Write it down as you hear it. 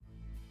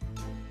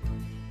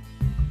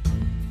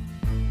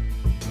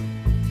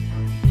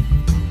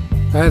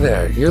Hi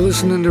there, you're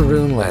listening to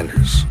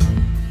Runelanders.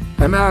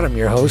 I'm Adam,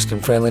 your host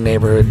and friendly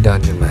neighborhood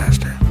dungeon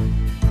master.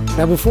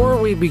 Now before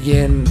we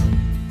begin,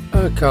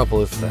 a couple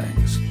of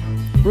things.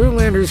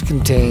 Runelanders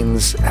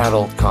contains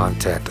adult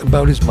content,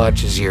 about as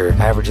much as your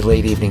average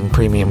late evening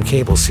premium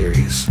cable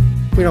series.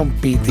 We don't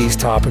beat these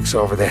topics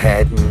over the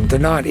head, and they're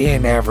not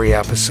in every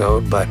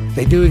episode, but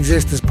they do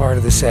exist as part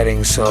of the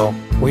setting, so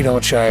we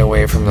don't shy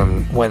away from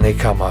them when they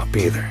come up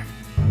either.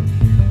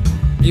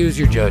 Use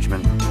your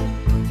judgment.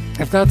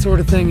 If that sort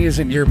of thing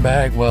isn't your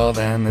bag, well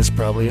then this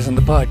probably isn't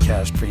the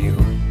podcast for you.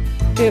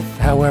 If,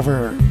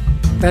 however,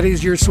 that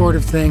is your sort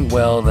of thing,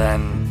 well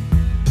then,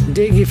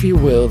 dig, if you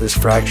will, this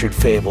fractured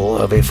fable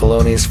of a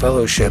felonious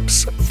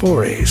fellowship's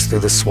forays through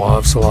the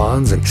suave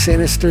salons and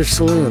sinister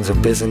saloons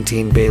of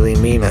Byzantine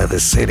Baileymena, the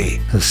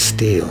city of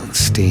steel and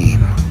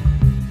steam.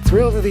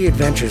 Thrilled to the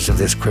adventures of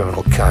this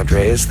criminal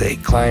cadre as they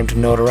climb to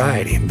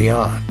notoriety and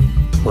beyond.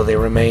 Will they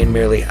remain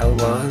merely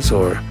outlaws,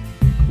 or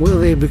will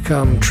they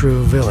become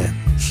true villains?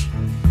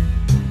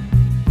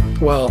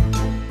 Well,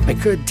 I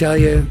could tell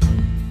you,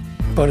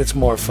 but it's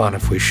more fun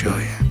if we show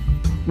you.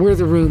 We're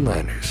the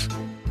Runelanders.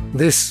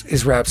 This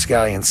is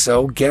Rapscallion,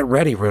 so get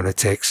ready,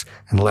 Runatics,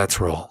 and let's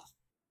roll.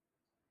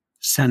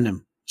 Send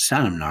him,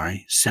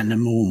 Nari. Send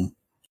him home.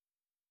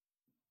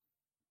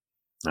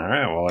 All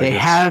right, well, they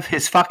have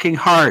his fucking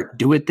heart.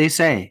 Do what they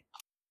say.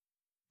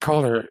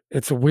 Calder,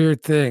 it's a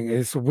weird thing.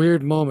 It's a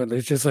weird moment.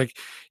 It's just like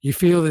you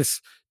feel this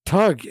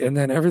tug, and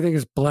then everything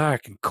is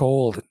black and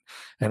cold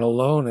and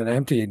alone and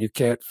empty, and you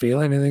can't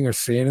feel anything or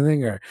see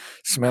anything or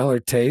smell or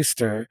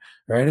taste or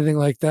anything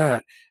like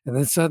that. And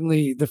then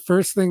suddenly the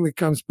first thing that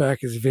comes back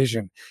is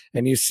vision,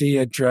 and you see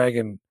a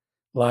dragon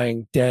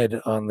lying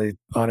dead on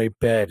a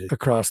bed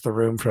across the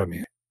room from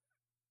you.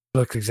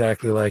 Looks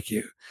exactly like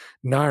you.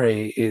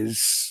 Nari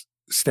is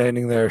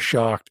standing there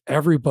shocked.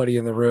 Everybody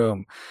in the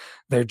room,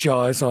 their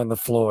jaw is on the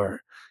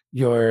floor.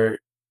 Your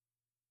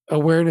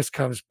awareness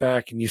comes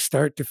back and you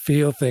start to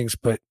feel things,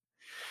 but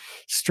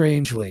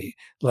strangely,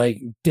 like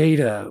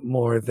data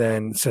more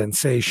than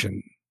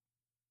sensation.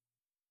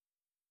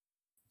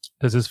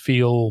 Does this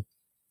feel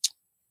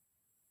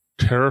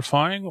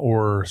terrifying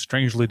or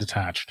strangely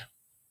detached?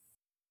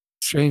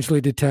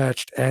 Strangely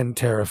detached and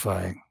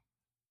terrifying.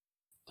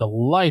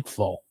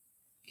 Delightful.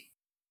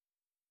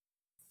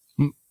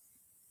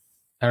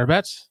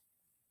 Arabets?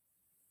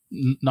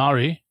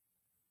 Nari?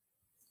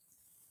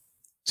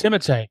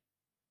 Timotei?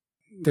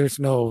 There's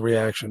no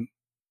reaction.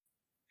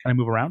 Can I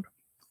move around?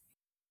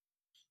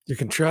 You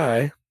can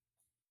try.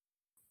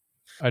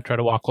 I try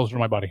to walk closer to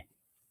my buddy.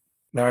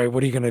 Nari,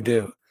 what are you going to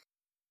do?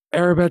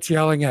 Arabet's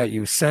yelling at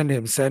you. Send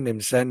him, send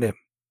him, send him.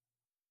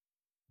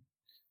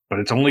 But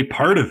it's only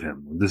part of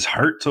him. His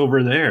heart's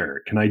over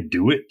there. Can I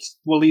do it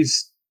while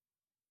he's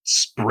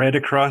spread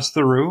across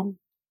the room?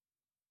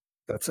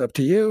 That's up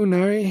to you,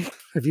 Nari.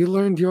 Have you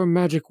learned your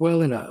magic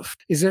well enough?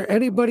 Is there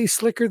anybody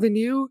slicker than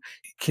you?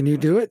 Can you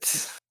do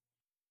it?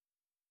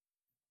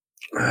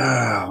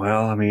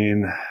 Well, I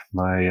mean,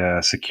 my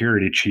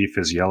security chief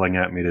is yelling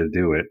at me to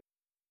do it.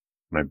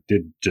 I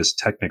did just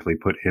technically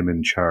put him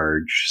in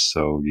charge,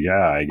 so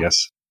yeah, I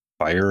guess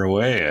fire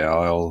away.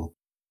 I'll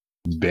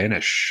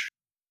banish.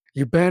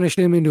 You banished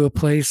him into a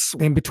place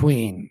in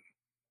between.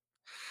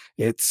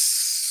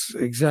 It's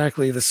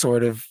exactly the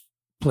sort of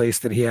place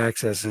that he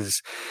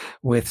accesses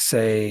with,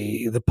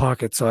 say, the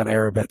pockets on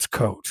Arabet's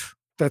coat.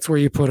 That's where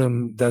you put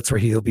him. That's where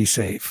he'll be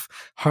safe.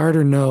 Hard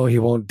or no, he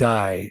won't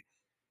die.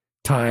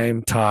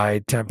 Time,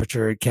 tide,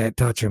 temperature, it can't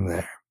touch him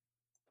there.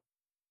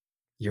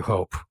 You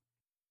hope.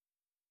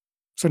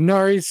 So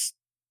Nari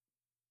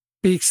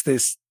speaks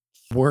this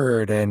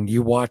word, and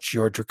you watch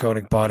your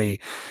draconic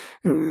body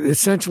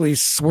essentially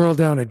swirl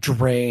down a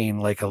drain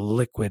like a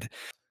liquid.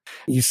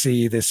 You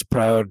see this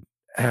proud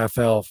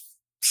half-elf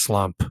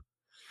slump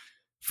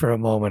for a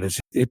moment as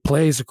it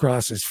plays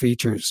across his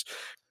features,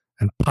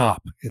 and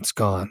pop, it's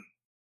gone.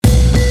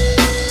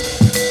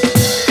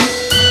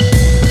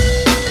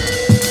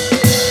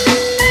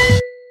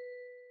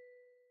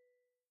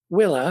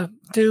 Willa,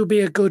 do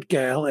be a good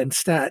girl and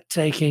start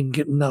taking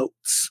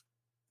notes.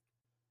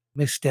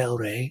 Miss Del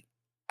Rey,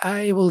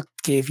 I will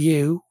give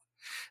you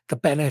the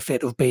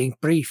benefit of being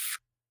brief.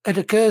 It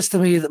occurs to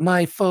me that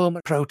my former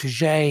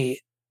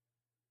protege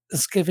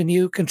has given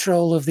you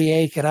control of the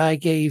acre I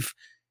gave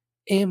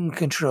him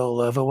control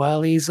over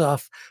while he's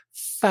off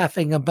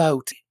faffing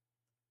about.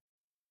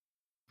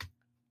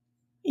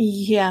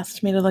 He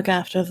asked me to look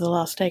after the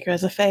Lost Acre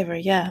as a favor,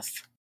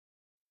 yes.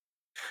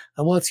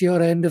 And what's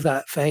your end of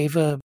that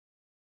favor?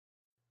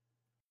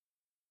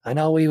 I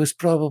know he was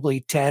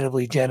probably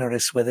terribly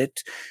generous with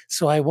it,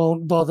 so I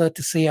won't bother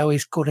to see how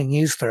he's cutting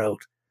his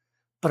throat.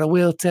 But I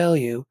will tell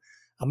you,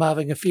 I'm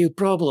having a few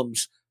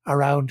problems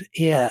around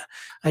here.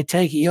 I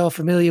take it you're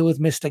familiar with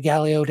Mr.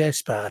 Galio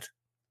Despard.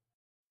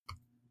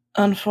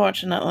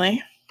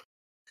 Unfortunately.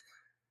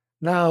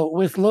 Now,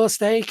 with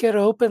Lost Acre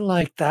open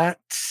like that,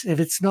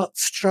 if it's not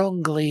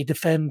strongly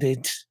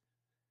defended,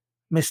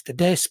 Mr.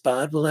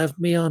 Despard will have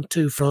me on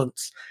two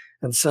fronts.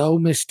 And so,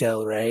 Miss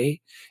Del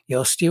Rey,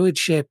 your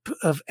stewardship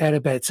of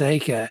Arabet's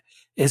Acre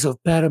is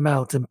of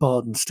paramount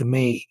importance to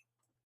me.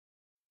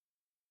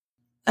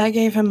 I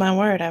gave him my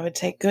word I would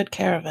take good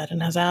care of it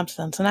in his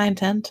absence, and I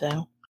intend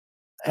to.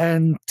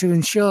 And to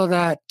ensure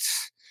that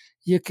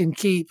you can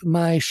keep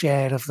my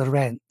share of the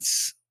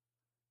rents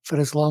for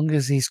as long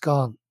as he's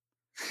gone.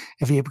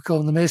 If you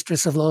become the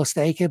mistress of Lost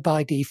Acre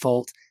by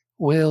default,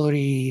 we'll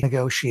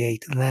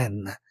renegotiate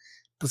then.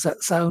 Does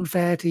that sound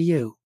fair to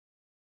you?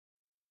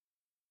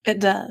 It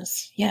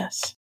does,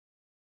 yes.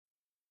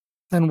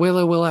 Then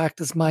Willa will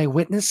act as my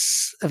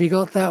witness. Have you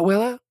got that,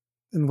 Willa?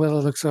 And Willa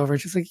looks over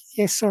and she's like,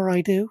 yes, sir,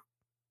 I do.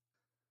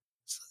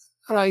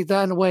 All right,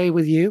 then away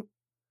with you.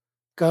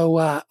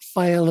 Go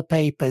file the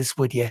papers,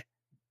 would you?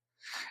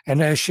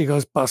 And as she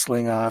goes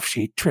bustling off,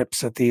 she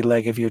trips at the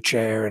leg of your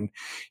chair and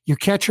you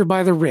catch her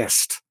by the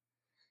wrist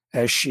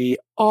as she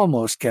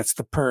almost gets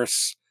the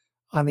purse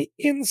on the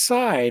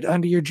inside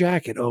under your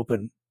jacket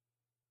open,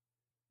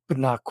 but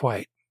not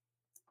quite.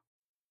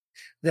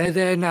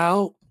 There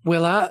now,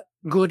 Willa.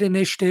 Good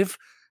initiative,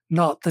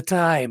 not the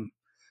time.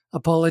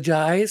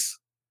 Apologize.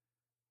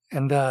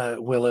 And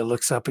Willa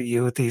looks up at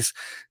you with these,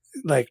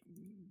 like,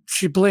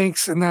 she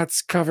blinks and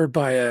that's covered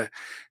by a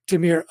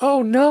demure,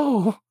 oh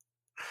no,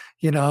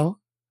 you know,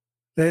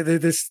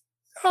 this,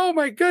 oh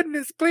my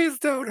goodness, please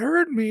don't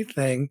hurt me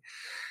thing.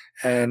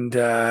 And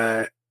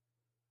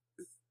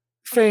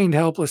feigned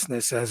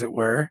helplessness, as it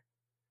were.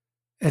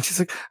 And she's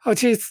like, oh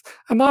geez,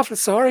 I'm awfully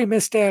sorry,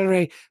 Miss Del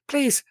Rey.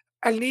 Please,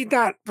 I'll need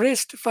that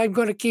wrist if I'm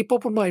going to keep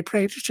up with my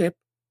apprenticeship.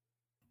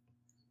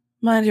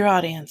 Mind your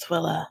audience,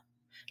 Willa.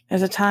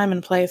 There's a time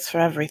and place for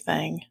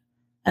everything,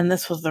 and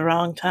this was the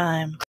wrong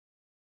time.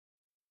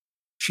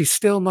 She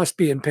still must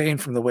be in pain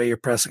from the way you're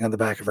pressing on the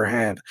back of her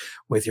hand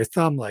with your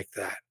thumb like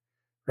that,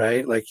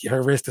 right? Like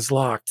her wrist is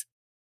locked.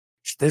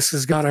 This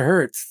has got to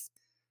hurt.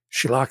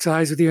 She locks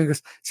eyes with you and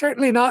goes,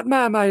 certainly not,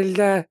 ma'am.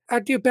 I'll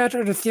do better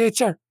in the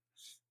future.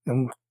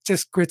 And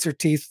just grits her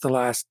teeth the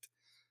last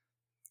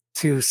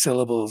 2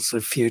 syllables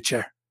of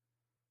future.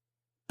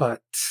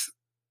 But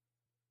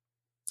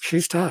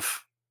she's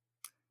tough.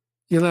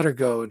 You let her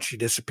go and she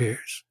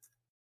disappears.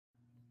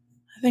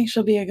 I think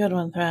she'll be a good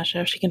one,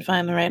 Thrasher, if she can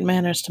find the right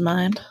manners to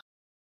mind.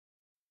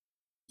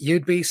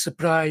 You'd be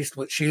surprised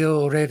what she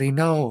already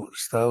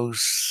knows,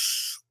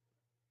 those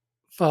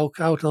folk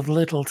out of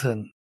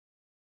Littleton.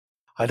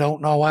 I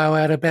don't know how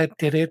Adabet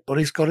did it, but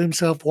he's got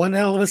himself one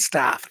hell of a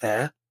staff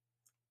there.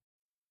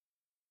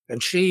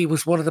 And she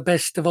was one of the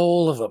best of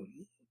all of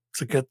them.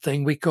 It's a good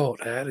thing we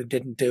caught her and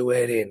didn't do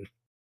it in.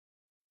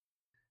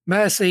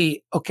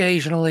 Mercy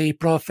occasionally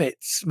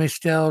profits, Miss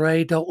Del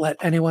Rey. Don't let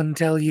anyone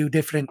tell you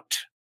different.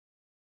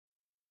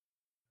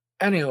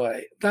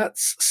 Anyway,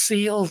 that's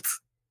sealed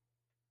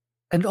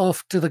and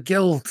off to the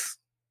guild.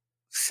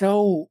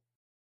 So,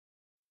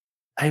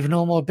 I've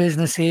no more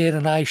business here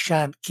and I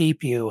shan't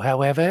keep you.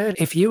 However,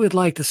 if you would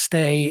like to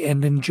stay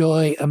and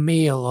enjoy a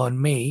meal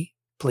on me,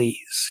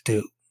 please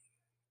do.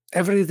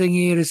 Everything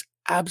here is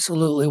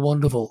absolutely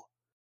wonderful.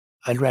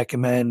 I'd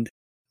recommend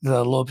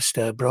the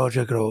lobster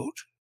Brojagrode.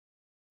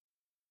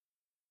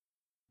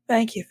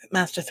 Thank you,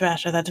 Master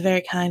Thrasher. That's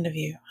very kind of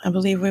you. I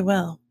believe we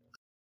will.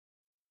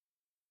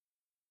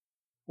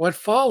 What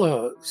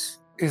follows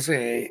is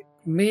a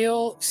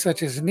meal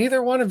such as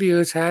neither one of you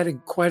has had in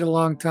quite a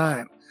long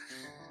time.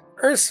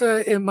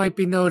 Ursa, it might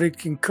be noted,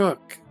 can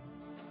cook.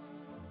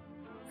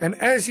 And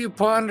as you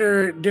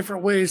ponder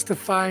different ways to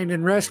find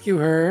and rescue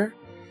her,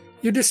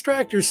 you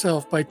distract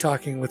yourself by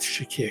talking with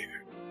Shakir.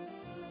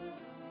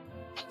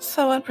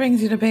 So what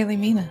brings you to Bailey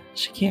Mina,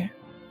 Shakir?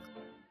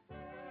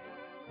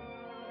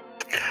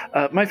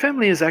 My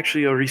family is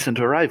actually a recent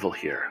arrival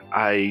here.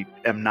 I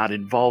am not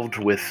involved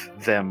with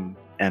them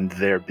and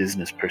their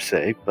business per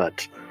se,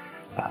 but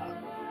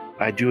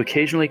I do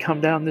occasionally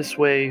come down this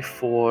way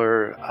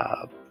for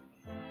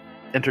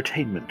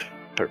entertainment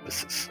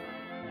purposes.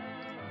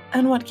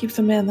 And what keeps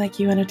a man like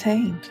you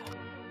entertained?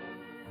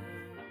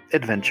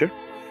 Adventure.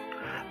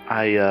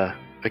 I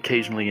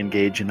occasionally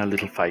engage in a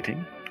little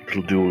fighting, a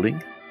little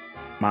dueling.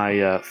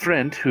 My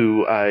friend,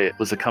 who I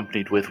was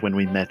accompanied with when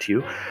we met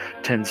you,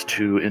 tends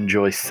to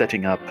enjoy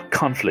setting up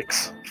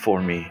conflicts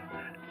for me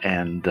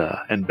and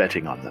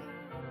betting on them.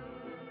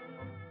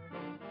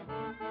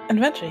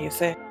 Adventure, you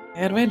say?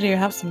 I'd wager you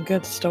have some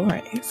good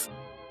stories.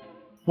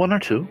 One or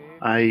two.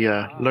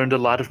 I learned a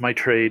lot of my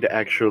trade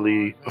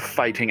actually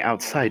fighting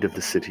outside of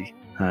the city.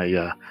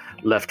 I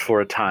left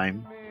for a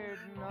time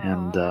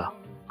and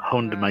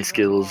honed my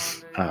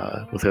skills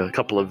with a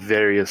couple of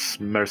various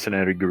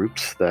mercenary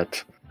groups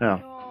that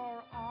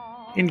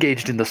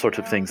engaged in the sort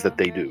of things that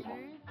they do.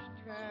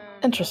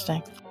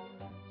 Interesting.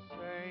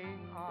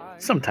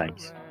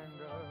 Sometimes.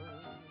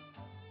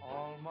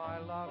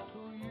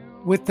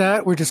 With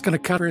that, we're just going to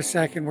cut for a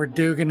second where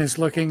Dugan is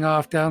looking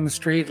off down the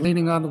street,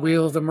 leaning on the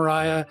wheel of the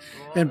Mariah,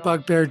 and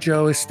Bugbear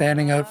Joe is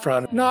standing out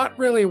front. Not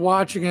really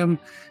watching him.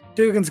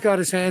 Dugan's got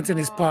his hands in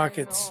his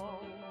pockets,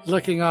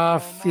 looking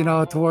off,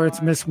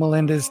 towards Miss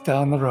Melinda's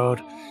down the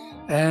road.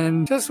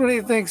 And just when he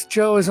thinks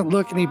Joe isn't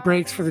looking, he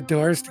breaks for the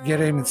doors to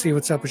get in and see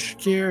what's up with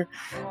Shakir.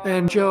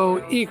 And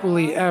Joe,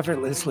 equally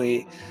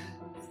effortlessly,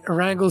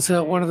 wrangles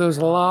out one of those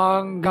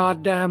long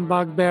goddamn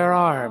bugbear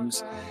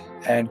arms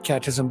and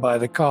catches him by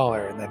the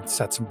collar and then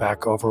sets him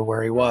back over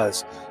where he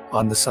was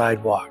on the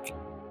sidewalk.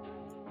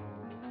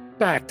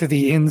 Back to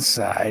the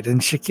inside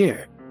and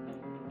Shakir.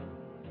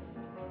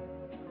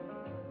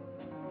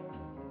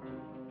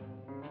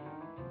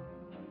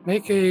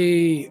 Make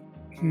a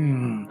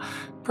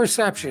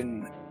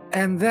perception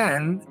and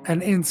then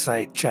an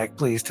insight check,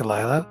 please,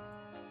 Delilah.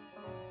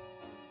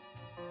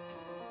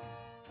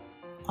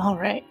 All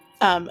right.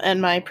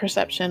 And my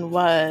perception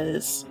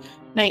was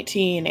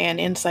 19 and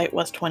insight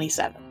was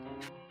 27.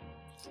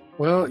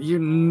 Well, you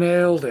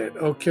nailed it.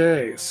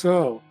 Okay,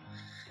 so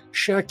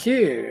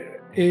Shakir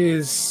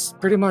is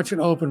pretty much an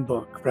open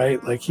book,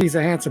 right? Like, he's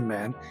a handsome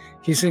man.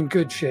 He's in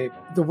good shape.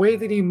 The way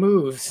that he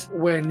moves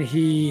when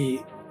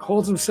he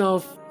holds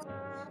himself,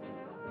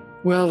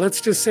 well, let's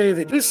just say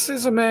that this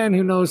is a man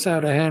who knows how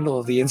to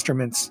handle the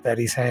instruments that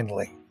he's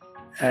handling.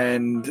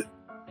 And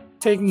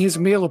taking his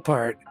meal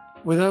apart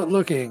without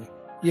looking,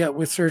 yet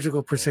with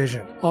surgical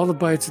precision. All the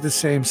bites are the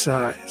same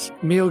size.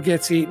 Meal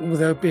gets eaten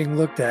without being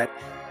looked at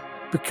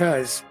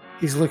because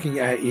he's looking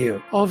at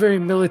you. All very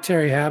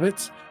military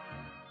habits,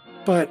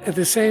 but at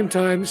the same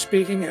time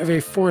speaking of a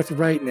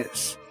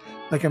forthrightness,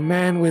 like a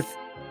man with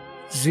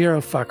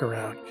zero fuck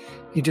around.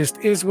 He just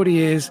is what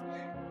he is,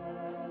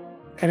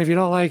 and if you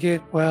don't like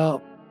it,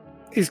 well,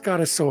 he's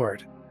got a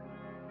sword.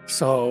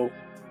 So,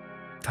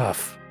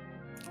 tough.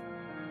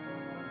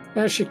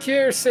 Now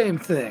Shakir, same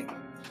thing.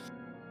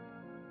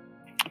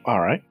 All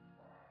right.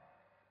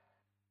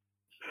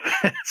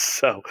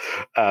 So,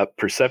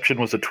 perception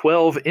was a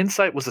 12,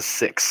 insight was a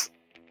 6.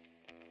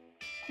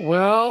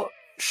 Well,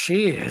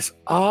 she is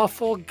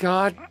awful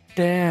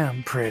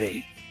goddamn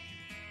pretty.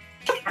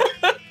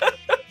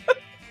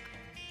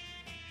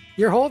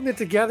 You're holding it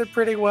together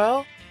pretty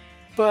well,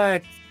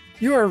 but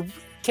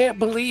can't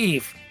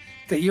believe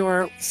that you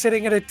are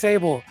sitting at a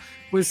table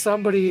with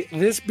somebody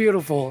this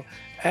beautiful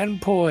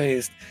and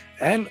poised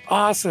and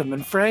awesome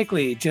and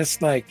frankly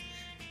just like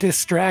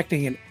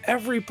distracting in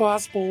every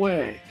possible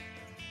way.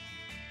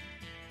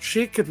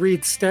 She could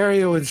read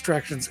stereo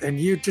instructions and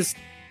you just...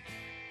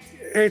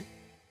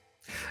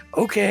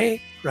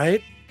 okay,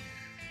 right?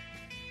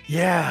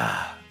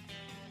 Yeah.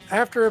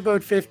 After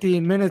about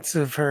 15 minutes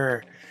of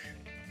her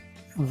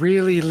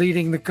really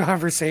leading the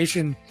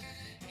conversation,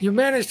 you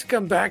manage to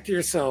come back to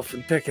yourself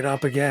and pick it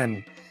up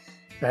again.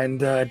 And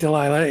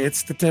Delilah,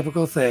 it's the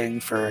typical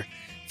thing. For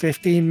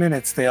 15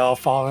 minutes, they all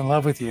fall in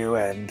love with you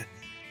and,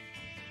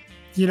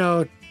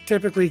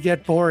 typically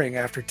get boring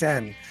after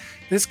 10.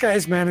 This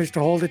guy's managed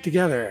to hold it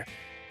together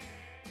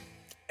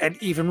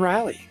and even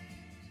rally.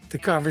 The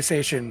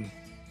conversation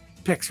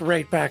picks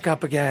right back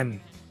up again.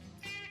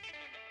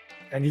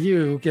 And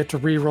you get to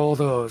re-roll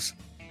those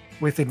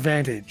with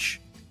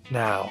advantage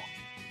now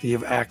that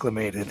you've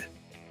acclimated.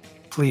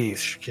 Please,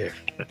 Shakir.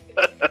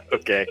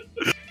 Okay.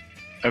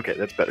 Okay,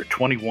 that's better.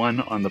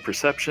 21 on the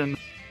perception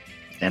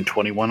and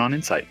 21 on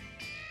insight.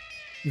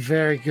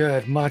 Very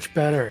good. Much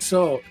better.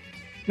 So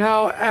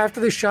now after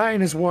the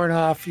shine is worn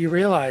off, you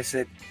realize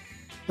that,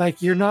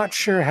 you're not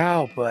sure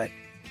how, but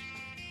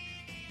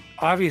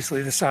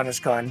obviously the sun has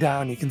gone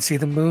down. You can see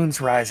the moons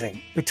rising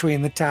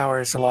between the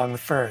towers along the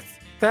Firth.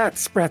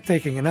 That's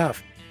breathtaking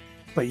enough,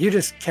 but you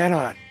just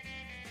cannot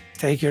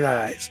take your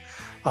eyes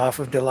off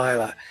of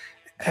Delilah.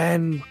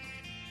 And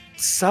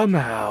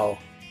somehow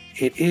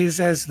it is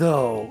as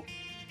though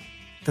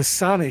the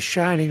sun is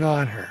shining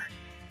on her.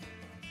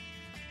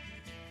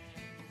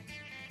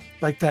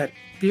 Like that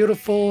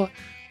beautiful,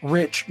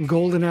 rich,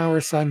 golden hour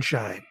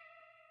sunshine,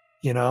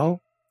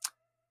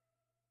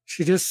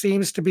 She just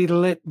seems to be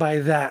lit by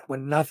that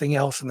when nothing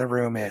else in the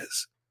room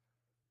is.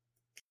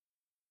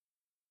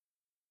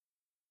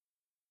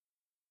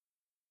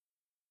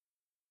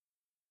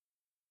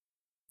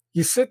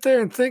 You sit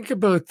there and think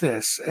about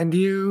this, and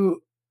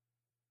you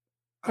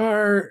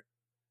are,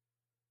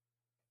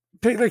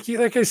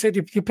 like I said,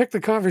 you pick the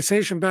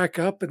conversation back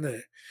up, and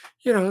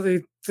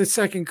the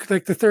second,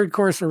 the third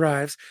course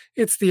arrives.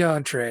 It's the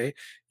entree.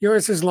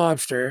 Yours is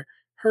lobster.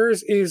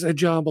 Hers is a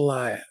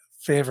jambalaya,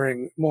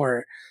 favoring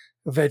more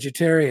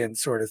vegetarian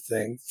sort of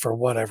thing for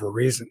whatever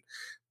reason.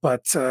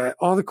 But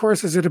all the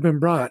courses that have been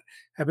brought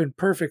have been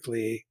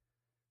perfectly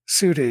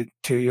suited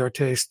to your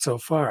taste so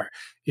far.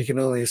 You can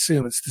only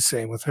assume it's the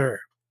same with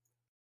her.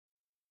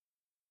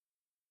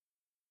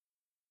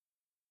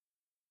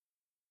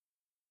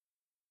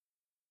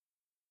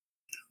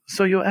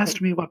 So you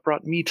asked me what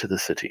brought me to the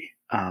city.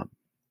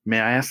 May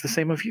I ask the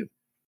same of you?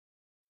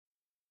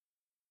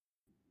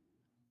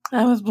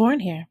 I was born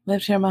here,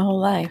 lived here my whole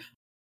life.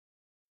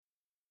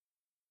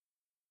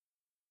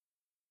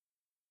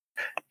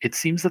 It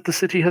seems that the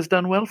city has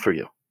done well for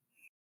you.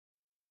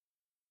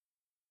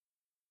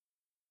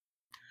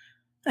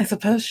 I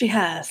suppose she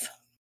has.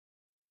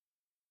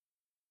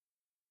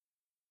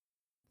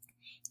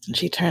 And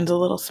she turns a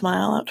little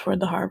smile out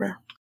toward the harbor.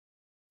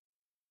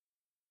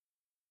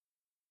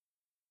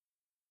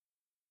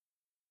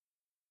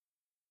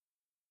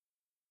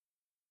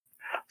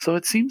 So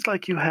it seems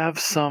like you have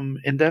some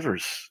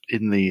endeavors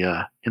in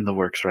the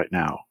works right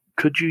now.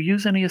 Could you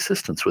use any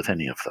assistance with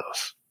any of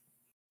those?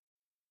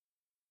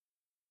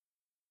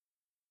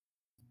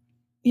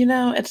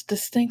 It's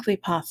distinctly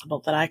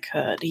possible that I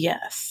could,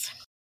 yes.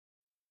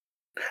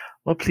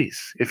 Well, please,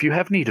 if you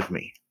have need of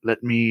me,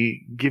 let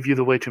me give you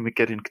the way to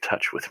get in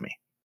touch with me.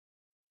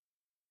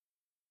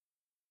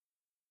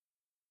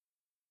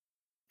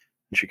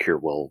 And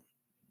Shakir will,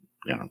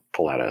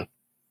 pull out a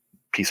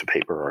piece of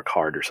paper or a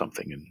card or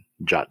something and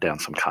jot down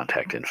some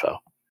contact info.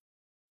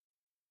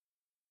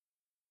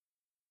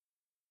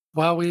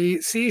 While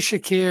we see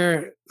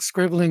Shakir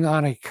scribbling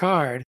on a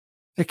card,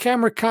 the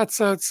camera cuts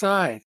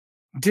outside.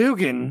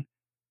 Dugan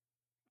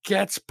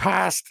gets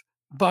past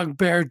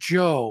Bugbear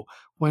Joe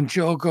when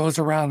Joe goes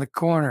around the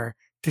corner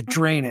to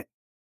drain it.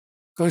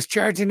 Goes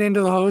charging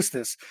into the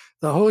hostess.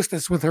 The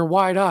hostess, with her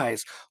wide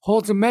eyes,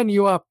 holds a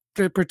menu up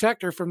to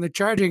protect her from the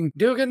charging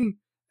Dugan,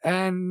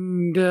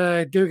 and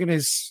Dugan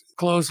is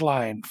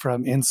clotheslined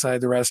from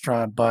inside the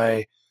restaurant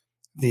by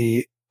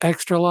the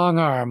extra long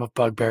arm of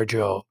Bugbear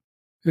Joe,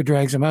 who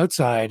drags him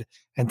outside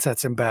and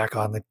sets him back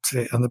on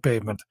the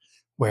pavement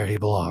where he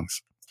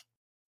belongs.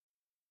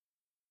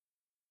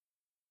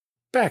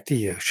 Back to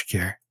you,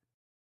 Shakir.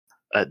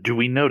 Do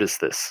we notice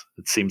this?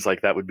 It seems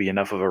like that would be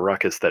enough of a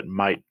ruckus that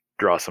might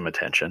draw some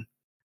attention.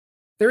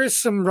 There is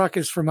some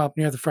ruckus from up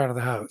near the front of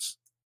the house.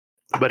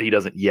 But he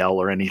doesn't yell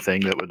or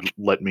anything that would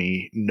let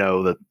me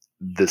know that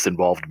this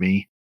involved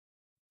me.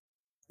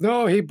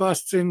 No, he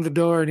busts in the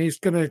door and he's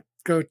going to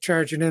go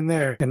charging in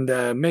there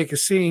and make a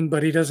scene,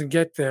 but he doesn't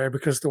get there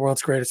because the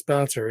world's greatest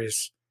bouncer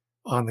is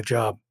on the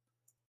job.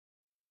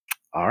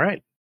 All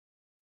right.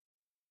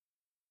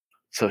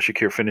 So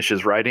Shakir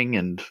finishes writing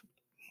and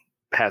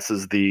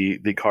passes the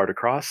card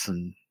across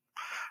and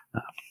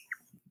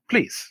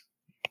please,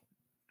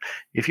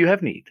 if you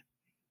have need,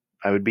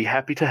 I would be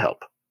happy to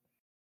help.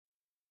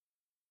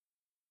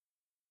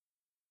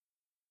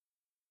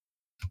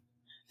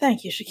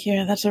 Thank you,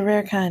 Shakir. That's a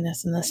rare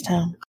kindness in this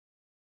town.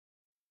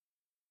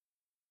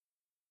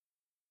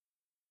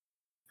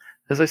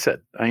 As I said,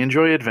 I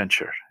enjoy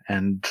adventure,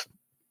 and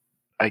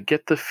I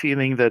get the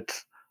feeling that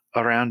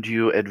around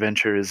you,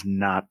 adventure is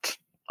not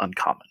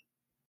uncommon.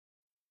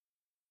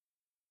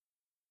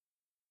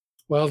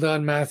 Well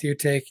done, Matthew.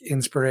 Take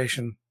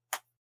inspiration.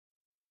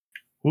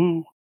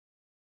 Woo.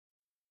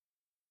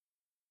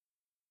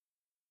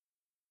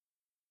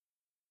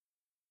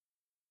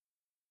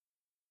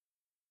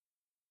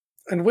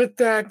 And with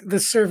that, the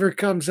server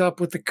comes up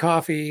with the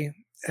coffee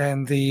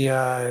and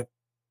the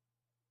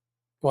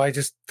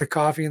just the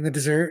coffee and the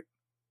dessert.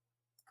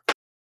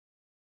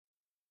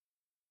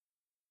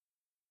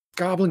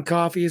 Goblin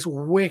coffee is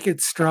wicked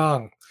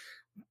strong,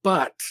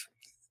 but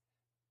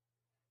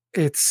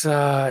it's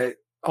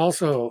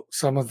also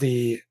some of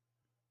the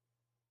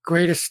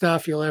greatest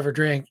stuff you'll ever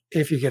drink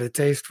if you get a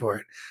taste for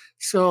it.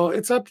 So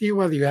it's up to you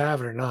whether you have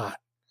it or not.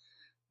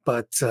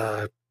 But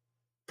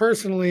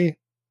personally,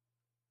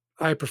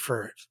 I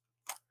prefer it.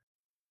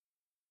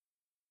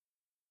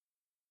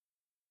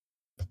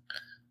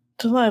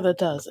 Delilah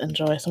does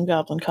enjoy some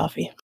goblin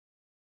coffee.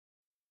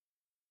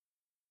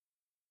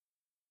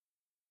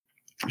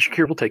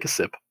 Shakir will take a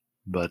sip,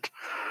 but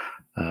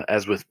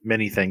as with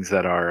many things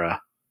that are,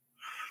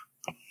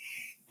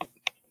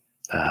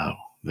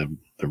 the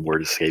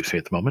word escapes me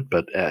at the moment,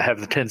 but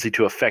have the tendency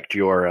to affect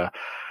your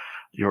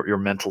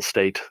mental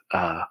state,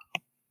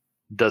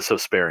 does so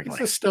sparingly.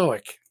 It's a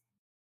stoic.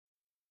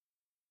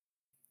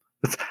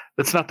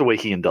 That's not the way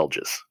he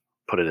indulges.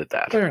 Put it at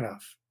that. Fair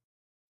enough.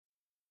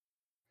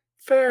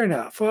 Fair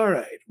enough. All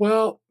right.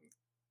 Well,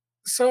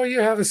 so you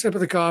have a sip of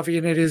the coffee,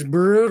 and it is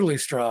brutally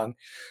strong.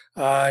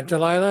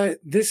 Delilah,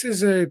 this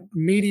is a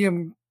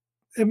medium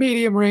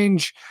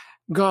range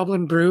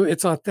goblin brew.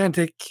 It's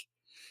authentic.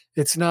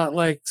 It's not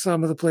like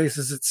some of the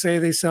places that say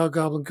they sell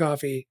goblin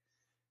coffee,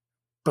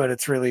 but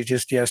it's really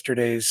just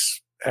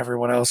yesterday's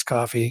everyone else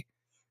coffee.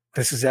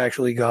 This is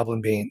actually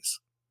goblin beans.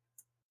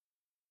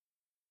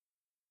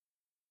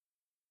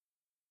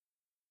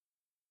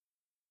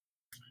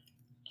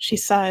 She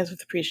sighs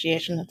with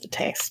appreciation at the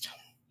taste.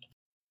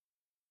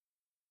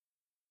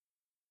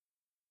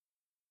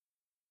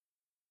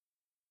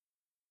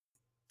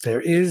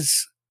 There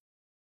is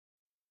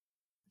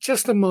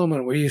just a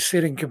moment where you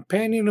sit in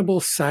companionable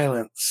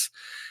silence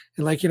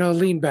and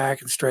lean back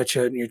and stretch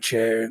out in your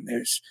chair. And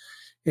there's,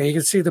 you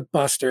can see the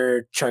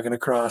Buster chugging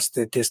across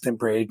the distant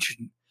bridge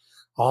and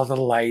all the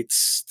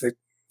lights that,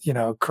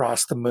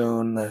 cross the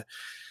moon,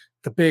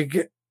 the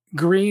big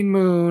green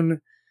moon,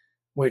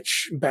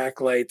 which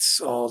backlights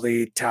all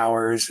the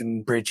towers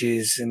and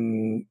bridges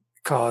and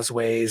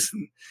causeways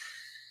and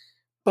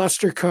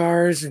Buster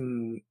cars.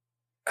 And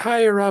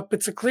higher up,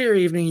 it's a clear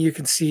evening. You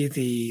can see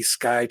the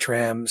sky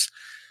trams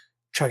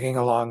chugging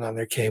along on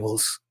their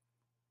cables,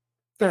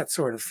 that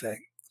sort of thing.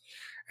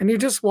 And you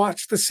just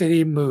watch the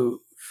city move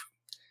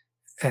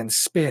and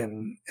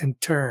spin and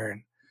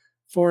turn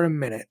for a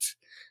minute.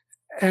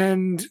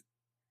 And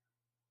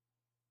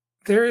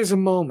there is a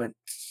moment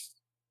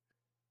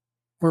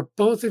where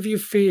both of you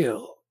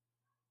feel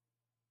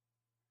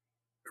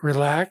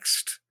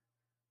relaxed,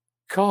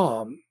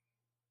 calm,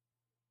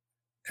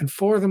 and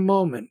for the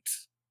moment,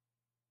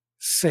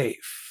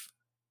 safe.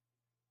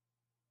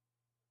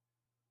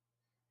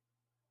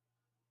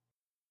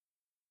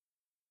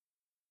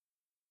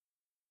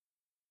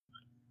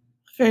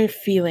 The very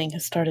feeling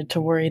has started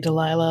to worry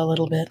Delilah a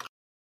little bit.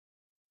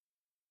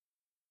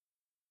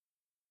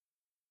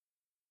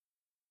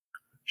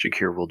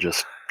 Shakir will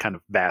just kind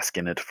of bask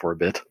in it for a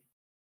bit.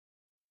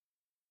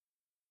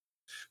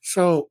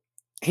 So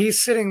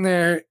he's sitting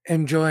there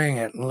enjoying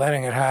it and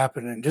letting it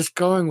happen and just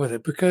going with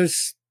it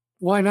because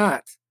why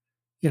not?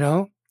 You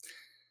know?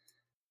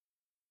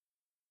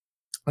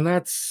 And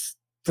there's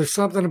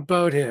something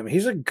about him.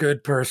 He's a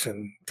good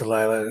person,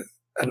 Delilah.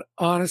 An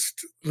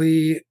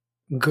honestly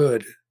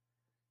good,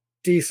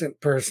 decent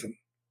person.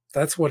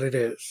 That's what it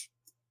is.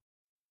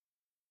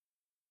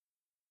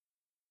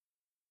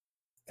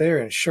 They're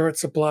in short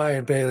supply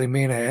in Bailey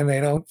Mina, and they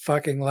don't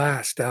fucking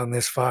last down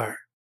this far.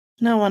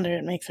 No wonder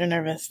it makes her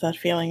nervous, that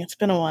feeling. It's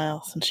been a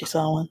while since she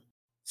saw one.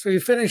 So you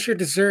finish your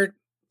dessert,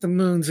 the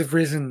moons have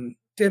risen,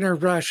 dinner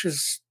rush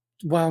is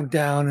wound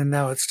down, and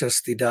now it's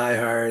just the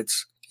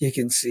diehards. You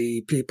can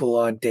see people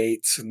on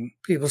dates and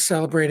people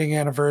celebrating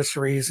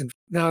anniversaries. And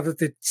now that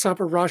the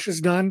supper rush is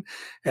done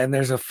and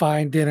there's a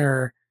fine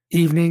dinner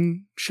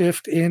evening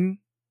shift in,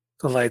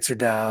 the lights are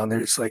down.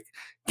 There's like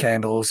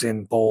candles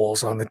in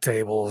bowls on the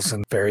tables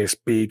and various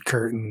bead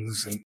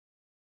curtains. And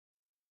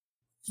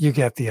you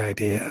get the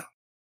idea.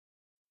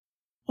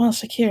 Well,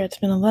 Shakir, it's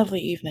been a lovely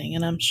evening,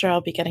 and I'm sure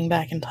I'll be getting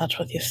back in touch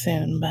with you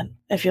soon. But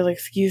if you'll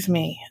excuse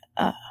me,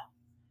 I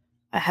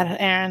had an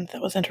errand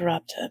that was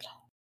interrupted.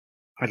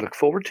 I look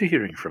forward to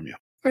hearing from you.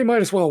 I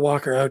might as well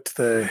walk her out to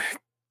the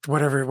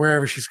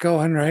wherever she's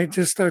going, right?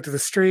 Just out to the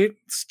street.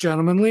 It's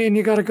gentlemanly, and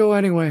you got to go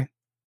anyway.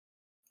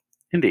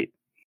 Indeed.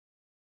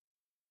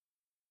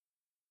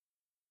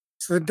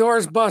 So the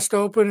doors bust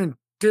open, and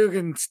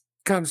Dugan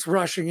comes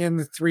rushing in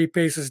the 3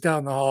 paces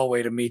down the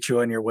hallway to meet you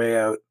on your way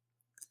out.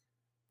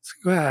 It's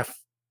like,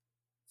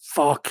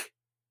 fuck.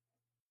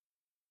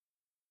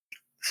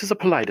 This is a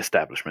polite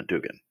establishment,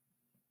 Dugan.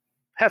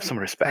 Have some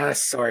respect.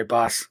 Sorry,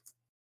 boss.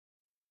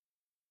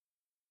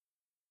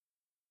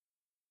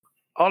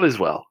 All is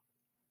well.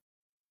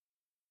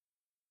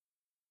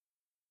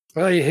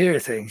 Well, you hear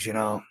things, you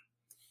know.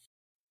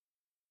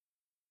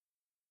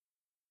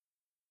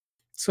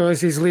 So as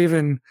he's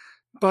leaving,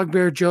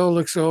 Bugbear Joe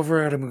looks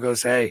over at him and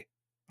goes, "Hey,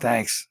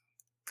 thanks.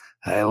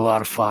 I had a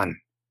lot of fun."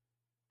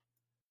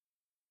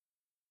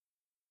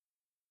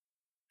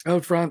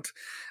 Out front,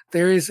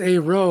 there is a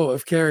row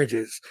of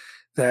carriages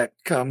that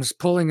comes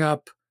pulling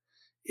up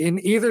in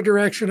either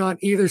direction on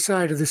either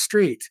side of the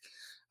street.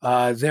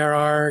 There's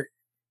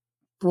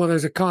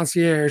a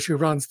concierge who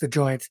runs the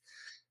joint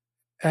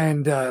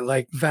and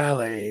like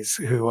valets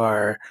who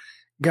are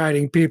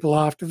guiding people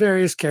off to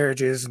various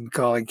carriages and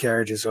calling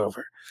carriages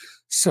over.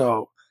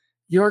 So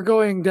you're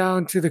going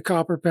down to the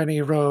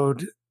Copperpenny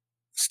Road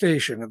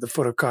station at the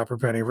foot of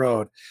Copperpenny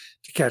Road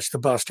to catch the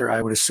Buster,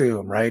 I would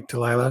assume, right,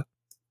 Delilah?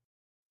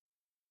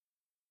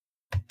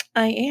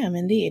 I am,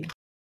 indeed.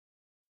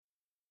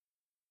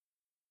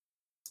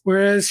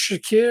 Whereas,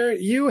 Shakir,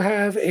 you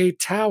have a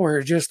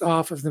tower just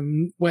off of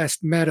the West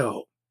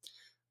Meadow,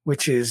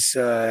 which is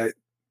the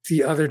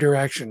other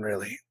direction,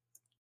 really.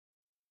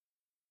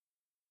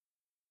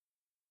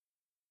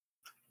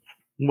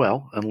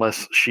 Well,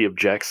 unless she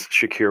objects,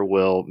 Shakir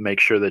will make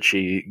sure that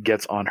she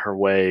gets on her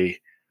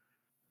way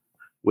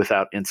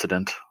without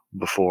incident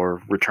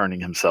before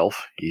returning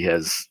himself. He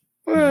has...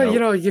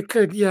 Well, you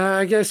could,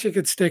 I guess you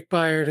could stick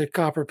by her to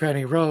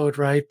Copperpenny Road,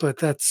 right? But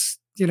that's,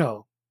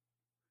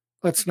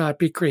 let's not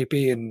be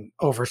creepy and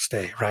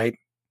overstay, right?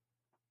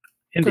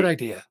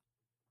 Indeed.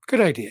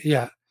 Good idea,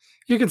 yeah.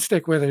 You can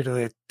stick with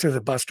her to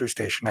the Buster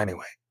station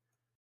anyway.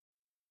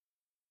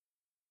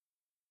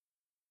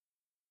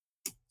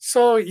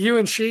 So you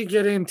and she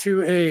get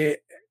into a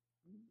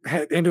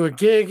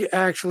gig,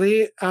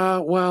 actually,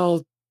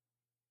 while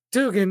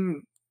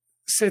Dugan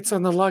sits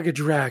on the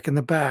luggage rack in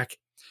the back.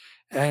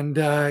 And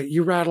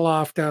you rattle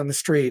off down the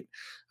street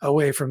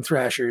away from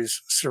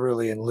Thrasher's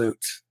cerulean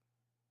loot.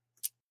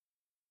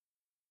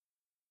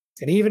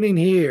 And even in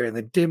here, in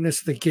the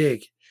dimness of the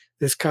gig,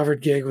 this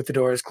covered gig with the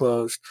doors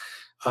closed,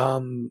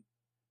 you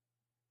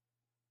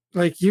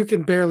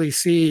can barely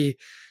see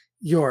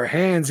your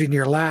hands in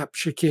your lap,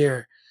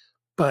 Shakir,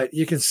 but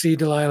you can see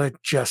Delilah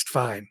just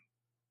fine.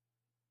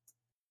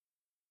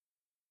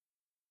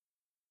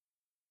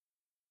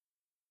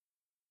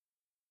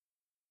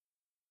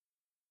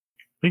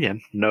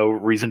 Again, no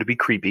reason to be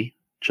creepy.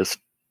 Just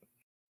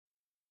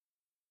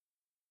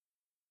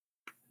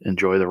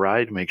enjoy the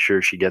ride, make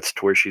sure she gets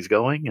to where she's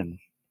going, and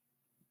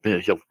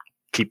he'll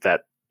keep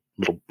that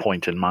little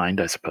point in mind,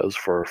 I suppose,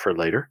 for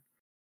later.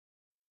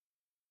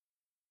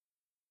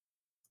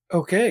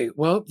 Okay,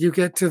 well, you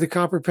get to the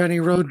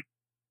Copperpenny Road.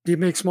 You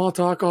make small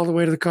talk all the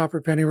way to the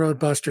Copperpenny Road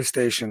Buster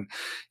station.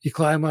 You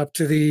climb up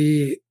to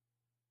the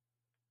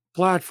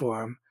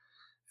platform,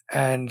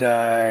 and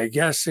I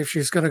guess if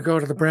she's going to go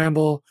to the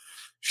Bramble,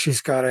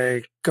 she's got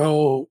to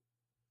go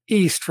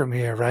east from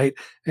here, right?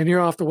 And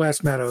you're off the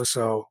West Meadow,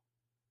 so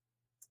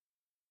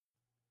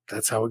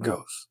That's how it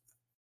goes.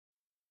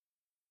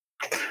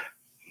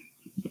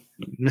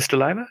 Mr.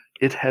 Lima,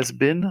 it has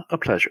been a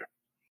pleasure.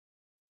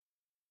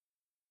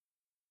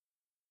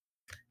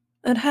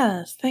 It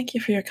has. Thank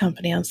you for your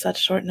company on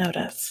such short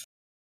notice.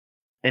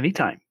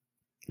 Anytime.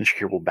 And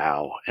Shakir will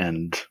bow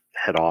and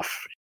head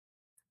off.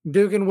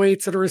 Dugan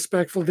waits at a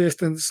respectful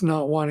distance,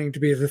 not wanting to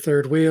be the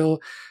third wheel,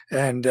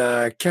 and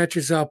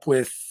catches up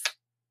with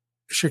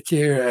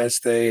Shakir as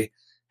they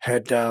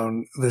head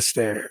down the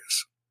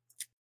stairs.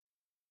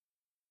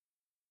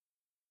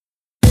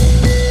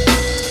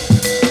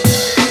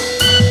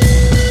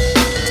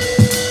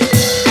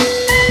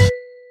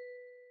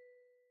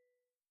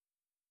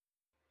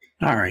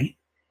 All right.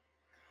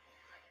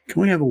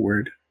 Can we have a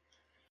word?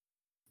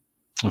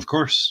 Of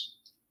course.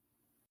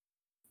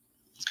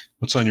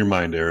 What's on your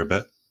mind,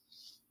 Arabet?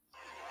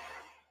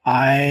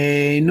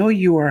 I know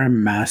you are a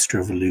master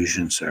of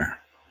illusion, sir.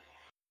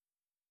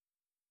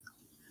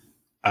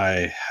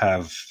 I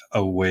have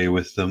a way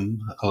with them,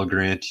 I'll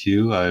grant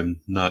you.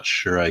 I'm not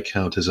sure I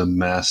count as a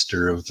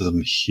master of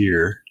them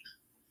here.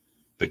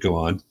 But go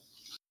on.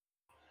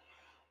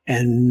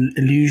 An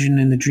illusion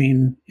in the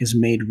dream is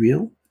made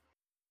real?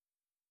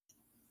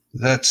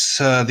 That's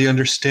the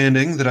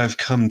understanding that I've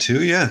come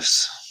to,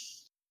 yes.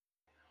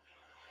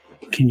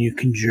 Can you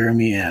conjure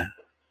me a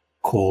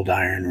cold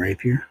iron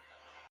rapier?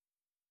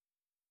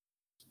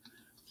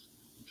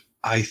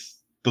 I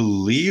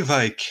believe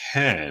I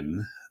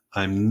can.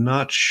 I'm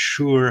not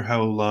sure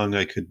how long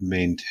I could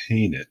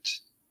maintain it.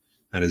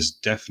 That is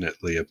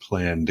definitely a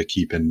plan to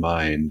keep in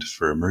mind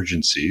for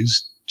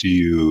emergencies. Do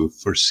you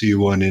foresee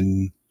one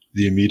in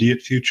the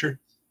immediate future?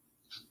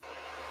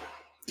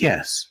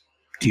 Yes.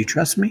 Do you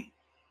trust me?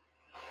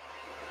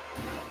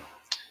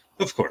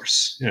 Of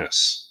course,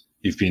 yes.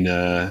 You've been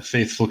a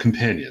faithful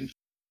companion.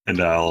 And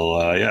I'll,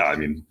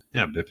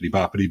 bippity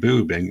boppity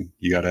boo, bang.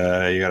 You got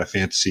a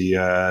fancy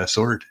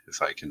sword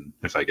if I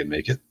can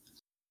make it.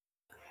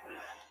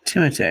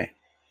 Timotei,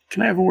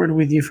 can I have a word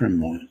with you for a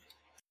moment?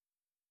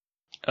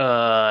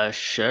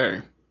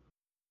 Sure.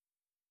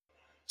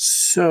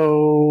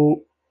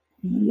 So,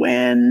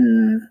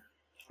 when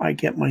I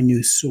get my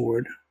new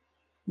sword,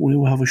 we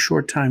will have a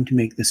short time to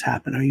make this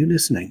happen. Are you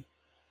listening?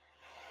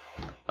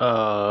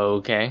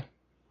 Okay.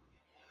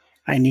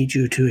 I need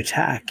you to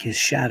attack his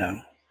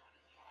shadow.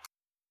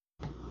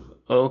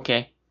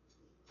 Okay.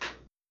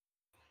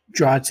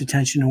 Draw its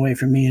attention away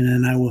from me, and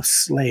then I will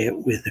slay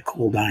it with a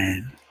cold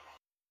iron.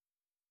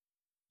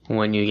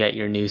 When you get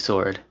your new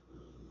sword.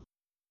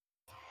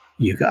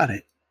 You got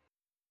it.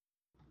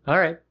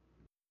 Alright.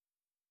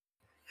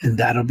 And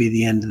that'll be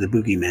the end of the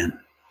boogeyman.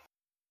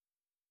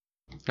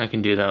 I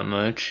can do that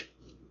much.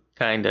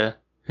 Kinda.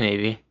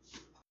 Maybe.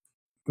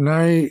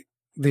 Night,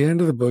 the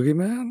end of the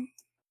boogeyman?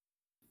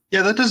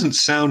 Yeah, that doesn't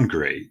sound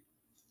great.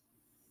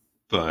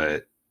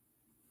 But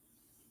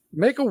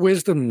Make a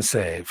wisdom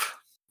save.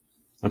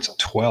 that's a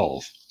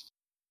 12.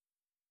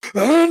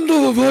 End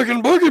of the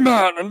fucking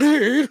boogeyman,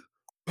 indeed.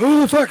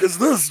 Who the fuck is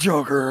this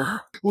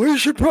Joker? We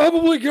should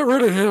probably get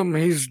rid of him.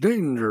 He's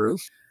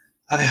dangerous.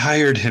 I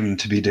hired him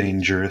to be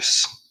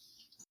dangerous.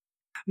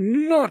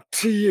 Not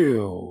to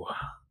you.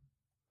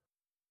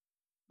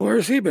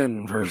 Where's he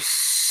been for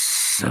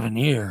 7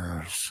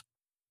 years?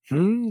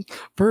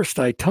 First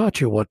I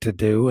taught you what to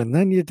do, and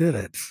then you did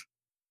it.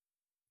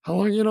 How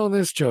long you known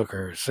this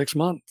Joker? 6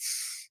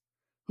 months?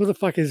 Who the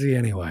fuck is he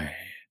anyway?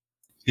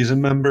 He's a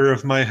member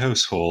of my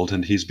household,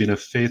 and he's been a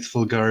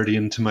faithful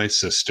guardian to my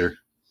sister.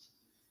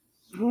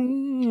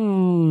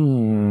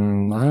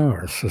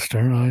 Our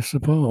sister, I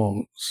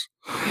suppose.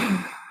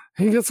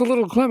 He gets a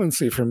little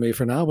clemency from me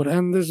for now, but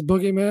end this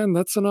boogeyman,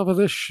 that's enough of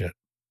this shit.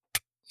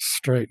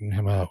 Straighten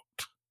him out.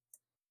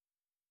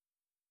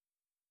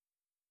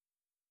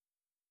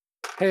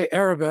 Hey,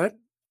 Arabet.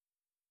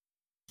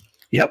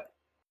 Yep.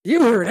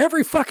 You heard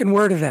every fucking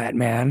word of that,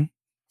 man.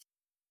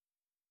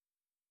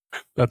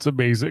 That's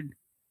amazing.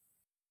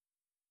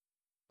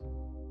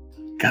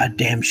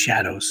 Goddamn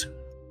shadows.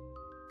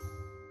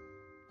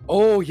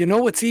 Oh, you know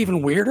what's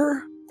even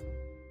weirder?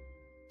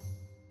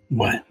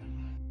 What?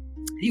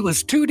 He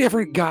was 2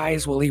 different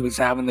guys while he was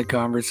having the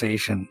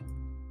conversation.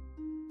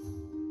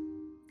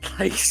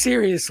 Like,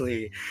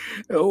 seriously.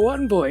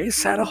 One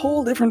voice had a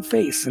whole different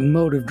face and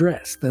mode of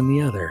dress than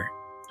the other.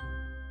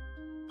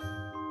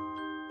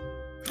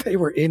 They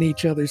were in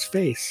each other's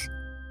face.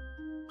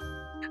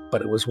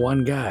 But it was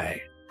one guy.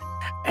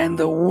 And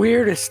the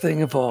weirdest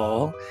thing of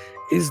all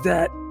is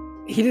that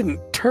he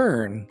didn't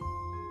turn.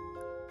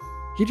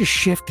 He just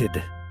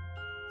shifted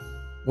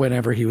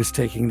whenever he was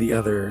taking the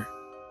other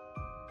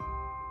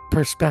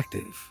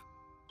perspective.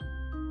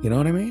 You know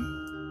what I mean?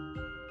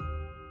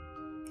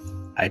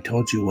 I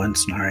told you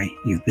once, Nari,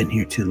 you've been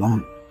here too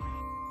long.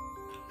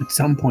 At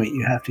some point,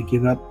 you have to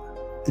give up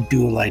the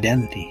dual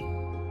identity.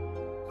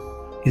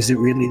 Is it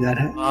really that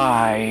hard?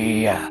 I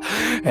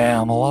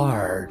am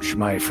large,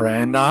 my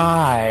friend.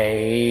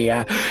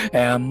 I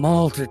am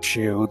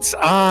multitudes.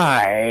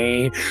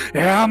 I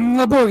am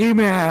the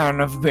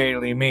boogeyman of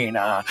Bailey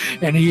Mina.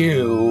 And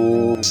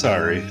you...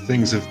 Sorry,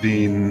 things have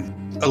been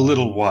a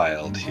little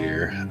wild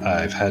here.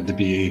 I've had to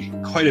be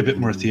quite a bit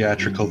more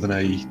theatrical than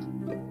I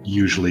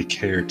usually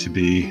care to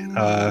be.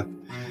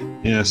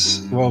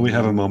 Yes, while we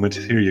have a moment,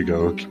 here you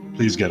go.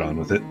 Please get on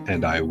with it,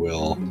 and I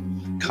will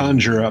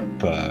conjure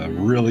up a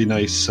really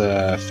nice,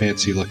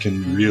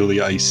 fancy-looking,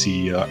 really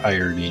icy,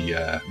 irony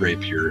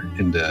rapier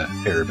into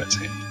Arabet's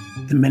hand.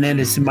 The minute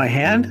it's in my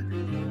hand,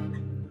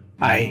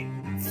 I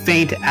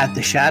feint at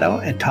the shadow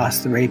and toss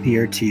the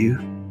rapier to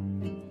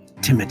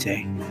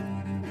Timotei.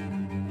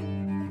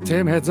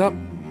 Tim, heads up.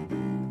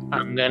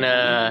 I'm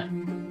gonna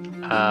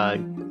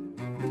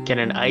get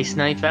an ice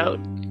knife out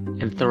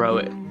and throw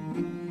it.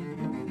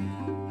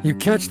 You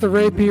catch the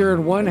rapier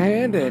in one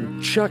hand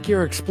and chuck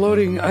your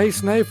exploding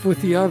ice knife with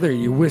the other.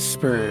 You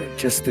whisper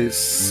just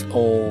this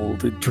old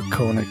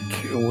draconic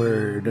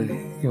word,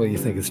 well, you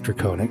think it's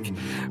draconic,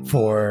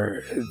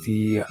 for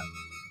the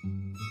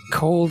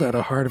cold at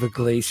the heart of a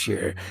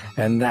glacier,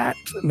 and that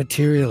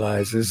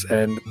materializes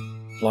and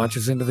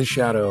launches into the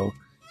shadow,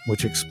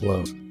 which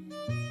explodes.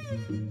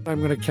 I'm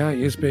going to count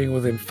you as being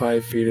within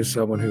 5 feet of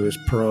someone who is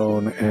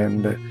prone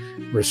and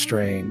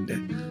restrained.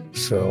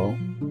 So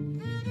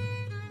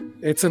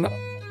it's an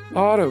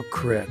auto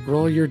crit.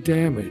 Roll your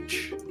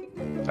damage.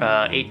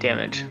 8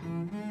 damage.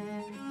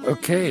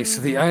 Okay, so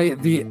the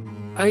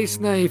ice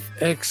knife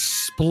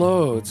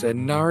explodes,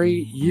 and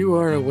Nari, you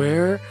are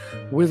aware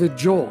with a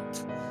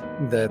jolt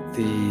that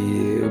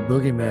the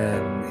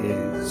boogeyman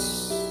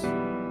is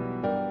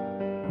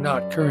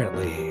not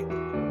currently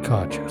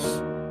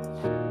conscious.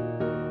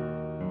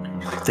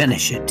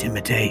 Finish it,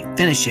 Timotei.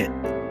 Finish it.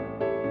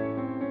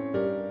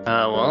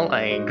 Well,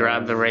 I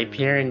grab the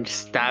rapier and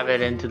stab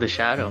it into the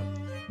shadow.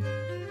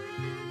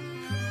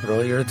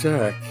 Roll your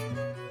attack.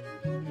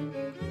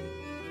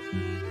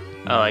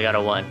 Oh, I got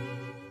a 1.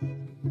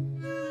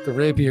 The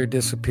rapier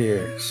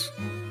disappears,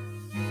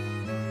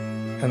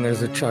 and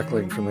there's a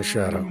chuckling from the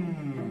shadow.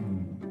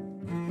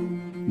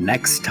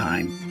 Next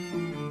time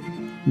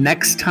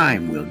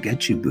we'll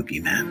get you,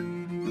 boogeyman.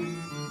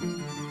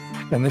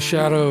 And the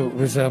shadow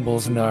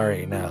resembles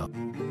Nari now.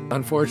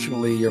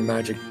 Unfortunately, your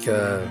magic,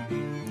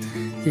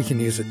 he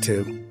can use it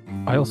too.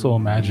 I also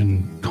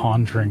imagine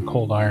conjuring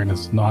cold iron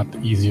is not the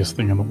easiest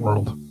thing in the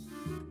world.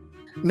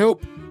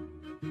 Nope.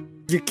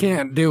 You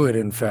can't do it,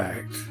 in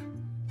fact.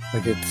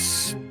 Like,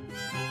 it's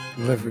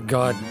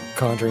God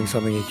conjuring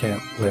something he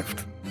can't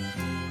lift.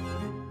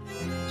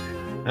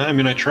 I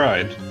mean, I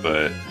tried,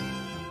 but...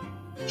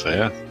 So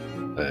yeah,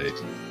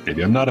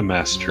 maybe I'm not a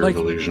master of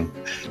illusion.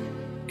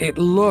 It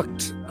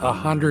looked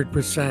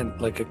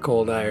 100% like a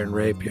cold iron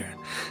rapier.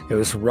 It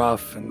was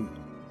rough and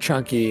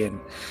chunky and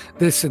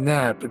this and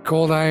that, but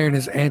cold iron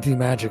is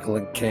anti-magical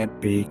and can't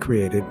be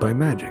created by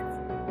magic.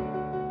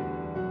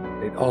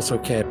 It also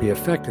can't be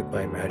affected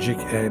by magic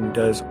and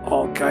does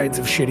all kinds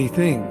of shitty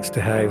things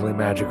to highly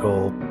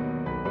magical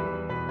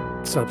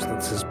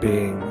substances,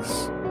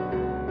 beings,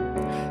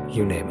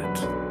 you name it.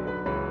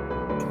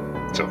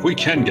 So if we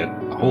can get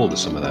a hold of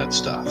some of that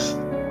stuff,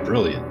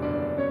 brilliant.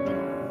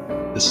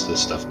 This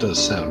stuff does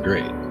sound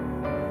great.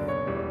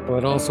 Well,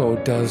 it also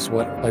does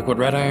what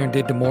Red Iron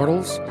did to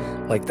mortals,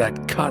 like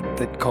that cut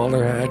that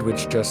Calder had,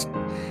 which just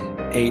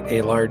ate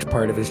a large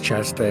part of his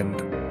chest and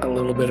a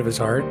little bit of his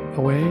heart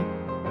away.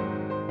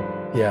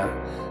 Yeah,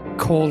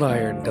 cold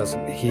iron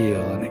doesn't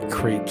heal, and it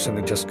creeps and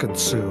it just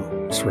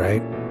consumes,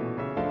 right?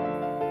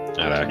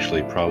 That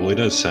actually probably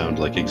does sound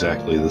like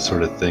exactly the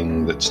sort of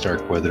thing that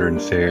Starkweather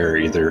and Fair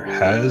either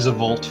has a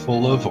vault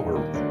full of or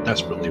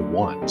desperately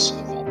wants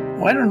a vault.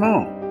 Well, I don't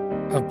know.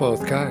 Of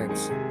both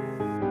kinds.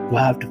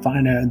 We'll have to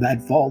find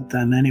that vault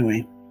then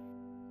anyway.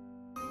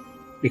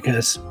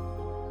 Because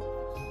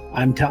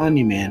I'm telling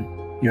you, man,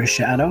 your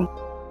shadow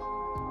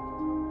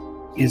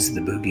is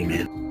the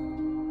boogeyman.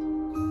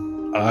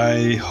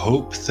 I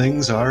hope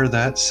things are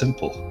that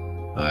simple.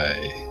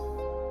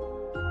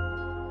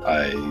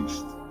 I've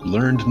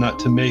learned not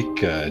to make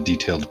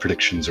detailed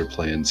predictions or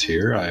plans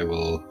here. I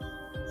will,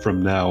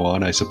 from now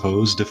on, I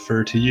suppose,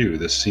 defer to you.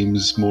 This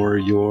seems more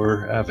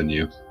your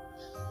avenue.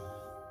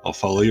 I'll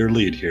follow your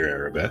lead here,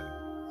 Arabet.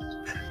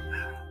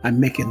 I'm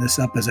making this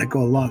up as I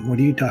go along. What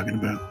are you talking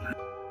about?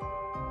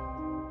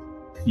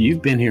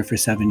 You've been here for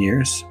 7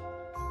 years.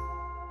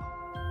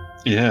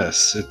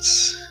 Yes,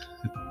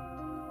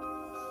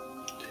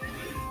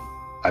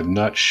 I'm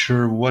not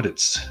sure what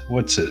it's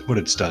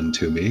done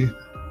to me.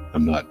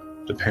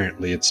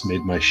 Apparently it's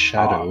made my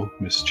shadow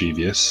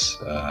mischievous.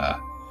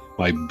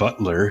 My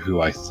butler,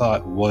 who I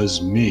thought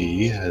was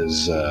me,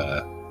 has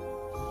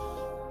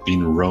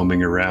been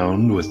roaming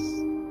around with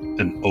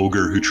an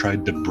ogre who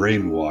tried to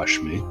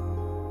brainwash me.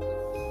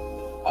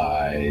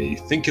 I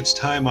think it's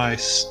time I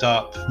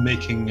stop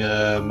making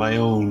my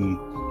own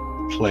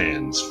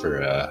plans for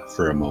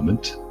a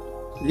moment.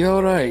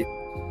 You're right,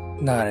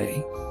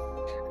 Nari.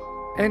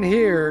 And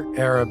here,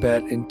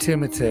 Arabet and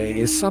Timotei,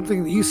 is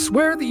something that you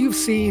swear that you've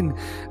seen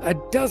a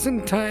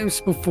dozen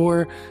times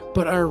before,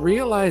 but are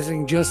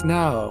realizing just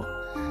now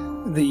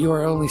that you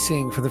are only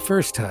seeing for the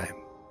first time.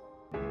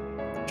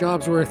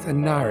 Jobsworth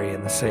and Nari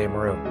in the same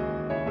room.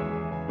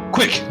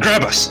 Quick,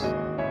 grab us!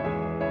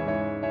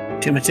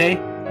 Timotei,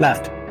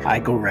 Left. I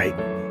go right.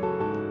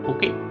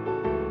 Okay.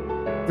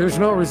 There's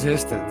no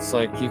resistance.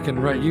 Like you can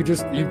run. You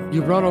just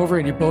you run over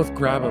and you both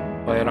grab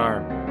him by an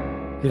arm.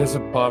 He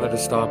doesn't bother to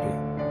stop you.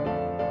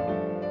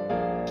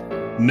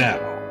 Now,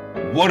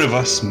 one of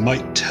us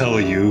might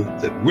tell you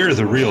that we're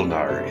the real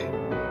Nari,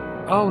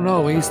 Oh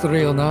no, he's the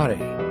real Nari.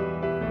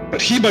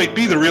 but he might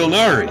be the real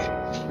Nari.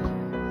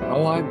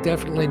 Oh, I'm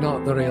definitely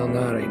not the real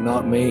Nari.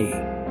 Not me.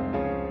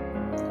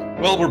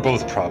 Well, we're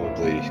both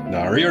probably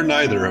Nari, or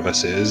neither of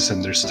us is,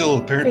 and there's still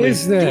apparently...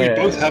 Is Do we there?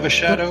 both have a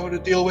shadow to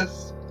deal with?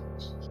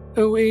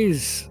 Who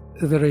is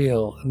the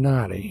real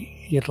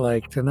Nari? You'd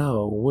like to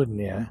know, wouldn't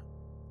you?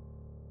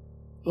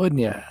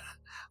 Wouldn't you?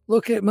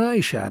 Look at my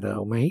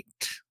shadow, mate.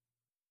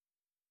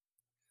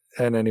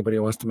 And anybody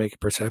wants to make a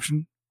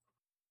perception?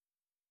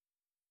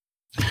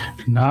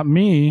 Not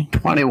me.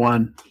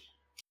 21.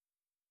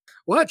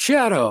 What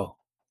shadow?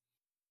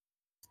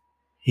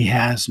 He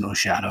has no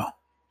shadow.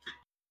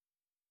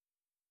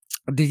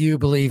 Do you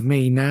believe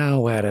me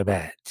now,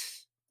 Arabet?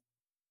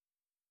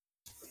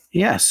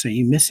 Yes, are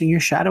you missing your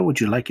shadow?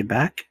 Would you like it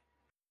back?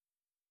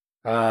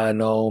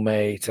 No,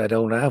 mate, I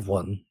don't have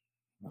one.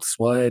 That's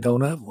why I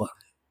don't have one.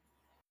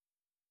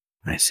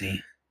 I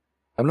see.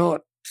 I'm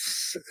not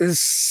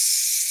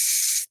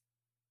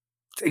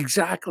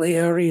exactly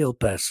a real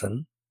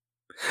person.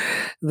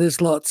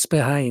 There's lots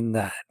behind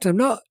that. I'm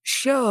not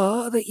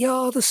sure that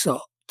you're the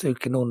sort who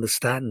can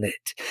understand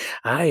it.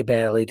 I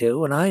barely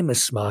do, and I'm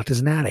as smart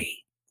as Nari.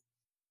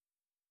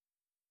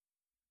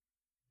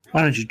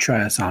 Why don't you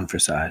try us on for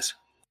size?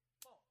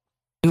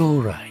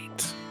 You're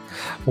right.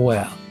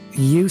 Well,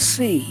 you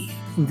see,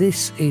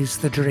 this is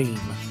the dream.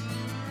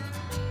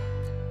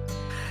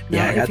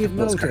 Yeah, Now, I got if the you've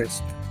postcard.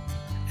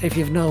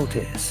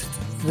 noticed,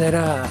 there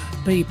are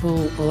people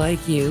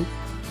like you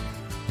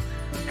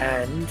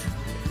and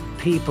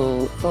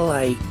people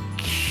like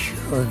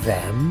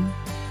them,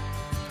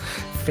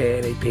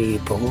 fairy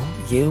people,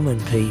 human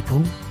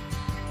people,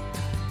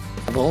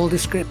 of all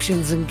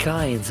descriptions and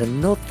kinds,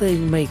 and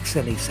nothing makes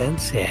any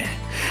sense here.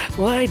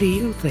 Why do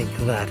you think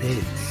that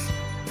is?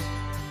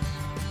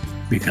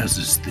 Because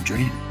it's the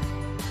dream.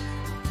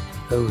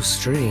 Whose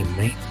dream,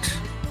 mate?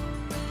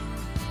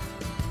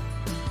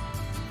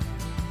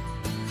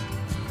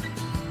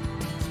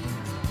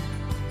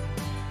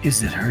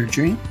 Is it her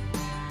dream?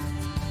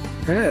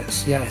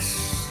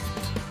 Yes.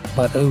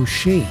 But who's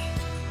she?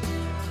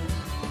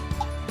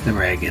 The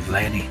ragged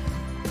lady.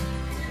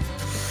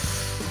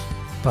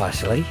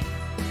 Partially.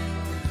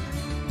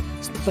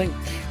 Think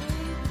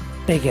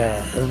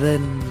bigger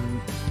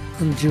than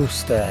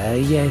just her.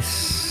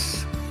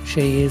 Yes,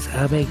 she is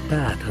a big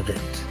part of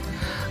it.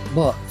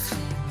 But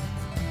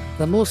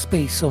there must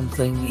be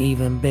something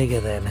even bigger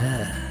than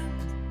her.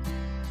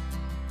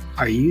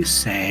 Are you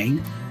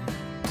saying?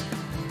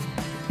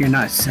 You're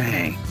not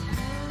saying.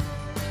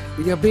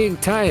 You're being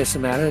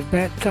tiresome,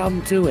 Arabet.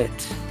 Come to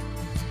it.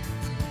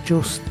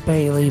 Just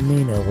Bailey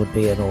Mina would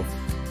be enough.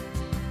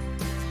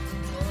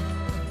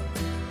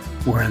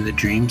 We're in the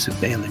dreams of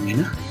Bailey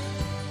Mina?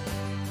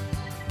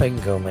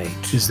 Bingo,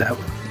 mate. Is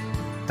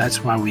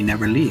that's why we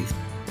never leave?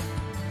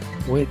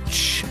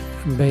 Which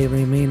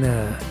Bailey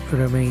Mina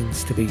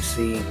remains to be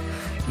seen.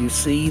 You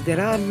see, there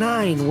are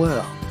 9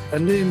 worlds,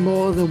 and in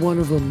more than one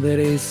of them there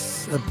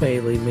is a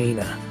Bailey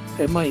Mina.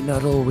 It might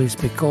not always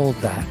be called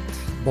that,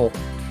 but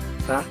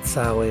that's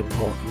how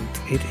important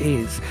it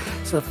is.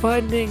 So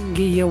finding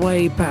your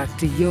way back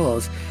to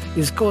yours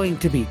is going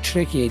to be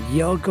tricky, and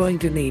you're going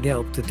to need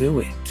help to do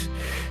it.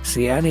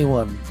 See,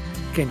 anyone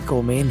can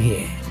come in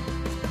here.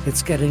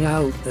 It's getting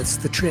out that's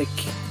the trick.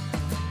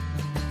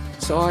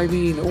 So I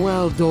mean,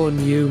 well done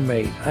you,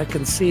 mate. I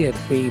can see it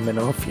beaming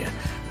off you.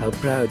 How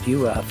proud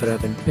you are for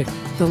having picked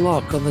the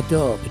lock on the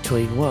door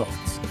between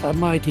worlds. A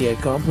mighty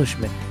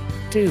accomplishment,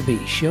 to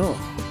be sure.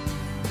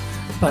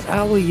 But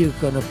how are you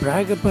going to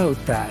brag about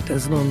that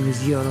as long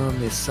as you're on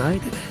this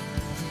side of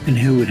it? And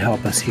who would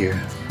help us here?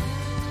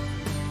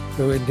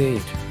 Oh,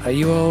 indeed. Are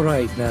you all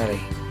right, Nari?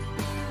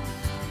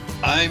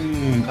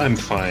 I'm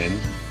fine.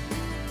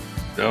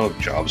 Oh,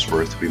 job's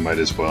worth. We might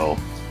as well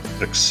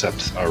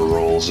accept our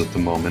roles at the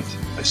moment.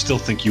 I still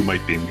think you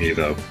might be me,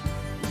 though.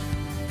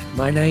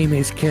 My name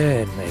is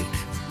Kern, mate.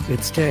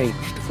 It's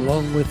changed,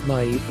 along with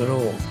my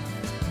role.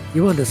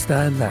 You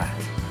understand that?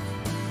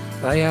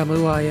 I am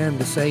who I am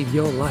to save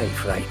your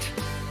life, right?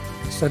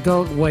 So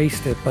don't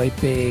waste it by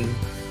being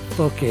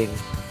fucking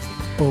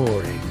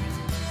boring.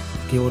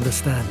 Do you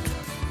understand?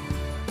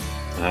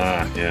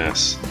 Ah,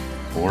 yes.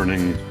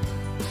 Warning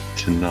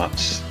to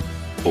not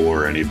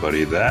bore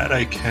anybody. That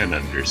I can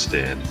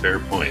understand. Fair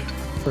point.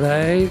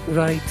 Right.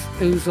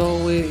 Who's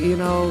always, you're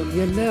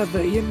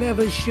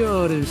never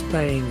sure who's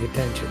paying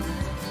attention.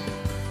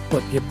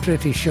 But you're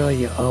pretty sure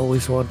you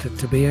always want it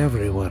to be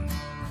everyone.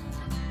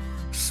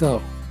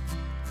 So,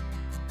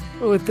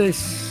 with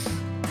this,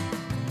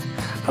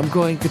 I'm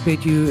going to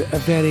bid you a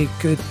very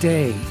good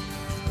day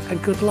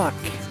and good luck.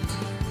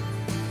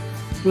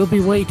 We'll be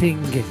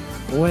waiting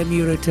when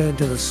you return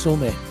to the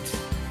summit.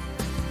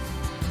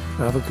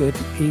 Have a good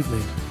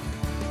evening.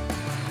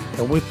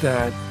 And with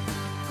that,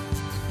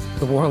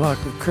 The Warlock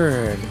of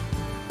Kern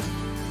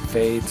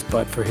fades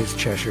but for his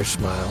Cheshire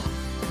smile.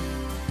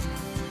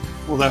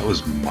 Well, that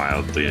was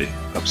mildly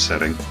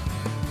upsetting.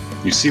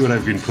 You see what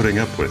I've been putting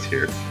up with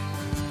here.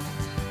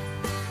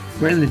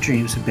 We're in the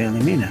dreams of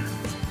Bailey Mina.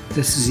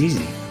 This is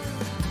easy.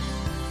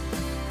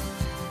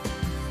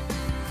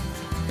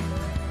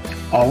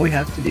 All we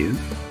have to do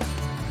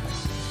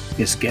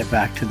is get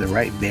back to the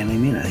right Bailey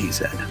Mina, he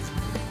said.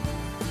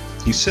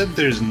 You said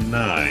there's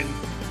 9.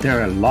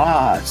 There are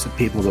lots of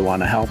people that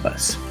want to help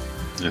us.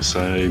 Yes,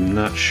 I'm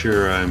not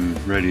sure I'm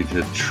ready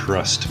to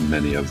trust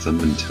many of them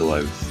until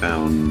I've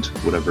found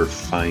whatever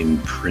fine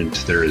print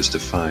there is to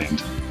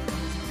find.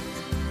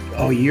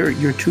 Oh,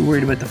 you're too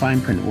worried about the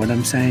fine print. What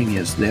I'm saying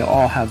is they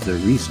all have their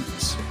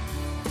reasons.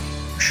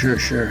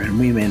 Sure, and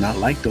we may not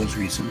like those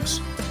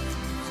reasons.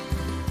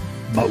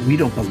 But we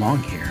don't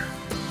belong here.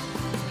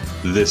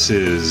 This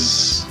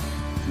is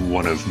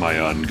one of my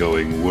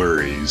ongoing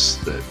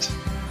worries that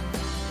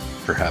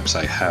perhaps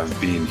I have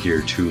been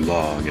here too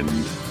long and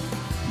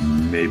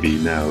maybe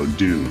now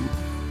do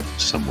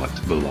somewhat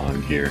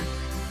belong here.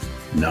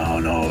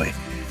 No.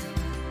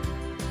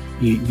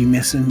 You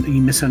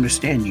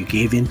misunderstand. You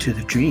gave in to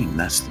the dream.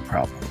 That's the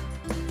problem.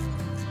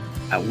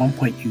 At one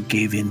point, you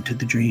gave in to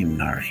the dream,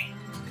 Nari.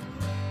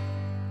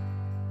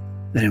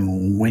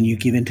 Then when you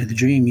give in to the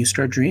dream, you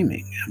start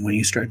dreaming. And when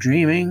you start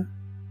dreaming,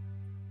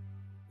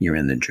 you're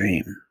in the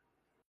dream.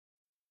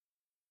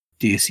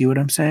 Do you see what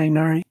I'm saying,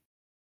 Nari?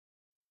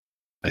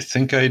 I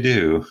think I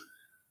do.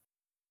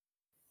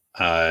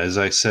 As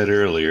I said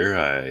earlier,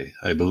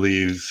 I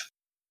believe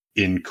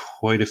in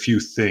quite a few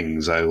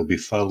things I will be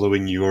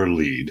following your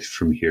lead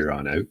from here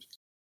on out.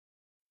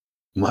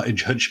 My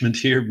judgment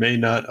here may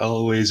not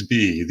always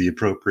be the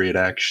appropriate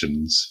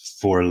actions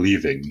for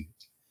leaving.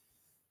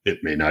 It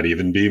may not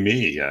even be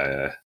me.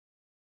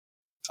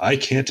 I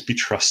can't be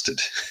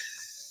trusted.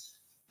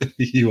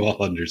 You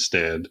all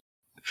understand.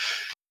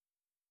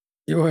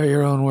 You are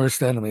your own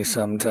worst enemy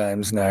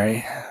sometimes,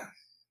 Nari.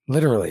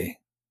 Literally.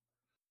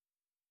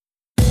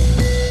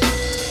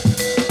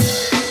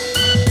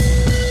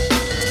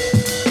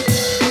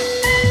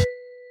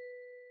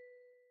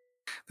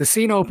 The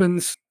scene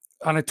opens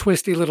on a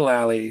twisty little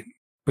alley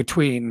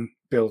between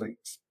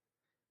buildings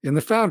in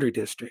the Foundry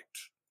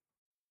District.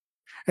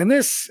 And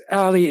this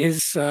alley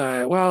is,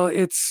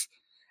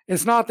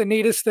 it's not the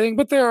neatest thing,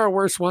 but there are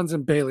worse ones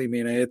in Bailey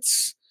Mina.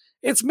 It's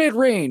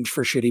mid-range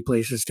for shitty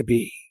places to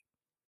be.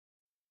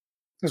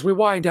 As we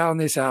wind down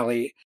this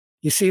alley,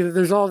 you see that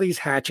there's all these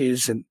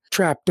hatches and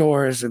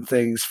trapdoors and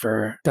things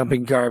for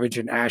dumping garbage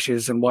and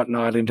ashes and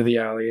whatnot into the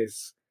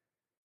alleys.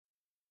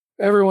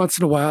 Every once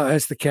in a while,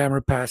 as the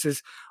camera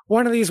passes,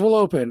 one of these will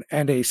open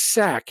and a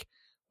sack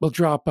will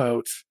drop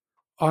out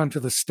onto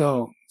the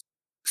stone.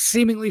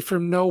 Seemingly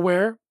from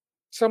nowhere,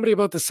 somebody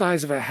about the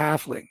size of a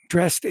halfling,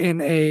 dressed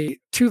in a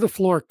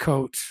to-the-floor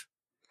coat,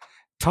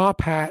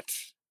 top hat,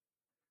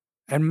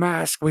 and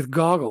mask with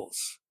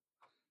goggles,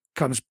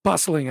 comes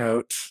bustling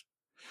out,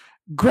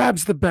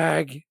 grabs the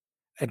bag,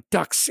 and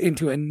ducks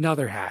into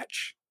another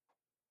hatch.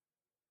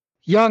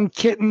 Young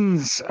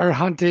kittens are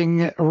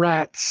hunting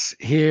rats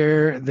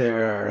here.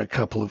 There are a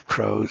couple of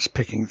crows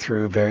picking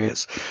through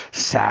various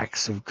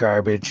sacks of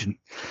garbage and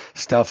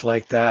stuff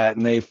like that,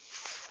 and they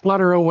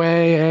flutter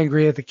away,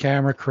 angry at the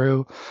camera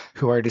crew,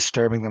 who are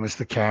disturbing them as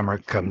the camera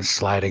comes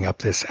sliding up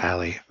this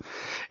alley.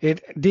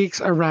 It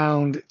deeks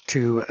around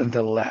to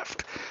the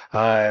left,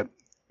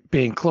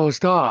 being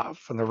closed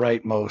off in the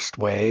rightmost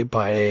way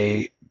by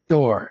a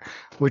door,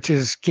 which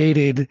is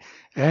gated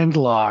and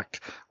locked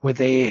with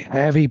a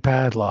heavy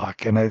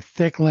padlock and a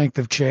thick length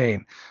of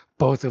chain,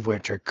 both of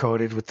which are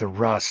coated with the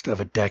rust of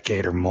a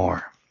decade or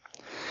more.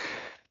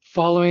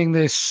 Following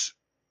this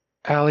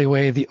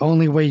alleyway, the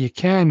only way you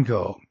can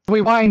go,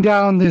 we wind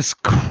down this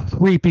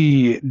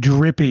creepy,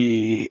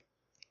 drippy,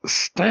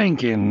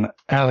 stankin'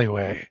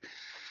 alleyway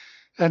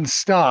and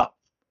stop.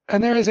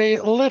 And there is a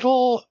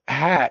little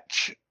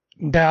hatch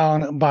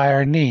down by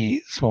our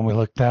knees when we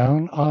look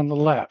down on the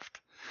left.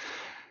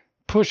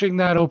 Pushing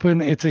that open,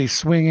 it's a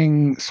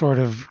swinging sort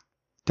of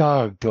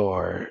dog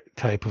door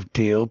type of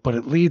deal, but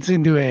it leads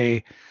into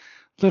a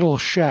little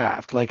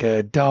shaft like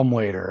a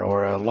dumbwaiter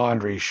or a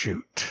laundry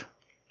chute.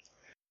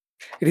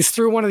 It is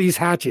through one of these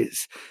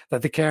hatches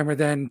that the camera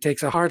then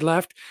takes a hard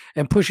left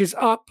and pushes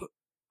up,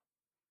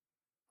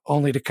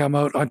 only to come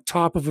out on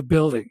top of a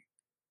building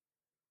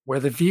where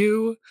the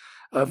view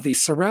of the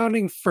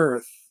surrounding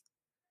firth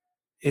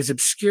is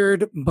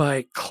obscured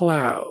by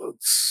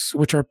clouds,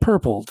 which are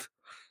purpled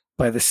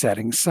by the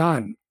setting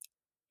sun.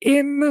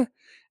 In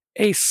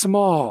a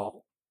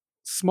small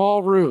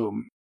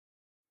room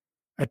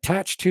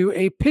attached to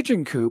a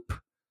pigeon coop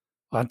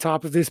on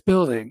top of this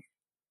building,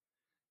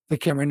 the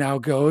camera now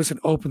goes and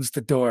opens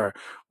the door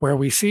where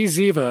we see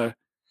Ziva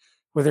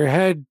with her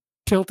head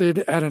tilted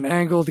at an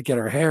angle to get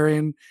her hair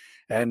in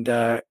and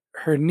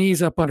her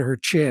knees up under her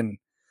chin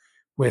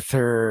with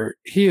her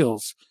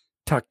heels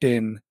tucked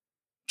in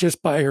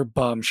just by her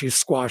bum. She's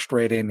squashed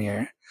right in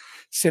here,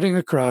 sitting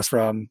across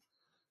from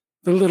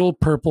the little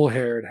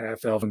purple-haired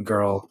half-elven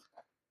girl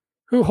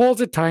who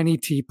holds a tiny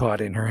teapot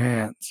in her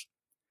hands.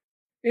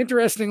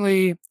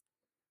 Interestingly,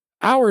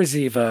 our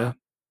Ziva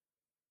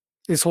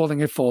is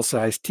holding a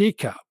full-size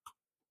teacup.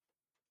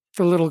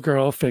 The little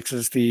girl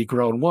fixes the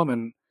grown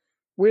woman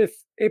with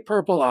a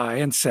purple eye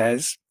and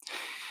says,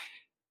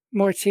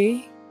 "More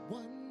tea?"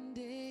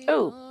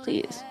 Oh,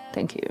 please.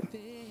 Thank you.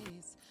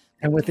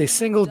 And with a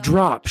single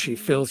drop, she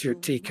fills your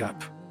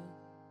teacup.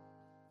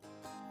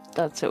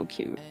 That's so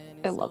cute.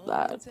 I love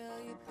that.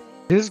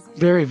 It is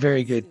very,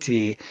 very good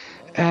tea,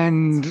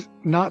 and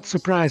not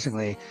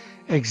surprisingly,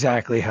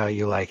 exactly how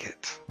you like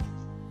it.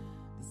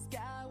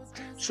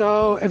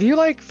 So, have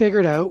you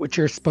figured out what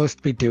you're supposed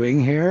to be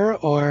doing here,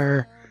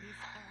 or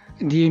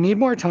do you need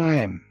more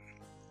time?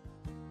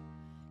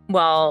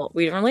 Well,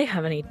 we don't really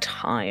have any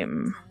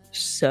time,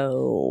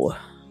 so...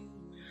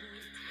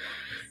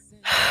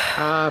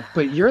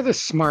 But you're the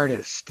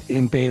smartest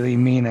in Bailey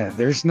Mina.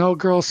 There's no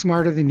girl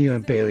smarter than you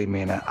in Bailey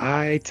Mina.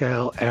 I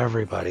tell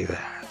everybody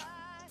that.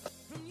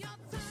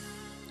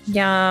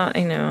 Yeah,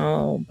 I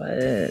know, but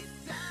it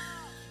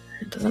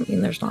doesn't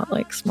mean there's not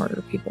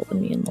smarter people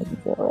than me in the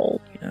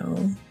world, you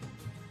know?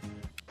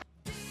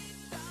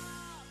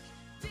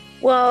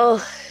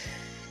 Well,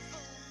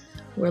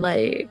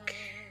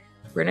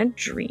 we're in a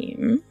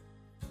dream,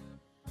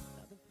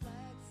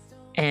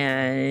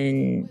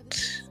 and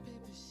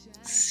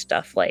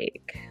stuff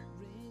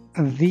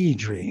The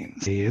dream.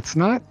 See, it's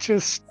not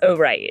just... Oh,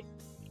 right.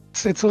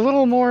 It's a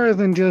little more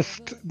than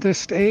just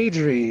a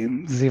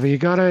dream, Ziva. You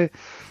gotta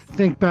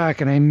think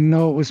back, and I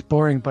know it was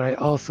boring, but I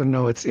also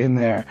know it's in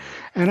there.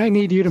 And I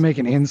need you to make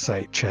an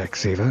insight check,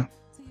 Ziva.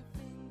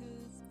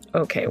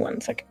 Okay,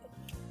 1 second.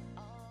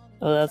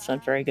 Oh, that's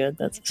not very good.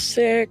 That's a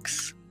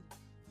 6.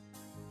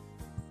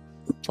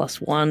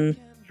 +1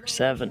 for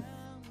 7.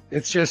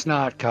 It's just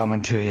not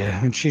coming to you.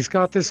 And she's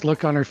got this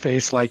look on her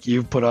face like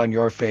you've put on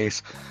your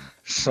face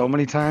so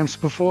many times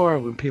before,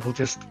 when people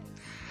just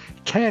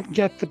can't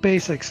get the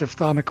basics of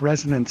thermic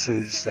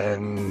resonances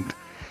and,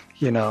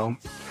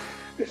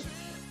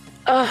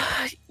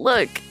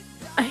 Look,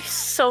 I'm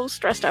so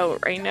stressed out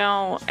right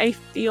now. I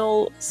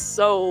feel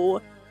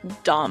so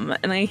dumb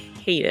and I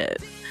hate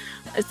it.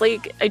 It's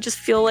I just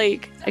feel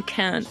like I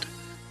can't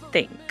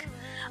think.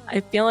 I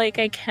feel like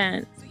I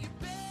can't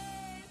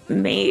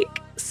make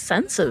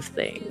sense of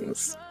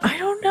things. I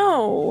don't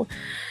know.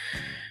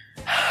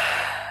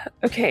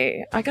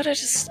 Okay, I gotta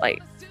just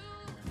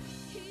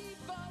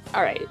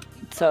Alright,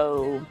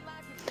 so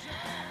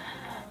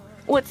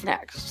what's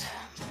next?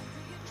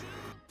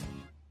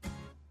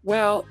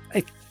 Well,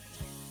 I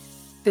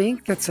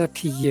think that's up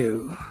to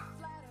you.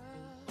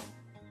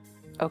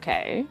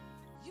 Okay.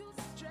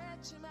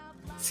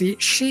 See,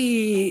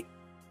 she...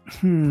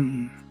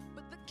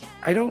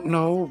 I don't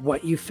know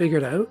what you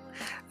figured out,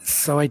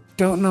 so I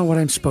don't know what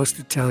I'm supposed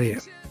to tell you.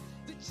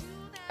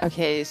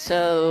 Okay,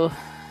 so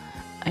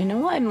I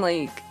know I'm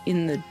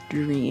in the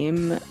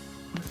dream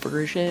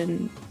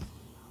version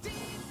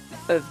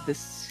of the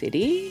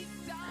city,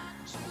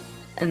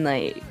 and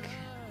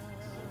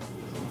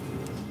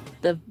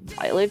the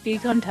Violet Bee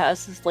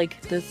contest is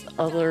this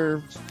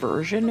other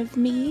version of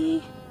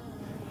me,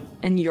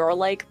 and you're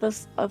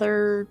this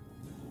other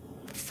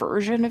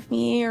version of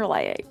me, or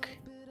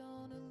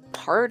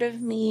part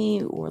of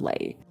me, or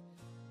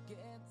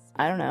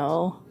I don't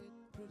know,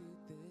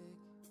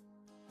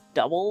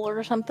 double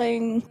or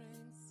something.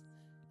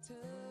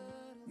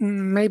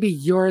 Maybe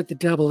you're the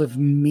double of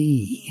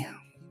me.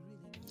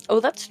 Oh,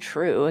 that's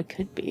true. It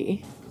could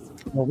be.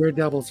 Well, we're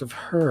doubles of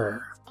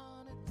her.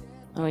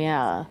 Oh,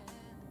 yeah.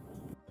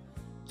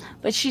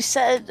 But she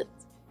said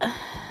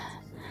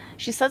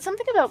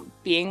something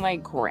about being my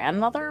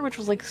grandmother, which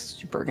was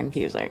super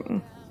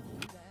confusing.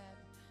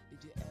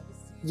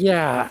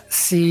 Yeah,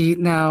 see,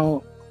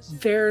 now,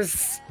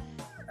 there's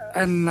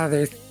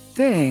another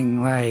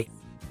thing,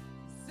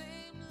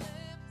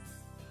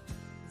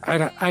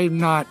 I'm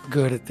not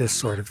good at this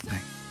sort of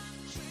thing.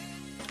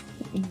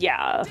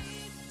 Yeah.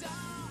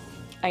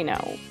 I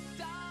know.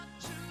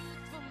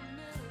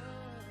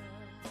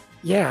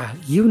 Yeah,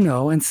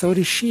 and so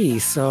does she,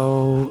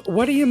 so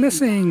what are you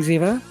missing,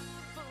 Ziva?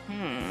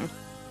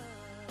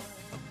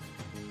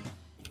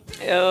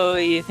 Oh,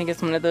 you think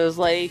it's one of those,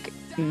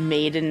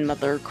 maiden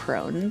mother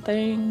crone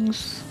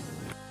things?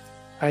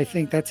 I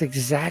think that's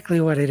exactly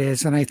what it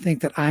is, and I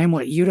think that I'm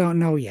what you don't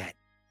know yet.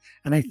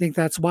 And I think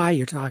that's why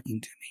you're talking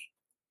to me.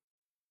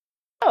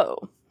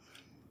 Oh.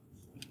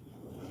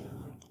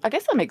 I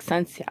guess that makes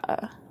sense,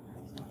 yeah.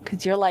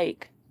 Because you're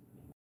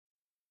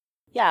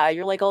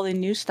you're all the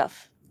new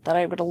stuff that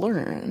I would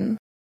learn.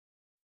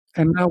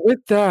 And now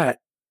with that,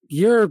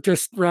 you're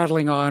just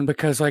rattling on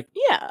because,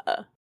 Yeah.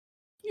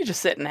 You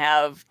just sit and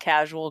have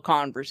casual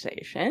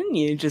conversation.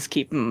 You just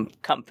keep them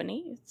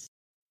company.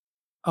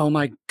 Oh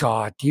my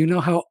God, do you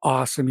know how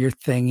awesome your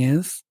thing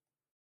is?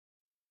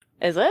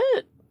 Is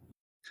it?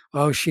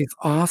 Oh, she's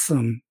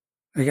awesome.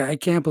 I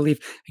can't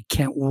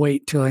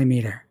wait till I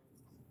meet her.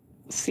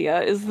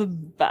 Sia is the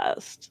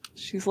best.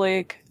 She's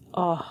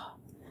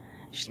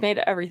she's made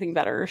everything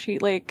better. She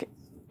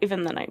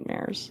even the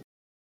nightmares.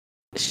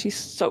 She's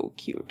so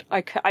cute.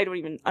 I don't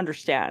even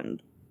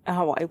understand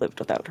how I lived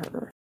without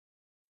her.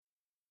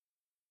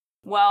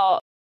 Well,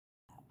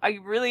 I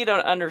really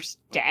don't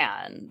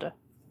understand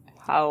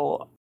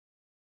how,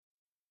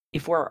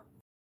 if we're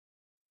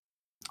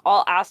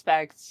all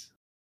aspects,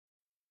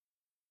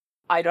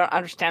 I don't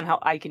understand how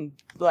I can,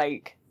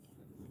 like,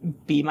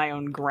 be my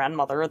own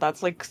grandmother.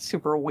 That's, like,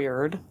 super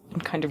weird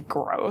and kind of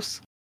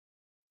gross.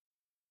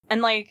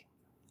 And, like,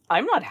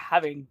 I'm not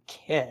having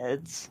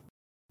kids.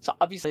 So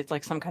obviously it's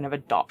like some kind of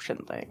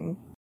adoption thing.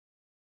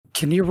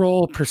 Can you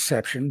roll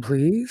perception,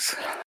 please?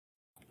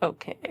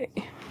 Okay.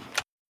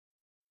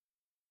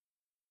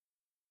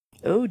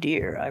 Oh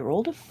dear, I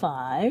rolled a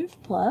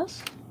 5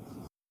 plus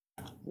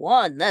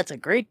 1. That's a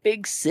great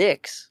big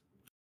 6.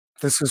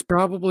 This is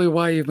probably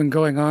why you've been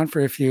going on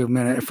for a few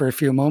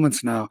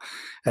moments now,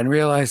 and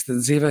realized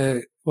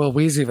that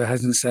Weeziva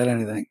hasn't said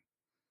anything.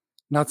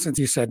 Not since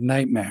you said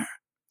nightmare.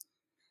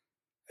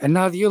 And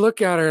now that you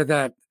look at her,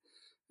 that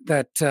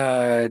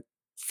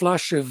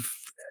flush of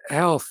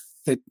health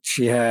that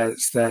she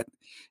has, that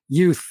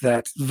youth,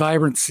 that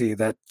vibrancy,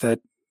 that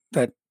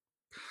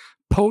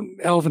potent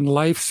elven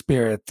life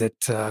spirit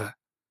that,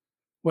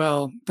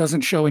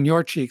 doesn't show in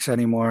your cheeks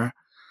anymore,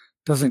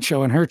 doesn't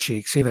show in her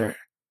cheeks either.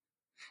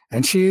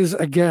 And she's,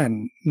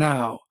 again,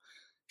 now,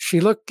 she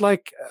looked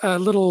like a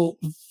little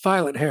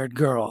violet-haired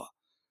girl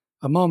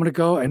a moment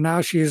ago, and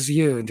now she is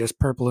you in just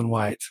purple and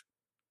white.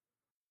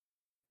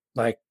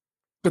 Like,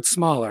 but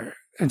smaller.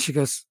 And she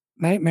goes,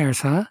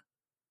 nightmares, huh?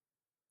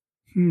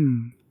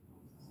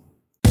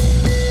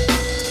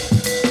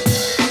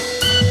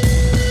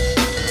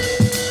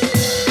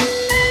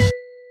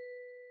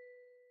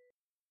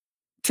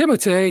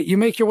 Timotei, you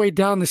make your way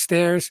down the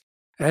stairs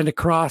and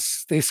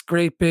across this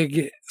great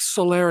big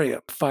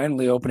solarium,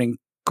 finally opening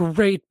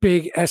great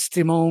big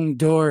Estimone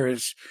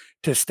doors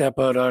to step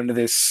out onto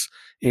this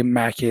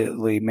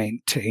immaculately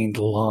maintained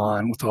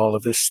lawn with all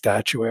of this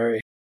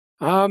statuary.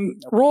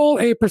 Roll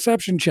a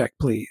perception check,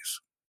 please.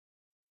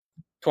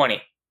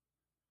 20.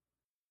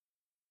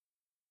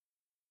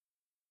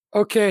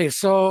 Okay,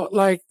 so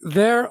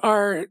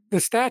the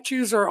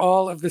statues are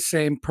all of the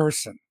same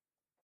person.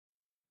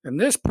 And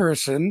this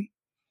person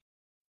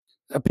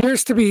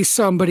appears to be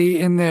somebody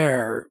in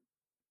their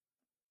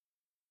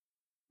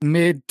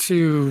mid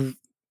to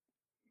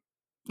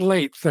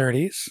late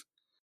 30s.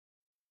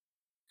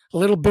 A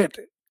little bit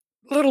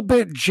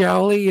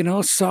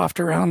jowly, soft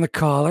around the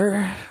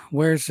collar,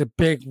 wears a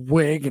big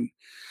wig and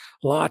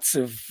lots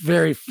of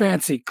very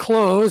fancy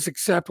clothes,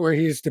 except where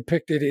he's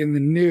depicted in the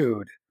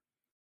nude.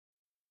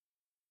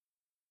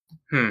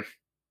 And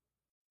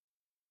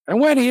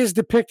when he is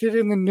depicted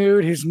in the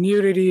nude, his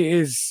nudity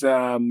is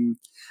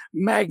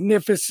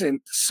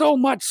magnificent, so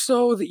much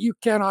so that you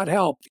cannot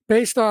help.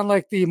 Based on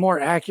like the more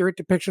accurate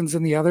depictions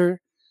in the other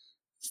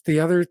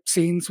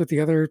scenes with the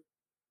other,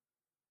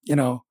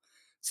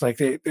 it's like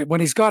when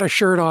he's got a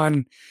shirt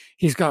on,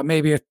 he's got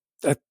maybe a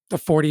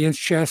 40-inch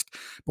chest,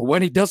 but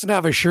when he doesn't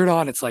have a shirt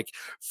on, it's like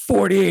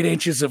 48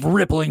 inches of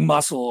rippling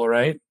muscle,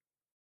 right?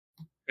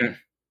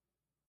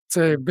 It's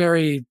a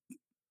very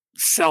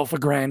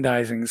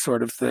self-aggrandizing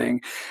sort of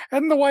thing.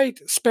 And the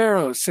white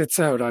sparrow sits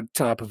out on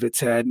top of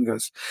its head and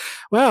goes,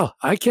 well,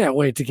 I can't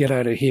wait to get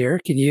out of here.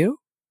 Can you?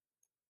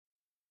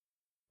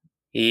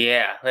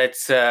 Yeah,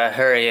 let's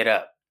hurry it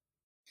up.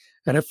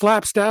 And it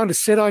flaps down to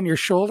sit on your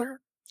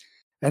shoulder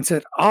and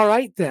said, all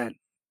right then,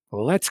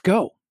 let's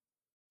go.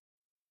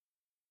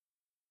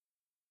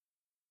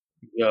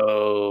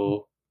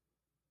 Go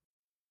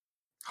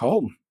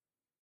home.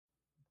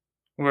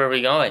 Where are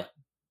we going?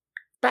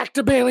 Back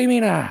to Bailey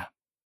Mina.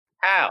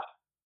 How?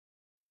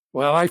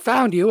 Well, I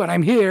found you and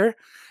I'm here,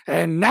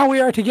 and now we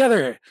are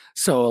together.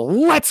 So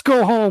let's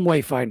go home,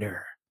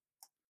 Wayfinder.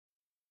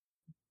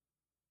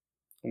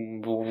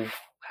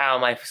 How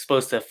am I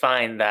supposed to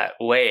find that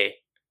way?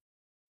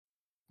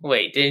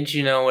 Wait, didn't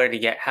you know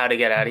how to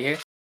get out of here?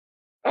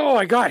 Oh,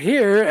 I got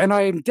here, and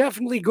I am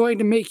definitely going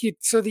to make it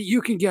so that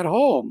you can get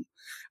home.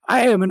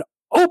 I am an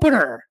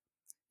opener.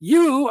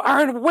 You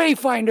are a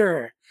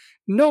Wayfinder.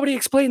 Nobody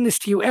explained this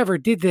to you ever,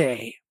 did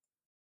they?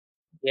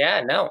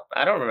 Yeah, no,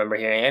 I don't remember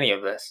hearing any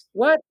of this.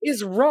 What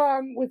is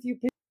wrong with you?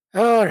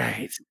 All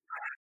right.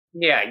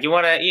 Yeah, you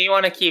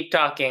wanna keep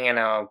talking, and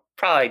I'll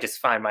probably just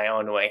find my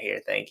own way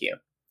here. Thank you.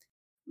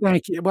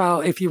 Thank you.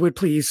 Well, if you would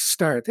please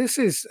start. This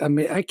is,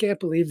 I can't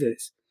believe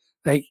this.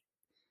 Like,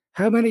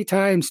 how many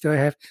times do I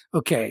have?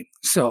 Okay,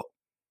 so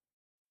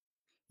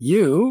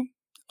you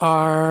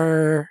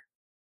are.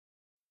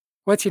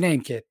 What's your name,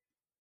 kid?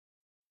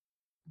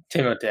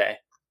 Timotei.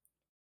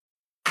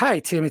 Hi,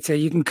 Timotei.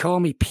 You can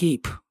call me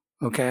Peep,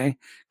 okay?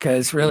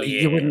 Because really,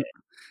 you wouldn't.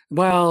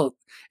 Well,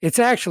 it's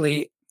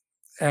actually,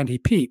 and he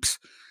peeps.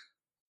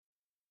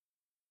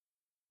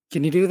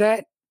 Can you do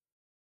that?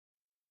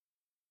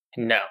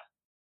 No.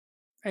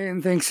 I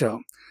didn't think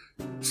so.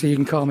 So you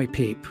can call me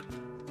Peep.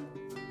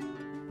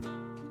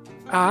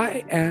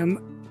 I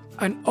am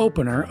an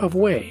opener of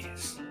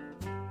ways.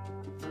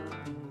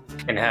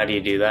 And how do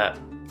you do that?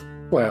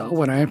 Well,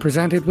 when I am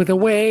presented with a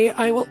way,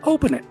 I will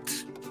open it.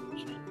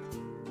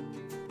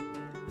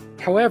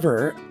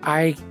 However,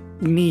 I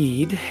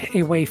need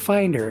a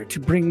wayfinder to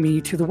bring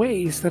me to the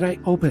ways that I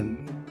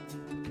open.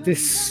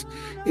 This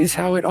is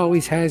how it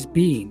always has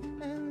been.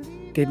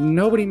 Did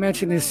nobody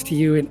mention this to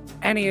you in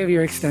any of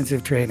your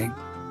extensive training?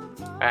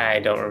 I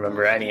don't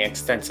remember any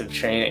extensive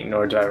training,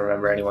 nor do I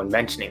remember anyone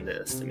mentioning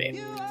this to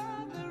me.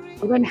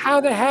 Well, then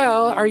how the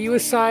hell are you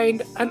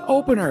assigned an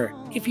opener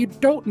if you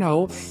don't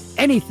know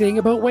anything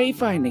about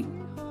wayfinding?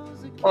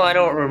 Well, I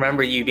don't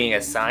remember you being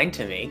assigned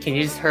to me. Can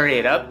you just hurry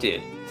it up,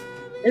 dude?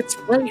 It's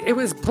plain. It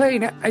was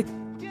plain.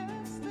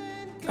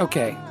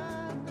 Okay.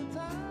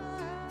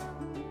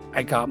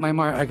 I got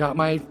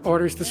my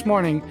orders this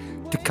morning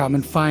to come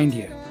and find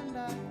you.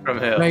 From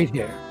who? Right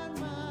here.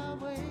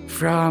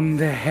 From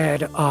the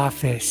head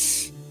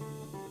office.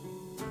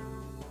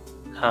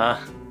 Huh?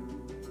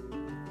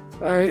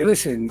 All right,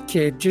 listen,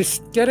 kid,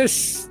 just get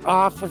us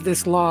off of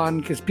this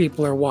lawn because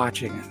people are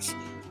watching us.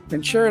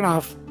 And sure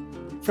enough,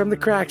 from the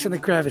cracks and the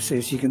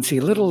crevices, you can see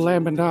little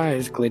lambent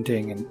eyes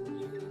glinting. And,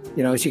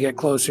 as you get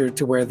closer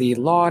to where the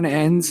lawn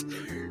ends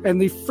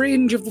and the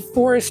fringe of the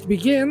forest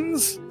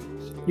begins,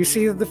 you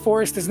see that the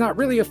forest is not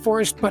really a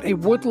forest, but a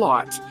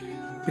woodlot.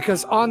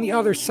 Because on the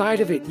other side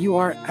of it, you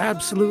are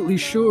absolutely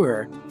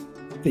sure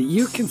that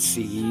you can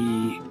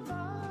see...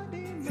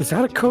 Is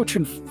that a coach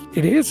and...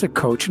 It is a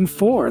coach and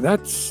 4.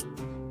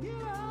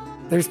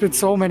 There's been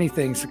so many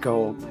things that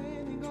go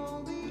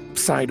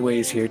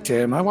sideways here,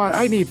 Tim.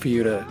 I need for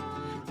you to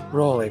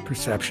roll a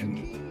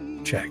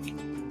perception check.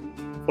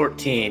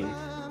 14.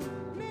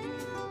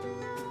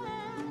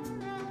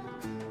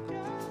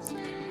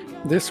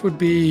 This would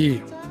be...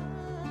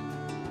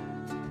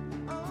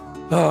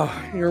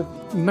 your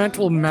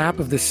mental map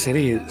of the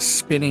city is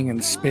spinning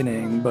and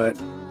spinning, but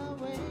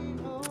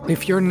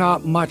if you're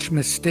not much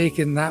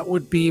mistaken, that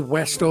would be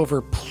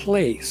Westover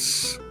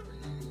Place.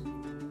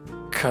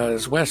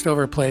 Because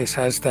Westover Place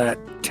has that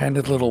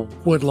tended little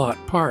woodlot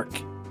park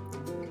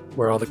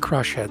where all the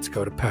crush heads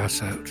go to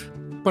pass out.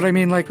 But I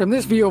mean, like, from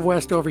this view of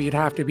Westover, you'd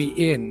have to be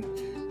in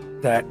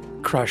that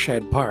crush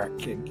head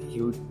park. And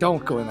you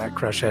don't go in that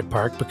crush head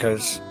park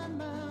because,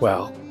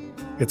 well,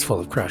 it's full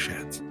of crush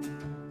heads.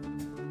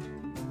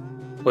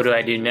 What do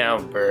I do now,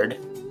 Bird?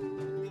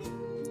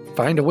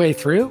 Find a way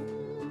through?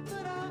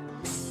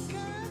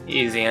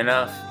 Easy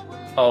enough.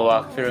 I'll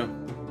walk through.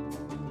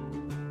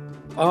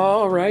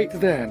 All right,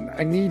 then.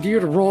 I need you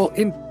to roll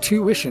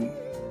intuition.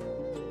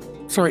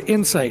 Sorry,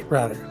 insight,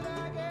 rather.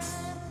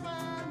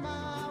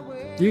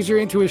 Use your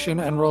intuition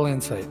and roll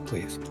insight,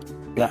 please.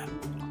 Yeah.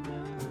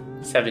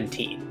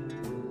 17.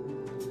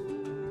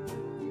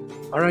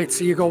 All right,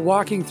 so you go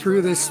walking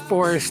through this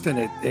forest, and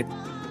it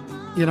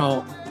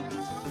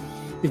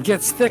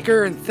gets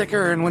thicker and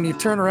thicker, and when you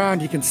turn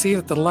around, you can see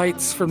that the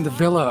lights from the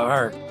villa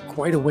are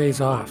quite a ways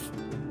off.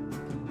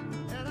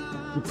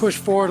 You push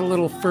forward a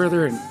little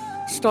further and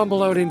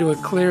stumble out into a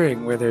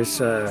clearing where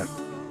there's a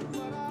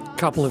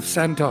couple of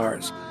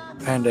centaurs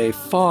and a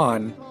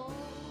fawn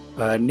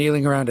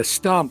kneeling around a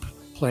stump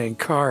playing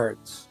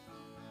cards.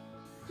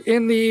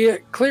 In the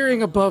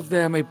clearing above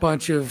them, a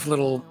bunch of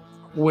little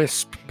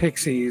wisp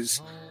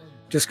pixies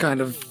just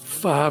kind of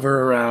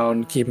hover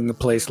around, keeping the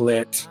place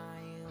lit,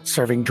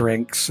 serving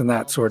drinks and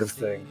that sort of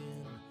thing.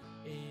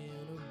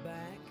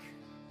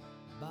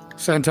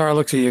 Centaur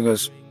looks at you and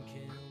goes,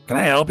 "Can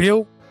I help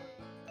you?"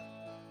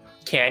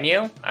 Can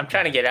you? I'm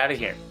trying to get out of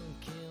here.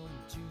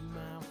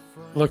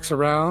 Looks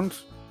around.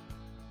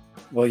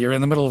 Well, you're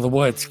in the middle of the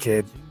woods,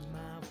 kid.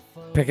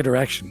 Pick a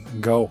direction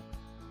and go.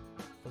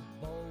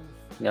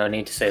 No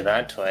need to say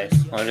that twice.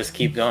 I'll just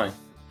keep going.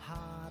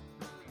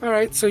 All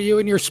right, so you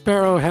and your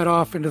sparrow head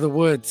off into the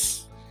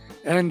woods.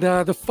 And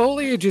the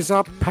foliage is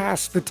up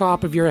past the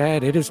top of your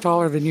head. It is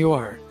taller than you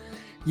are.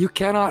 You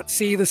cannot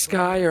see the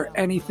sky or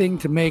anything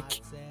to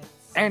make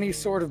any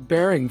sort of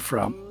bearing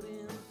from.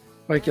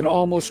 Like in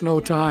almost no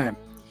time.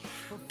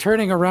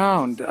 Turning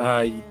around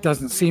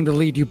doesn't seem to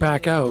lead you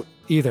back out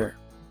either.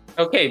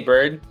 Okay,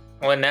 Bird.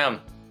 What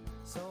now?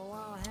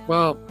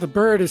 Well, the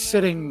bird is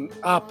sitting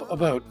up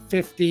about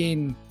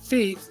 15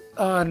 feet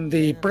on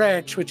the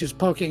branch which is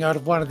poking out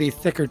of one of the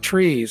thicker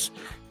trees,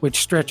 which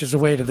stretches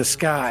away to the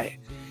sky.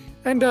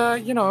 And,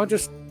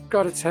 just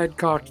got its head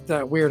cocked at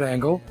that weird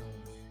angle.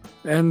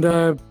 And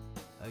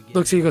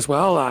looks at you and goes,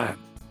 "Well,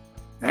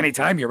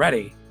 anytime you're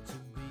ready."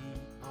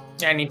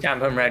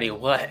 Anytime I'm ready,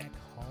 what?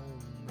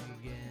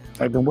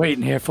 I've been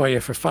waiting here for you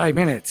for 5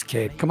 minutes,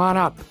 kid. Come on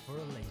up.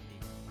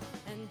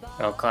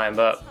 I'll climb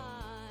up.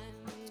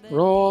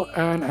 Roll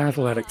an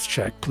athletics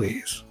check,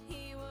 please.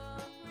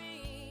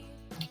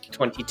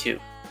 22.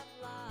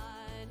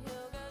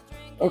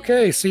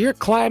 Okay, so you're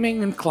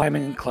climbing and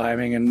climbing and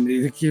climbing, and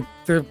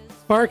the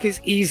bark is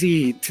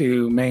easy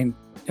to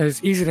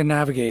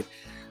navigate.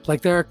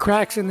 Like, there are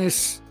cracks in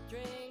this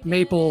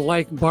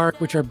maple-like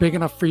bark which are big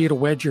enough for you to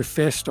wedge your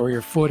fist or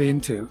your foot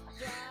into.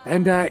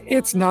 And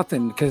it's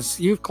nothing, because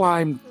you've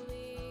climbed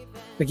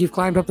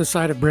up the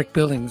side of brick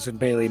buildings in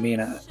Bailey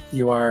Mina.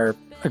 You are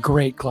a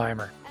great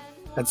climber.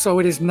 And so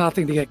it is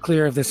nothing to get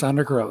clear of this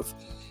undergrowth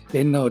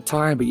in no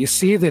time, but you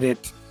see that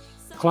it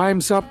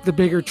climbs up the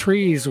bigger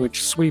trees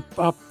which sweep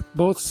up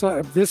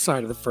this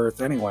side of the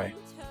Firth anyway.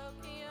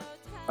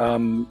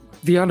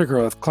 The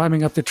undergrowth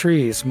climbing up the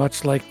trees,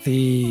 much like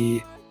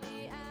the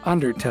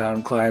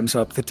Undertown climbs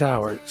up the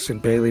towers in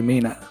Bailey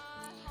Mina.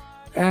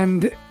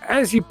 And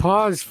as you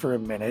pause for a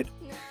minute,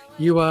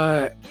 you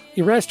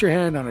rest your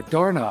hand on a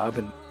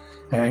doorknob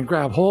and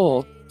grab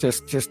hold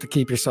just to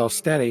keep yourself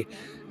steady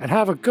and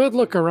have a good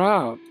look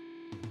around.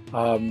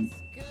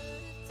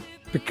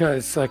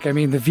 Because,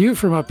 the view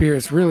from up here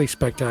is really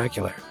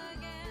spectacular.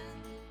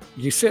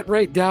 You sit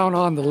right down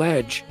on the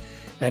ledge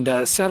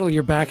and settle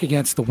your back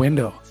against the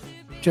window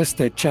just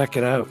to check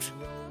it out.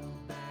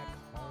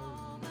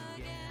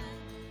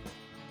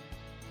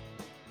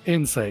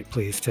 Insight,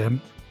 please,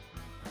 Tim.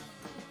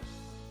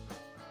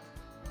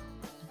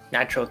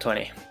 Natural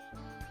 20.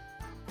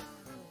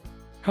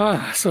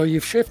 So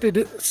you've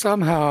shifted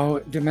somehow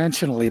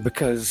dimensionally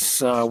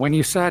because when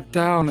you sat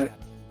down,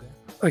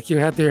 you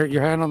had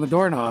your hand on the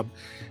doorknob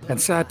and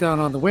sat down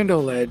on the window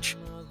ledge,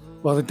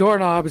 well, the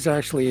doorknob is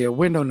actually a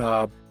window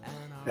knob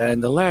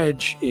and the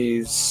ledge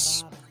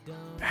is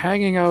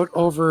hanging out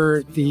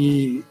over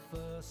the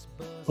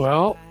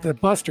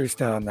busters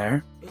down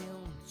there.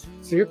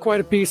 So you're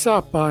quite a piece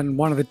up on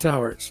one of the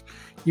towers.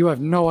 You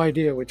have no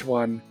idea which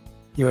one.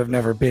 You have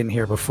never been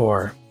here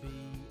before.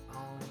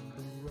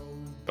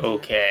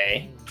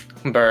 Okay.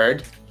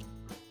 Bird.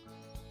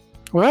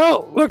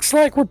 Well, looks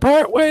like we're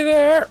part way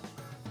there.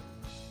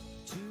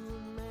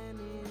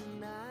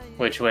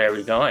 Which way are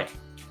we going?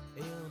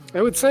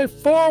 I would say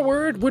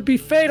forward would be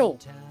fatal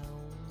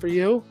for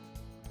you.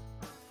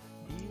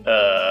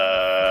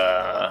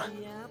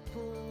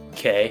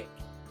 Okay.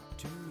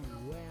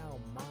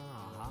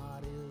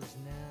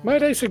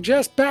 Might I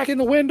suggest back in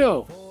the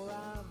window?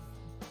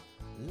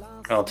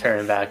 I'll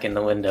turn back in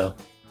the window.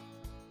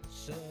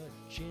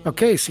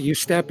 Okay, so you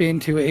step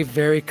into a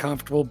very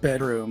comfortable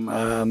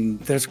bedroom.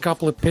 There's a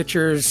couple of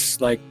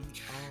pictures, like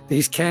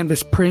these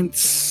canvas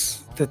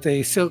prints that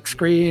they silk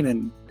screen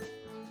and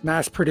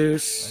mass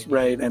produce,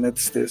 right? And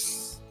it's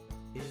this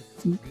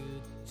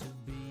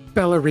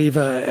Bella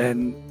Riva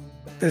and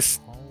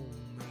this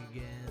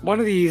one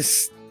of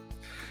these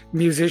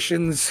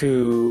musicians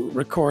who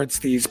records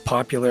these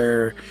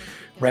popular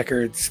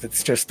records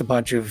that's just a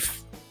bunch of,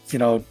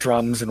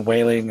 drums and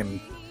wailing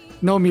and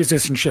no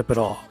musicianship at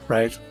all,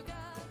 right?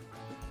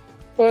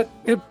 But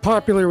it's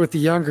popular with the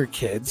younger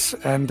kids,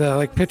 and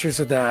pictures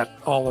of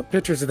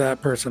that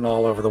person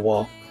all over the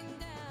wall.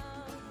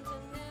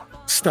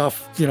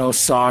 Stuff,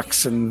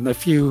 socks and a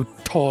few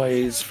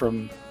toys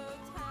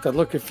that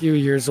look a few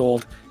years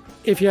old.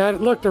 If you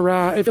looked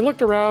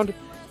around,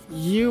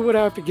 you would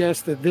have to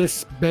guess that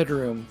this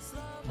bedroom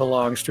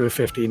belongs to a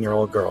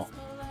 15-year-old girl.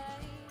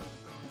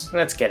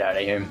 Let's get out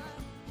of here.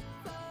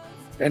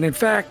 And in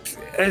fact,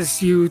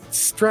 as you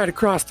stride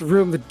across the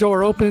room, the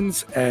door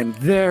opens, and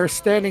there,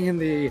 standing in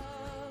the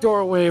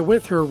doorway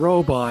with her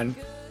robe on,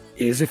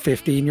 is a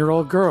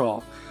 15-year-old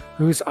girl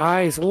whose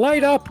eyes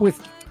light up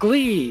with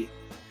glee,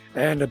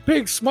 and a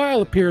big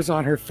smile appears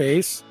on her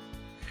face.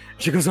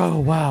 She goes, "Oh,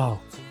 wow.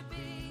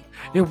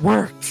 It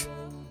worked."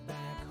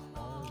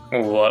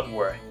 What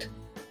worked?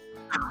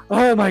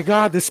 "Oh my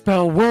God, the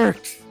spell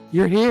worked.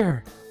 You're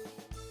here.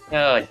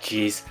 Oh,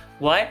 jeez.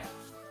 What?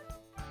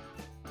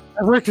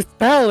 I worked a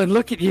spell and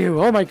look at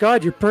you. Oh my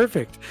God, you're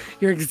perfect.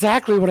 You're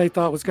exactly what I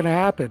thought was going to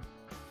happen.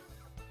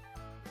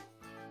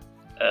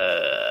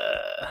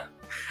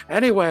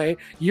 Anyway,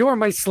 you are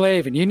my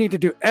slave and you need to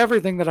do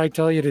everything that I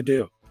tell you to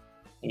do."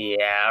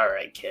 Yeah,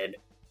 alright, kid.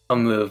 I'll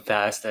move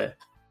past it.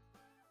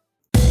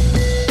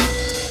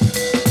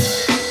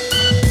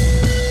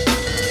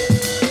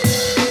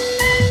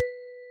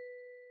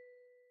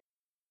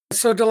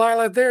 So,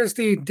 Delilah, there's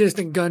the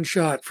distant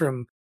gunshot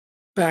from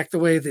back the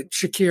way that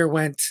Shakir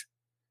went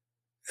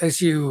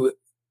as you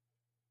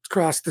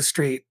crossed the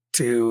street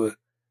to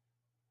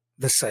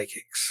the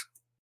psychics.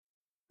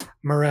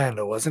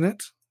 Miranda, wasn't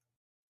it?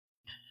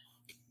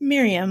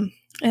 Miriam.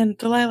 And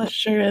Delilah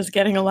sure is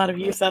getting a lot of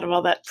use out of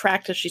all that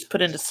practice she's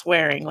put into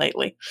swearing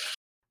lately.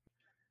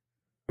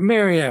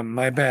 Miriam,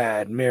 my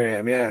bad.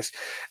 Miriam, yes.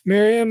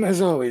 Miriam,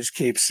 as always,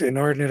 keeps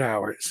inordinate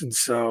hours, and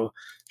so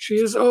she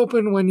is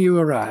open when you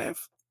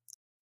arrive.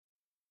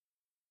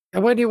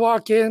 And when you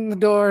walk in, the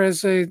door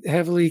is a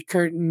heavily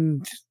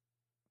curtained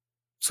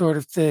sort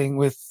of thing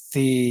with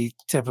the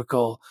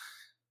typical,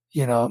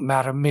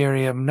 Madam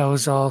Miriam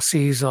knows all,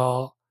 sees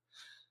all.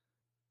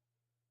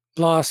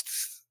 Lost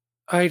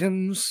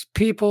items,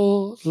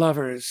 people,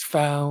 lovers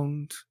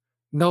found.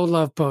 No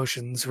love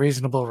potions,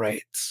 reasonable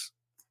rates.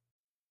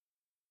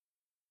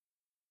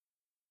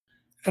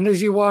 And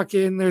as you walk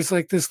in, there's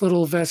this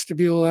little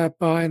vestibule out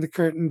behind the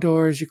curtain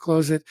doors. You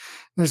close it,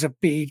 there's a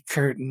bead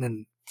curtain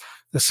and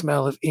the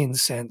smell of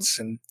incense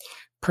and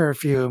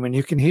perfume. And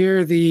you can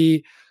hear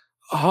the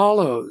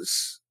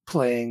hollows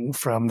playing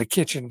from the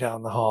kitchen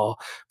down the hall.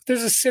 But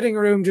there's a sitting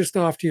room just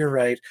off to your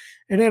right.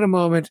 And in a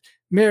moment,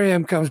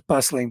 Miriam comes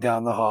bustling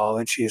down the hall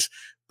and she's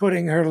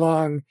putting her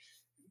long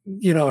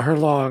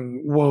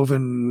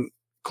woven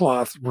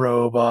cloth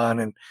robe on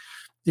and,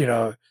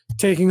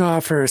 taking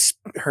off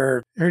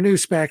her new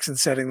specs and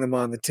setting them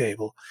on the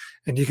table.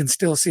 And you can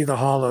still see the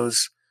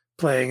hollows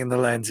playing in the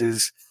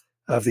lenses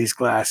of these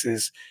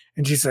glasses.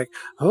 And she's like,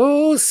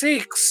 "Who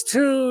seeks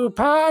to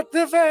part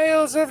the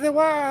veils of the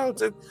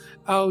wild?" And,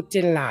 "Oh,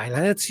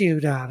 Delilah, it's you,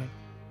 darling.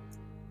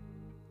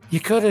 You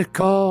could have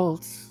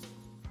called."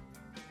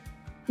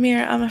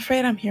 Mir, I'm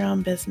afraid I'm here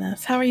on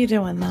business. How are you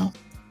doing, though?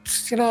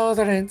 "You know,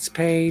 the rent's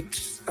paid.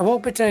 I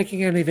won't be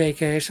taking any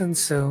vacations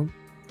soon.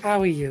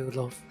 How are you,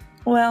 love?"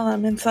 Well,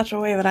 I'm in such a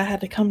way that I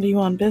had to come to you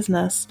on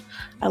business.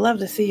 I love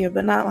to see you,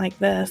 but not like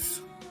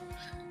this.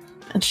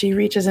 And she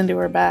reaches into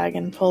her bag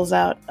and pulls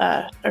out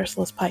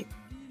Ursula's pipe.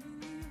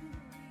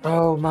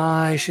 "Oh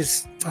my,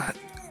 she's...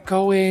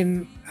 Go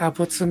in, I'll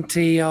put some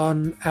tea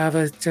on, have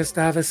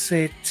a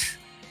sit.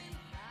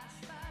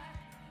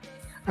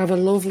 Have a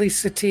lovely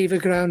sativa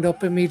ground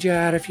up in me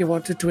jar if you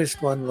want to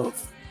twist one,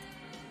 love."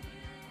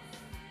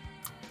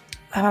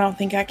 I don't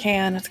think I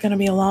can. It's going to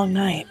be a long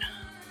night.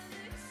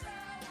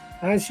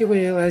 As you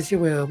will, as you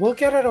will. We'll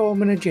get it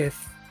home in a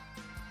jiff.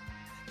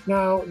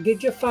 Now,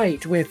 did you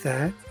fight with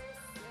her?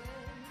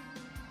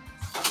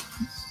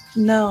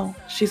 No,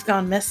 she's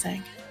gone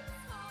missing.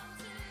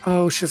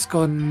 Oh, she's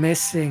gone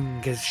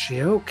missing, is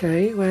she?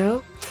 Okay,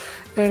 well,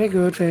 very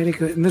good, very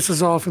good. And this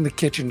is all from the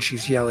kitchen.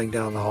 She's yelling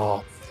down the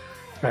hall.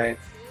 Right.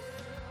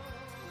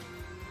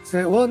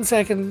 So, one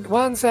second,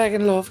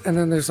 love. And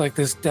then there's like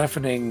this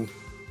deafening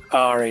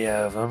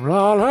aria of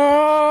la, la,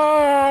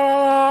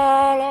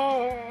 la,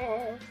 la.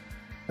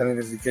 And then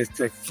there's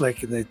a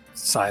flick in the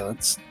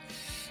silence.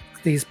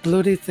 "These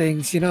bloody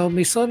things, you know,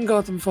 my son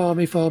got them for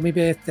me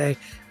birthday,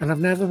 and I've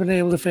never been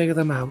able to figure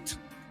them out."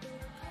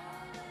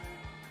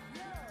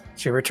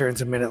 She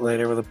returns a minute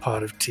later with a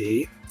pot of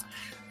tea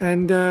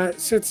and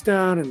sits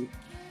down and,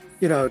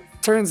 you know,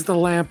 turns the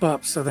lamp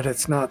up so that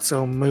it's not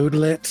so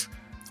mood-lit.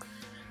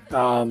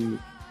 Now,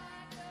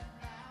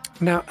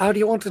 how do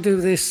you want to do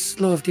this,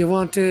 love? Do you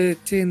want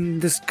it in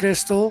this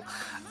crystal,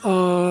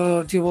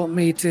 or do you want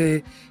me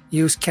to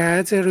use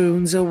cards or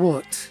runes or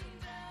what?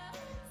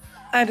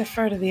 I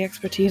defer to the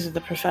expertise of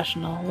the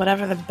professional.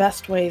 Whatever the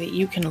best way that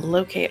you can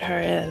locate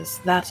her is,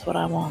 that's what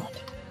I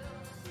want.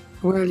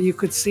 Well, you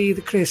could see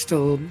the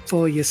crystal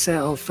for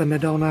yourself, and I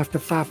don't have to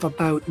faff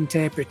about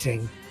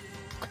interpreting.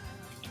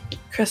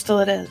 Crystal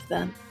it is,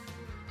 then.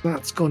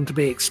 That's going to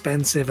be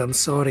expensive. I'm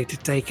sorry to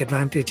take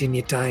advantage in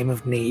your time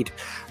of need,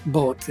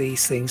 but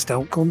these things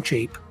don't come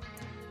cheap.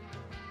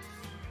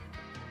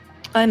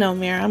 I know,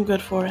 Mir. I'm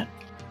good for it.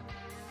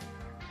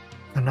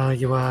 I know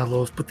you are,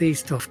 love, but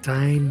these tough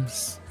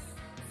times...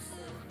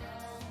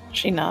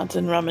 She nods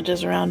and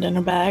rummages around in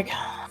her bag.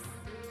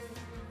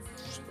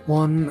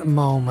 One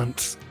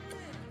moment.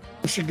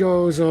 She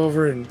goes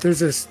over and there's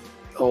this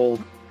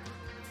old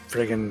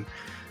friggin'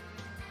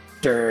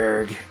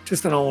 Durg,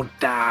 just an old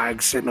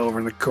dog sitting over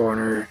in the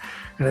corner,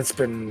 and it's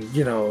been,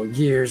 you know,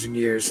 years and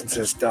years since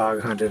this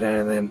dog hunted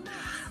anything.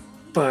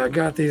 But I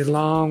got these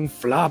long,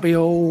 floppy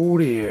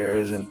old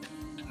ears and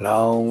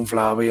long,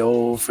 floppy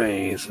old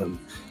face, and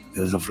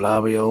there's a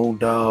floppy old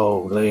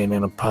dog laying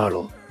in a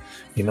puddle.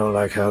 You know,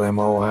 like how them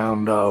old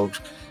hound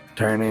dogs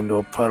turn into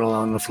a puddle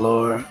on the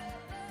floor?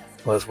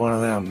 Well, it's one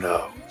of them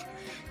dogs.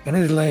 And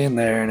he's laying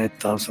there, and it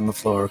thumps on the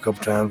floor a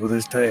couple times with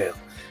his tail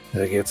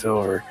as it gets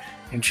over.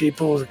 And she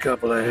pulls a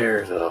couple of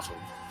hairs off him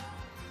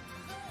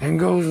and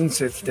goes and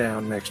sits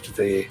down next to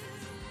the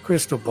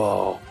crystal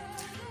ball.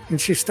 And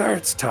she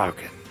starts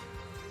talking.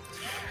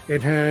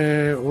 In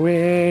her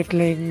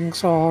wheedling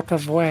sort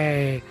of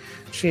way,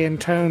 she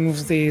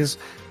intones these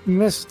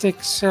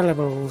mystic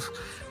syllables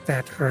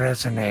that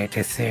resonate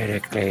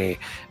etherically,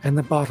 and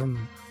the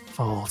bottom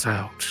falls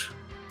out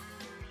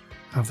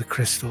of the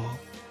crystal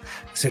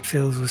as it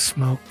fills with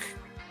smoke.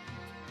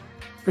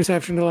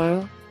 Perception,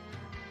 Delilah?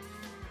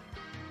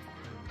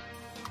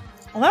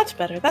 Well, that's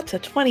better. That's a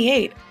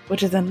 28,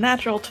 which is a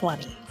natural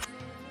 20.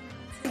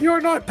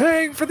 You're not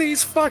paying for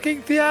these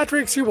fucking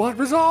theatrics. You want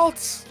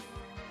results.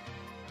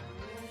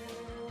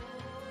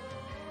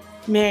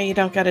 Mary, you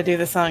don't gotta do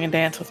the song and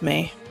dance with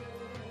me.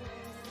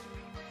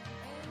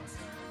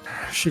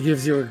 She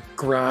gives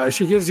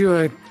you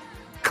a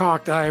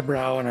cocked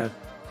eyebrow and a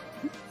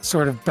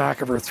sort of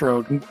back of her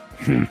throat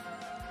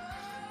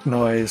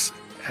noise,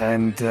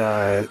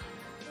 and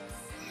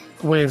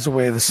waves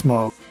away the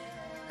smoke.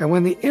 And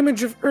when the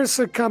image of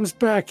Ursa comes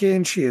back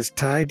in, she is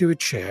tied to a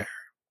chair.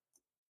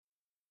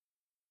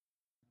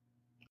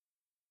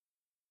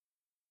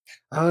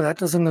 Oh, that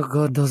doesn't look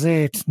good, does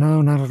it?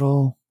 No, not at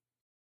all.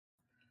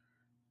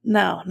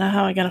 No, now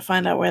how am I gonna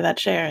find out where that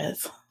chair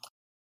is?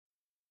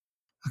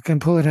 I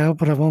can pull it out,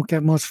 but I won't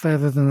get much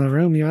further than the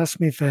room. You asked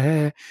me for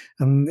her,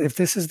 and if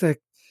this is the...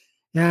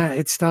 Yeah,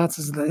 it starts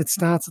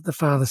at the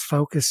farthest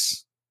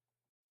focus.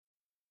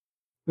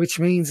 Which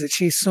means that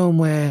she's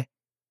somewhere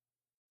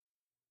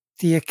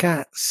that you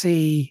can't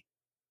see.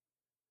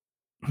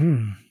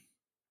 Now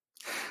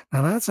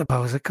that's a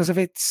poser, because if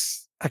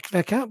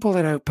I can't pull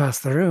it out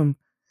past the room,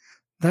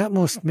 that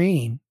must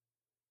mean...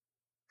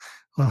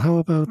 Well, how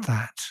about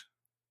that?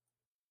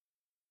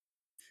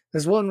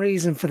 There's one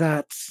reason for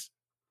that.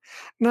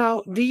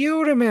 Now, do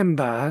you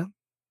remember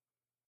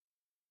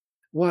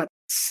what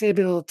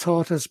Sybil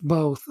taught us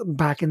both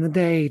back in the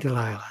day,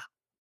 Delilah?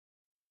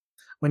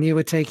 When you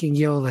were taking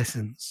your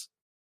lessons?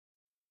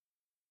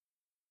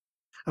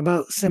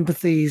 About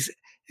sympathies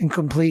and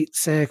complete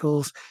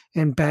circles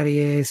and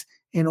barriers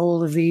and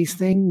all of these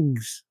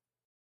things.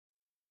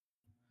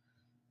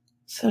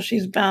 So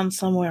she's bound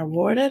somewhere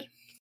warded?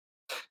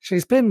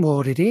 She's been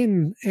warded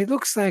in. It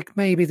looks like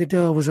maybe the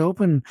door was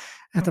open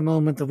at the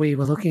moment that we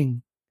were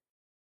looking.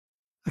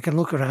 I can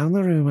look around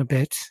the room a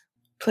bit.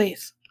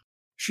 Please.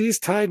 She's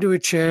tied to a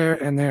chair,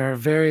 and there are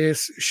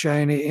various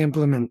shiny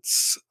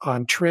implements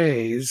on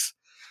trays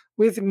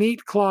with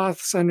neat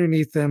cloths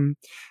underneath them.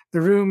 The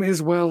room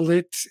is well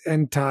lit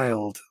and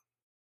tiled.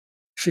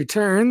 She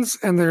turns,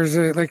 and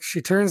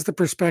she turns the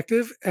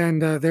perspective,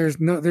 and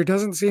there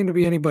doesn't seem to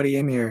be anybody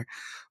in here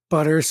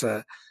but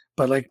Ursa.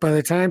 But by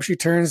the time she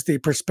turns the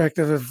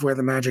perspective of where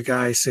the magic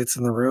eye sits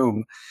in the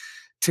room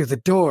to the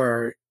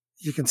door,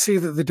 you can see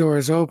that the door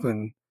is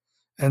open,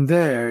 and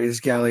there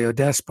is Galio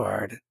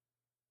Despard,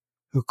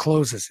 who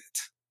closes it.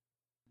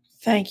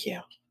 Thank you.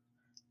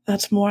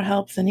 That's more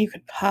help than you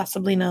could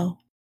possibly know.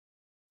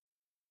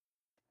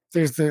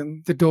 There's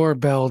the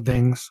doorbell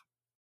dings.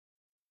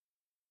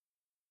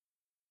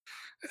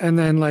 And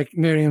then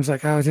Miriam's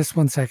like, oh, just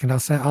 1 second.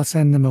 I'll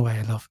send them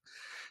away, love.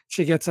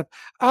 She gets up.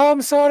 Oh,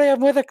 I'm sorry, I'm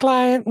with a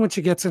client. When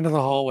she gets into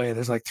the hallway,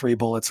 there's 3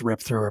 bullets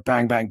ripped through her.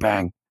 Bang, bang,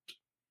 bang.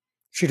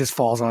 She just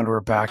falls onto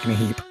her back in a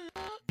heap.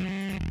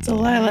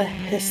 Delilah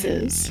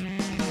hisses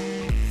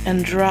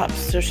and drops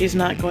so she's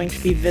not going to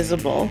be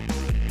visible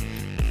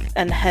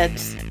and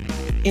heads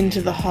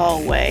into the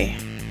hallway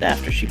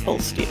after she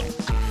pulls steel.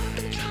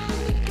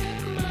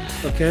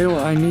 Okay, well,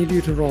 I need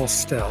you to roll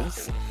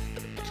stealth.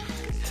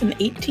 It's an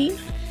 18.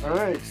 All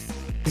right.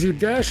 As you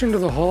dash into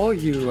the hall,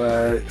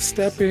 you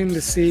step in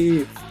to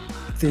see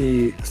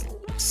the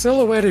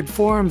silhouetted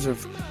forms of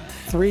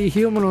 3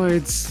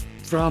 humanoids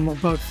from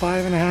about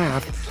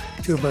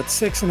 5.5 to about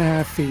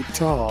 6.5 feet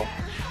tall.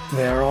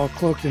 They are all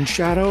cloaked in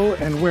shadow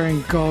and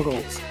wearing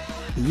goggles.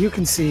 You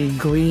can see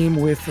gleam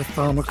with the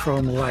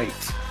thermochrome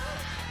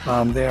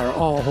light. They are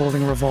all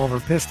holding revolver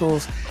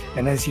pistols,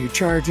 and as you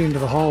charge into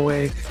the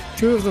hallway,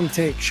 2 of them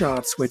take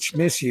shots which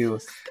miss you,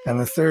 and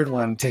the 3rd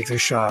one takes a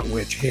shot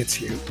which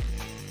hits you.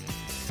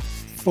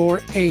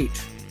 For 8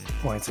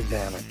 points of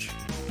damage.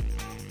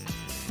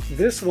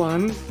 This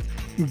one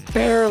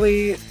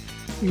barely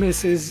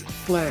misses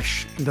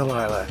flesh,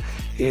 Delilah.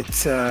 It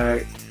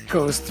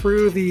goes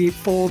through the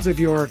folds of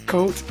your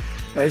coat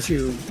as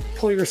you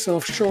pull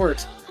yourself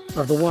short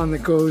of the one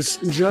that goes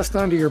just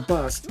under your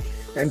bust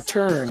and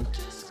turn.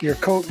 Your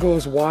coat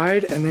goes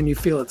wide, and then you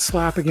feel it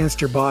slap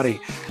against your body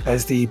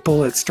as the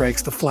bullet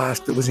strikes the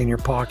flask that was in your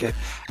pocket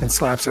and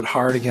slaps it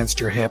hard against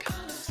your hip.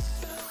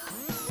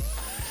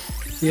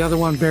 The other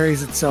one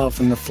buries itself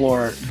in the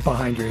floor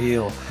behind your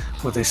heel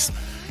with this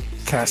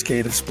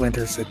cascade of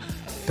splinters that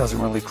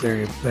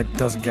that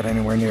doesn't get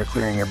anywhere near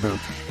clearing your boot.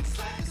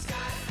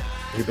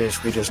 You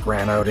basically just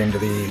ran out in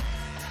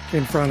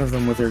front of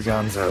them with their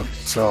guns out.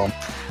 So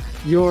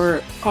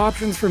your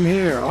options from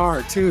here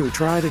are to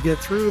try to get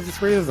through the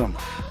 3 of them,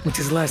 which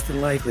is less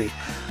than likely.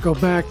 Go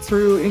back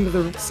through into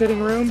the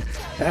sitting room.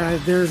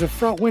 There's a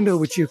front window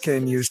which you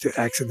can use to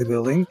exit the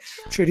building,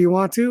 should you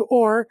want to,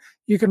 or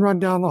you can run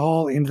down the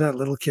hall into that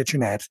little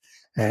kitchenette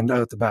and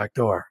out the back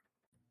door.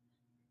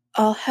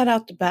 I'll head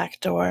out the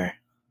back door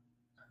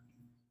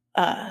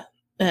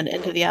and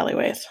into the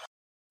alleyways.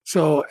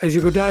 So as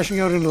you go dashing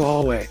out into the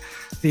hallway,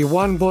 the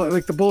one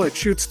bullet, the bullet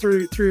shoots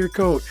through your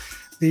coat.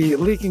 The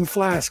leaking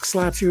flask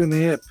slaps you in the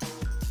hip.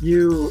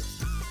 You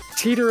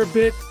teeter a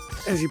bit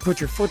as you put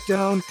your foot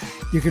down.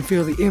 You can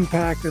feel the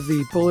impact of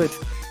the bullet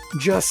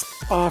just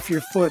off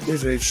your foot.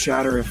 There's a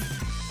shatter of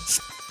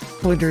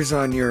splinters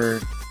on your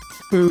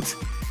boot,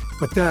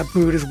 but that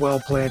boot is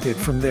well planted.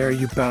 From there,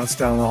 you bounce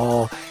down the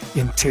hall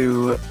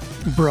into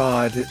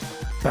broad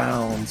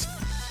bounds.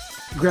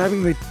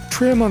 Grabbing the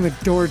trim on the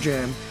door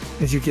jamb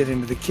as you get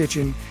into the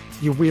kitchen,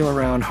 you wheel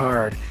around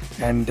hard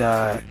and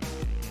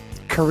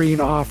careen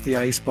off the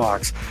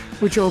icebox,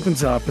 which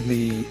opens up and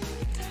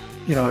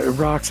it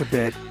rocks a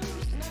bit.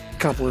 A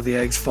couple of the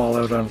eggs fall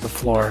out onto the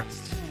floor.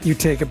 You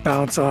take a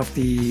bounce off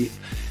the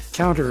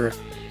counter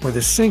where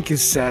the sink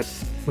is set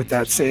with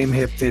that same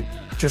hip that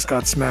just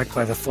got smacked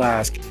by the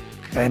flask,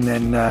 and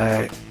then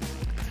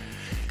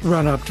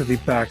run up to the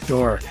back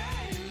door.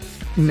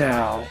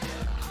 Now,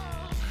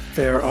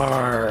 there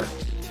are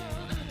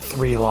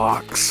 3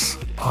 locks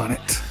on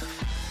it.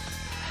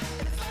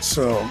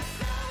 So,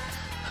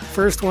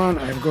 first one,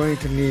 I'm going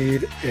to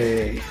need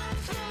a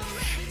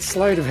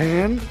sleight of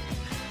hand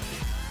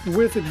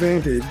with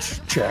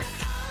advantage check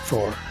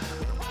for.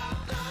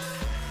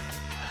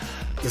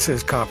 This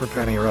is Copper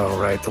Penny Row,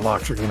 right? The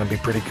locks are going to be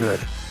pretty good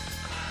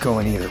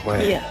going either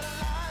way. Yeah.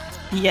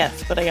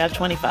 Yes, but I got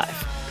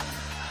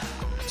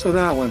 25. So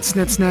that one,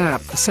 snip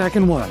snap. The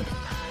second one.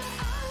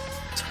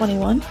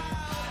 21.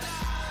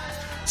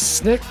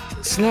 Snick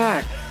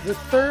snack. The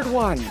third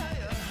one.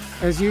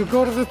 As you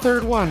go to the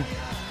third one,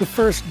 the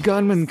first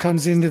gunman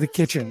comes into the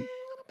kitchen.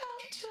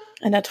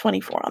 And a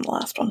 24 on the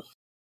last one.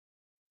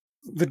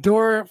 The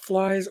door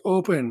flies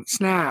open.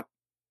 Snap.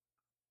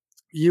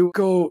 You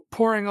go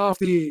pouring off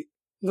the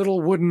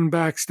little wooden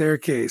back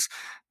staircase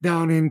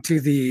down into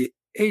the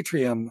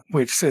atrium,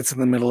 which sits in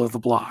the middle of the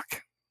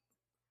block.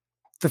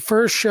 The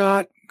first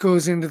shot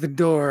goes into the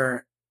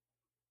door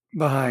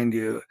behind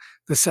you.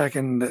 The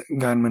second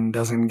gunman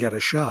doesn't get a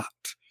shot.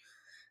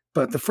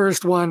 But the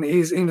first one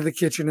is into the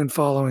kitchen and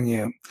following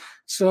you.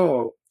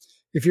 So,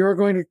 if you're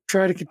going to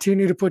try to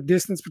continue to put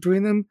distance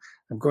between them,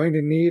 I'm going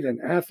to need an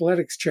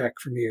athletics check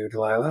from you,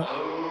 Delilah.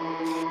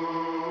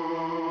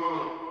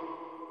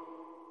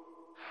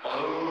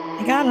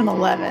 I got an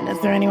 11.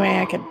 Is there any way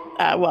I could...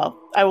 I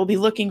will be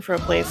looking for a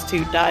place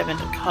to dive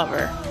into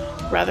cover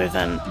rather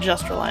than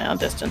just rely on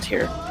distance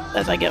here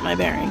as I get my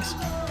bearings.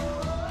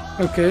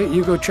 Okay,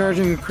 you go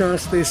charging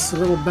across this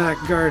little back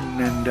garden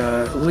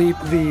and leap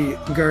the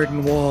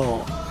garden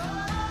wall.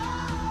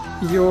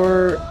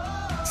 You're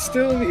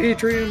still in the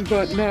atrium,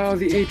 but now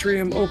the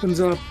atrium opens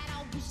up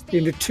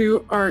into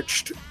two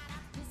archways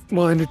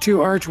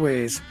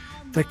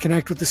that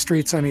connect with the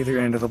streets on either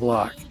end of the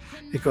block.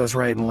 It goes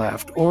right and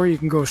left. Or you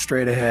can go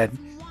straight ahead,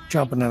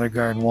 jump another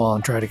garden wall,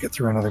 and try to get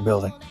through another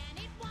building.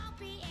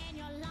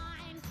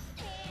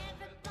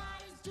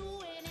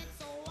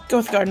 Go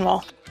with garden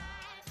wall.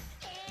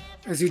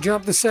 As you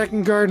jump the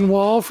second garden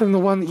wall from the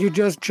one that you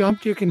just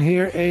jumped, you can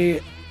hear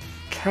a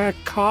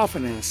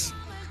cacophonous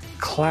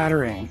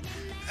clattering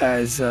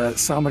as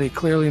somebody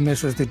clearly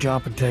misses the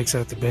jump and takes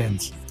out the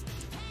bins.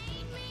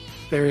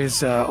 There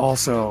is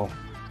also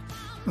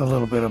a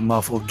little bit of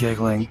muffled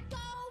giggling.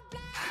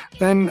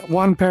 Then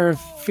one pair of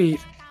feet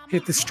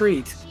hit the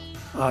street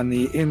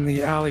in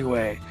the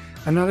alleyway.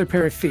 Another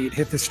pair of feet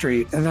hit the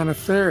street, and then a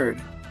third.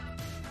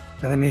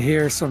 And then you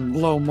hear some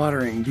low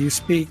muttering. Do you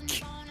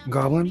speak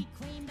Goblin?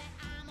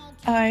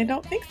 I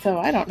don't think so.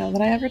 I don't know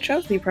that I ever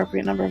chose the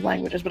appropriate number of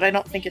languages, but I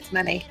don't think it's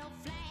many.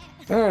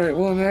 All right,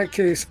 well, in that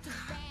case,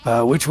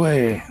 which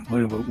way?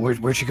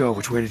 Where'd she go?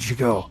 Which way did she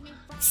go?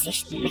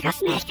 She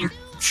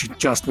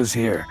just was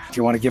here. Do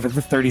you want to give it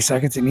the 30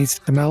 seconds it needs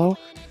to mellow?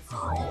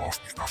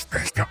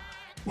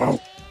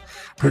 Well,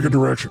 pick a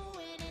direction.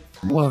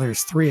 Well,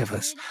 there's three of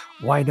us.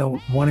 Why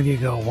don't one of you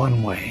go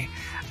one way,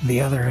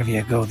 the other of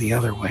you go the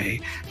other way,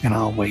 and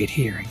I'll wait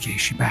here in case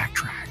she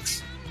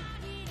backtracks?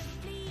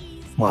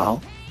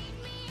 Well...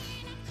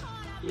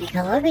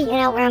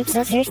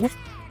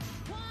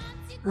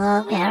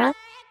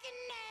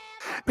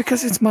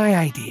 Because it's my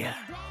idea.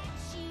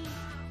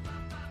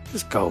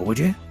 Just go, would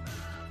you?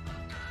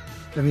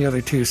 Then the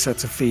other two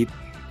sets of feet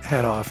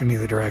head off in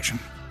either direction.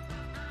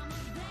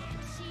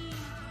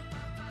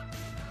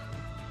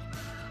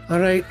 All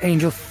right,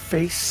 Angel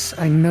Face,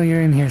 I know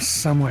you're in here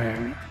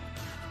somewhere.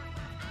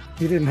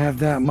 You didn't have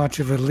that much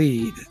of a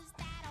lead.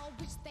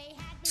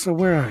 So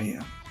where are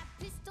you?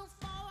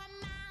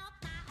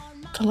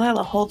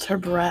 Delilah holds her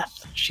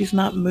breath. She's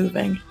not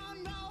moving.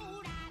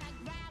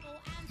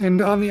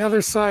 And on the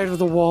other side of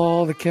the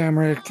wall, the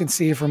camera can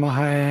see from a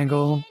high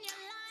angle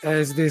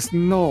as this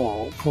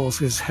gnoll pulls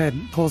his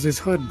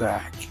hood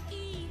back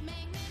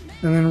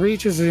and then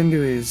reaches onto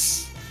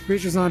his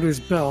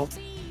belt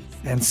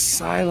and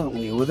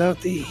silently,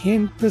 without the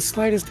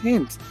slightest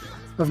hint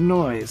of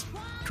noise,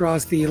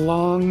 draws the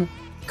long,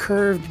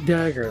 curved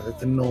dagger that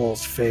the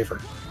gnolls favor.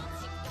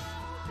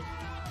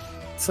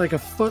 It's like a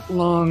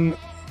foot-long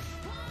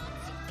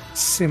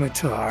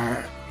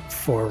scimitar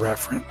for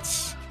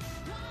reference.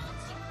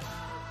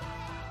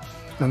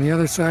 On the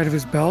other side of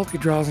his belt, he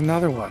draws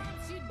another one.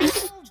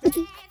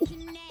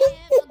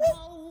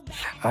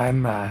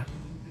 I'm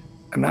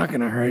not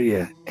gonna hurt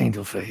you,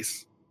 Angel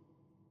Face.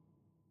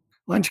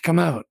 Why don't you come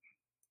out?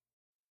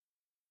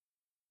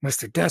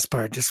 Mr.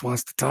 Despard just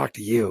wants to talk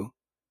to you.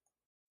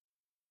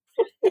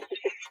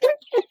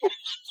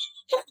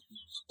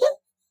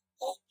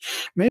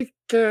 Make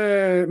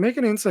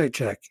an insight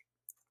check.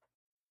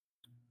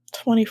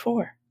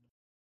 24.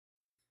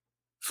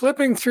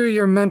 Flipping through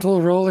your mental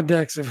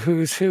Rolodex of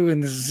who's who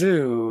in the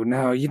zoo.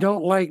 Now, you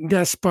don't like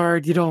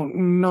Despard. You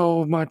don't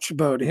know much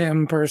about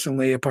him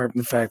personally, apart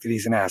from the fact that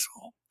he's an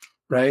asshole,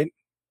 right?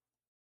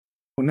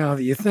 Well, now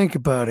that you think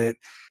about it,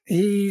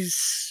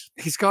 he's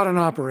got an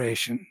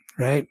operation,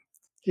 right?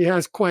 He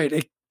has quite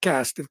a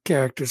cast of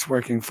characters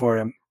working for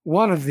him.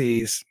 One of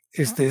these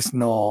is this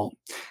gnoll.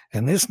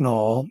 And this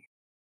gnoll,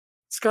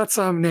 it's got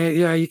some name.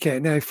 Yeah, you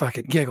can't. No, fuck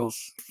it.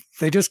 Giggles.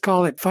 They just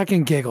call it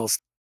fucking Giggles.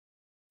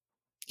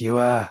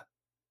 I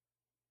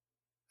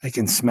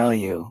can smell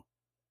you.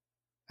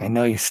 I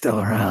know you're still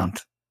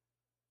around.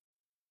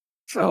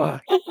 So,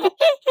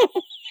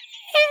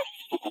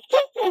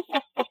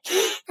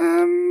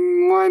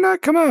 why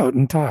not come out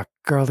and talk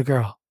girl to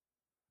girl?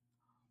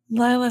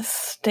 Lila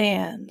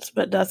stands,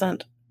 but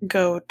doesn't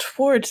go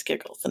towards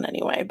Giggles in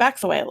any way.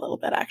 Backs away a little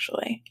bit,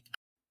 actually.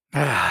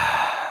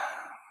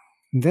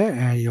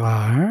 There you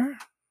are.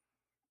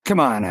 Come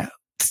on out.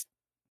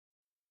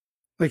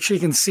 Like she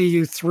can see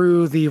you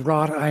through the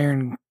wrought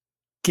iron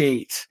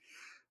gate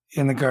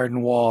in the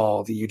garden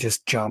wall that you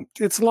just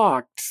jumped. It's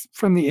locked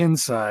from the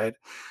inside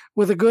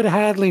with a good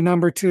Hadley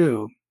number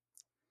 2.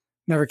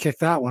 Never kicked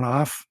that one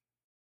off.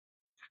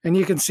 And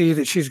you can see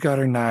that she's got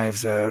her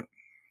knives out.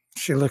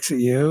 She looks at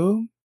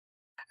you,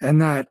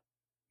 and that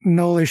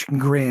knowlish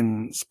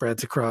grin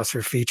spreads across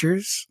her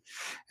features,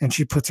 and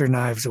she puts her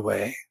knives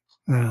away.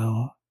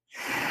 Oh.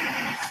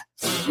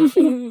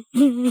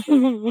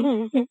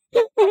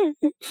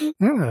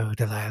 Hello,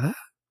 Delilah.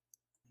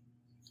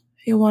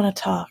 If you want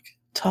to talk,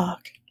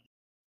 talk.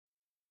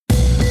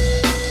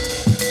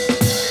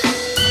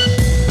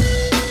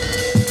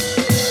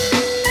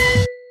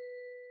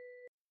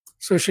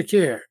 So,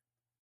 Shakir,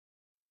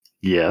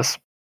 Yes.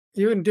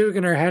 you and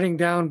Dugan are heading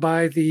down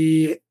by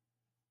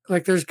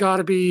there's got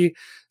to be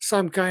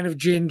some kind of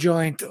gin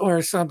joint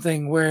or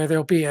something where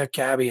there'll be a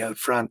cabbie out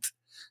front.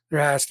 There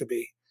has to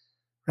be,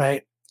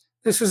 right?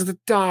 This is the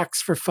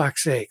docks, for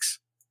fuck's sakes.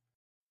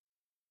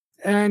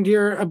 And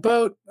you're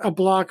about a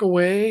block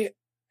away,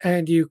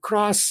 and you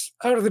cross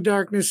out of the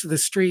darkness of the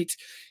street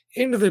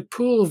into the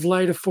pool of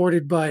light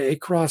afforded by a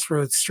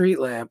crossroads street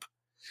lamp.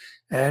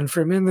 And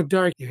from in the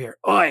dark, you hear,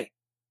 "Oi!"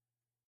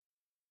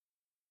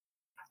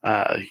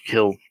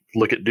 He'll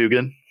look at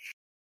Dugan,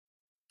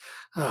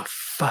 Oh,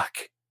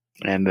 fuck.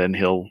 and then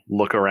he'll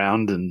look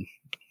around and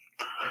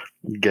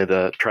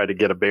try to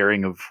get a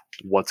bearing of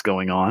what's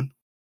going on.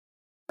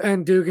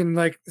 And Dugan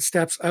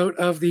steps out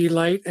of the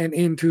light and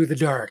into the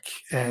dark,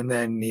 and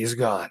then he's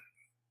gone.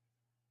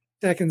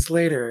 Seconds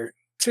later,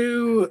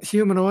 two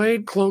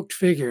humanoid cloaked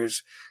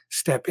figures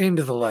step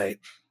into the light.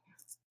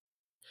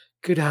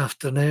 Good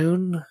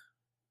afternoon.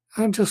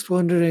 I'm just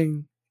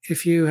wondering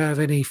if you have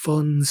any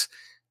funds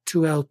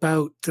to help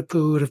out the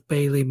poor of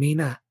Bailey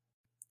Mina.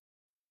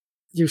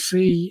 You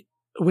see,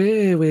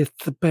 we're with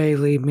the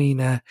Bailey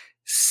Mina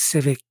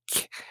Civic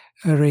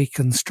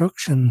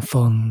Reconstruction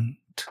Fund,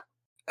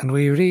 and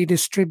we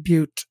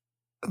redistribute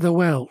the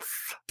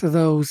wealth to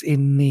those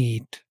in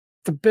need.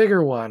 The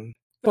bigger one,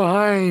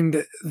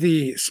 behind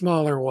the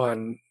smaller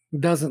one,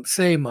 doesn't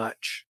say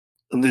much.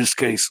 In this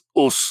case,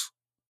 us.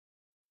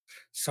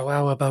 So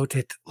how about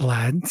it,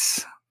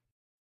 lads?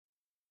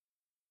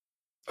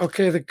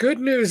 Okay, the good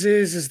news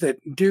is that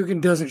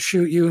Dugan doesn't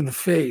shoot you in the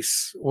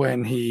face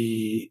when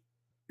he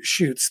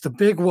shoots the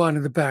big one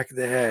in the back of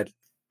the head.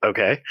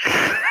 Okay.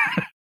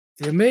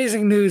 The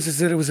amazing news is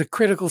that it was a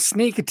critical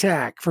sneak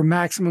attack for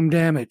maximum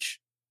damage.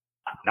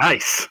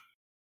 Nice.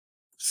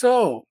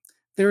 So,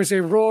 there's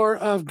a roar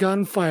of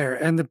gunfire,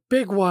 and the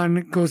big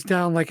one goes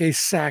down like a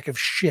sack of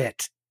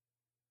shit.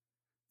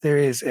 There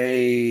is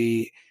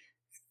a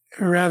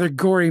rather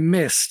gory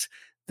mist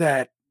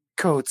that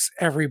coats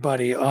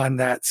everybody on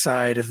that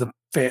side of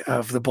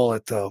the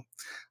bullet, though,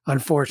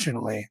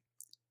 unfortunately.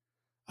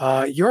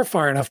 You're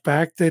far enough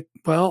back that,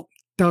 well,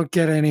 don't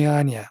get any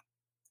on you.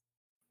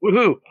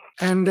 Woohoo!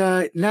 And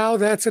now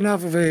that's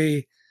enough of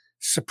a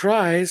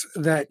surprise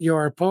that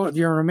your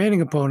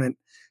remaining opponent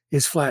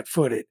is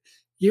flat-footed.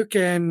 You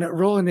can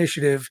roll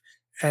initiative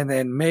and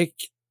then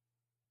make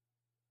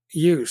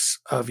use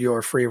of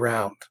your free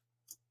round.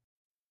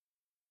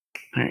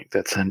 All right,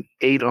 that's an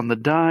 8 on the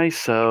die,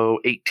 so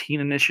 18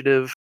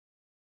 initiative.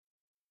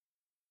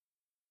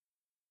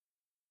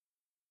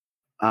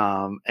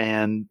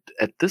 And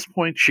at this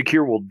point,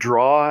 Shakir will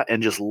draw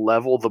and just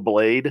level the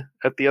blade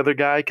at the other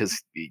guy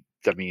because,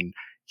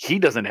 he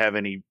doesn't have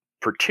any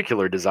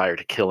particular desire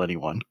to kill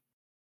anyone.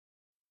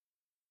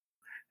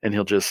 And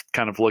he'll just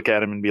kind of look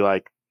at him and be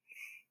like,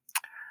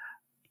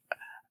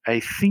 I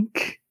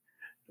think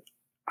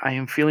I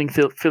am feeling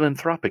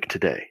philanthropic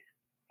today.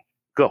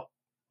 Go.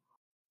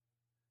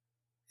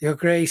 Your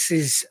grace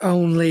is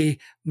only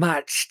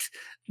matched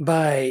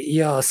by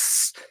your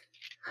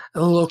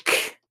look.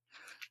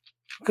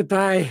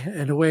 Goodbye.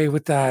 And away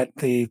with that,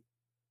 the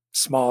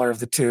smaller of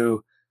the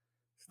two,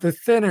 the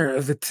thinner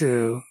of the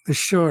two, the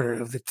shorter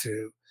of the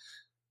two,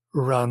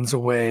 runs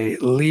away,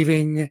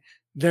 leaving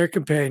their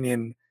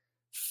companion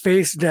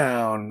face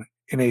down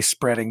in a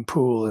spreading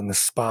pool in the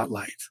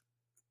spotlight.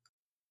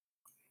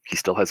 He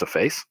still has a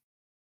face?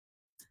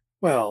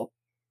 Well,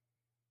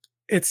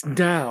 it's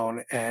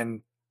down,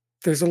 and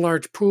there's a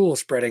large pool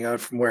spreading out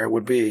from where it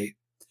would be.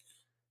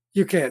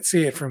 You can't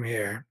see it from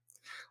here.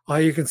 All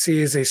you can see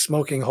is a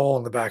smoking hole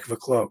in the back of a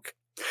cloak.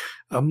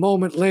 A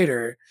moment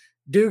later,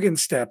 Dugan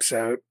steps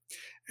out,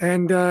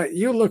 and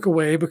you look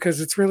away because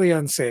it's really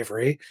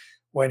unsavory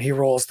when he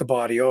rolls the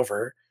body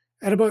over.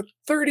 And about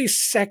 30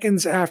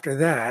 seconds after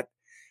that,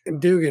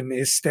 Dugan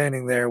is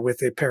standing there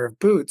with a pair of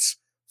boots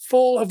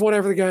full of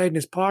whatever the guy had in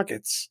his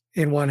pockets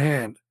in one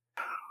hand.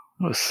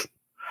 Was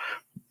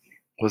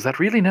that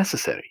really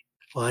necessary?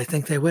 Well, I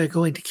think they were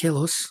going to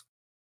kill us.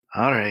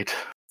 All right.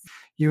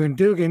 You and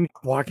Dugan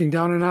walking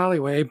down an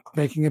alleyway,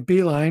 making a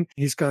beeline.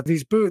 He's got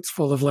these boots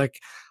full of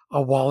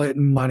a wallet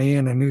and money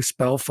and a new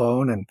spell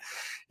phone and,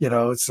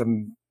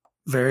 some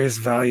various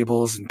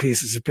valuables and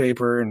pieces of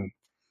paper and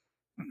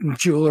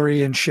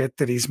jewelry and shit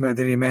that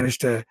he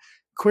managed to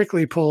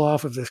quickly pull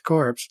off of this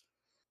corpse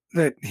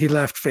that he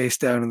left face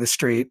down in the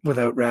street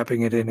without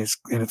wrapping it in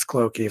its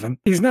cloak even.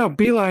 He's now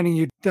beelining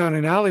you down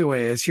an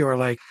alleyway as you're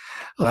like,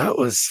 well,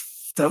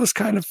 that was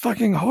kind of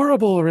fucking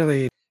horrible,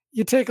 really.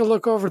 You take a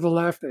look over the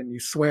left and you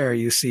swear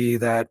you see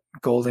that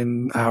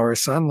golden hour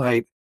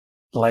sunlight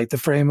light the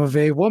frame of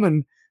a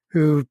woman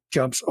who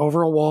jumps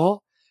over a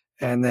wall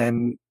and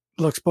then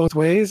looks both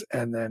ways,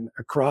 and then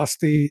across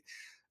the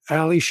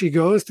alley she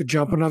goes to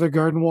jump another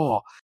garden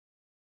wall.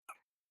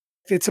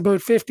 It's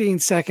about 15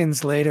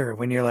 seconds later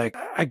when you're like,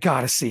 I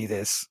gotta see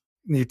this.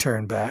 And you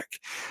turn back.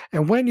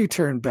 And when you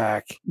turn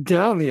back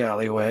down the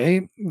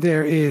alleyway,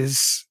 there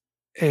is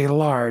a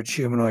large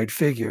humanoid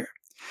figure,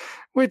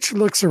 which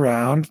looks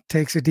around,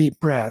 takes a deep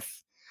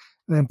breath,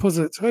 and then pulls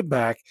its hood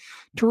back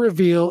to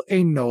reveal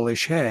a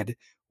gnollish head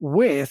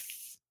with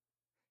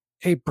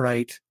a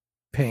bright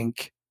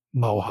pink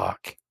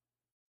mohawk.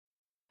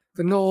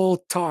 The gnoll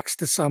talks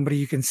to somebody.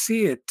 You can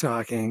see it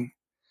talking.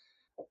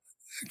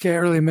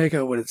 Can't really make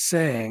out what it's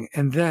saying.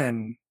 And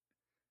then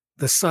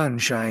the sun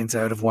shines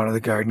out of one of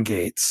the garden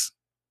gates.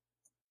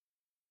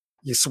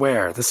 You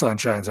swear the sun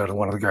shines out of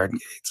one of the garden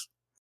gates.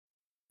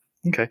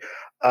 Okay.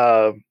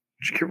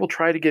 Shakir will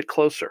try to get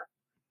closer.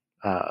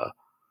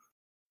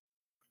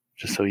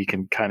 Just so you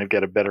can kind of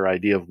get a better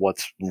idea of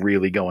what's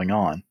really going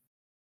on.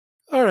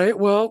 All right,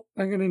 well,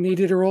 I'm going to need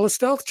you to roll a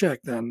stealth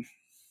check then.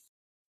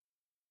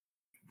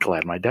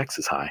 Glad my dex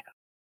is high.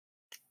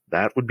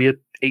 That would be a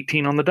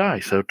 18 on the die,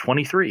 so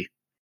 23.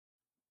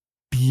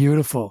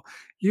 Beautiful.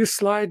 You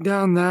slide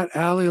down that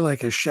alley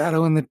like a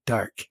shadow in the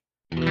dark.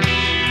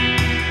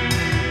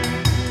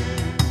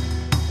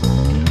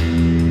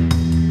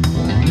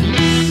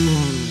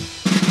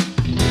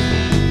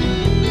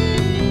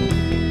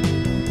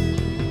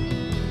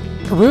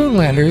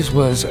 Runelanders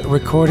was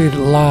recorded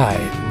live,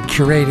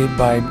 curated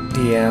by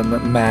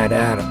DM Mad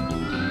Adam.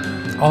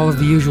 All of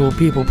the usual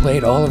people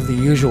played all of the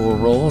usual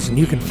roles, and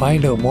you can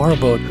find out more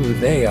about who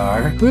they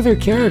are, who their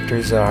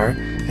characters are,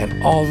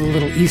 and all the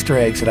little Easter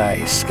eggs that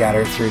I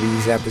scatter through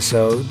these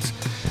episodes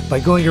by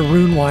going to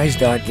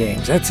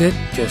runewise.games. That's it,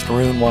 just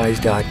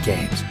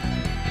runewise.games.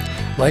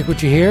 Like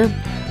what you hear?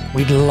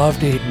 We'd love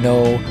to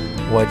know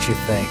what you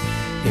think.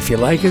 If you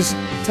like us,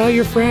 tell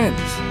your friends.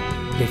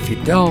 If you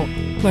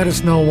don't, let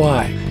us know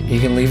why.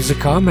 You can leave us a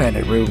comment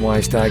at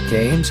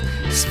runewise.games.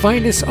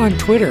 Find us on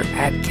Twitter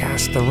at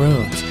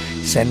CastTheRunes.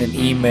 Send an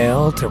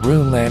email to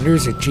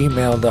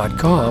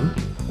runelanders@gmail.com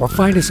or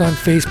find us on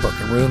Facebook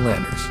at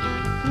Runelanders.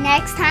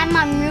 Next time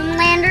on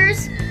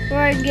Runelanders,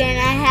 we're gonna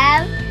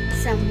have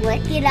some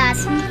wicked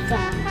awesome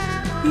fun.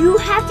 You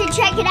have to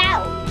check it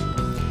out.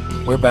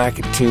 We're back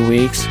in 2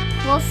 weeks.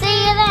 We'll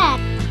see you then.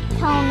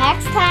 Till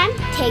next time,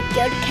 take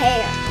good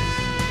care.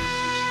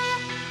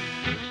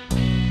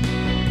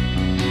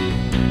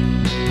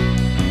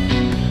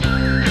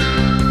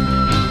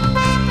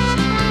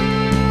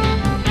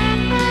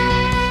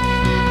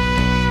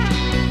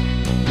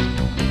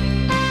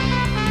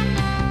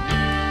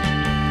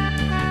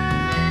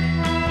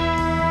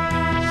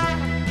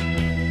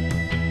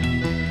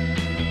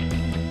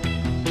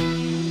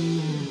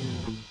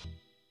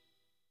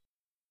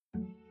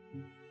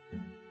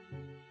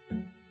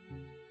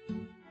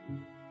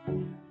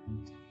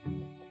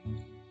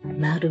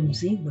 Madame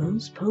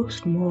Ziva's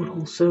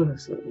Post-Mortal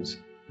Services,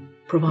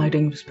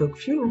 providing bespoke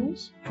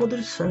funerals for the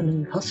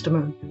discerning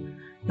customer.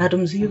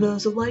 Madame Ziva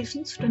is a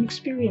licensed and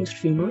experienced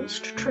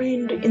funeralist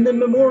trained in the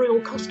memorial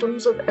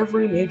customs of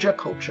every major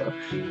culture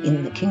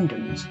in the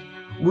kingdoms.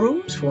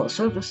 Rooms for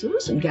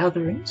services and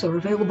gatherings are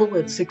available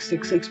at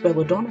 666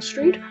 Belladonna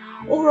Street,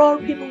 or our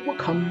people will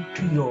come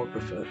to your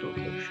preferred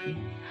location.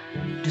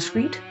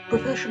 Discreet,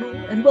 professional,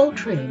 and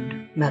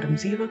well-trained, Madame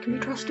Ziva can be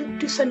trusted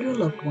to send your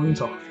loved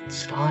ones off in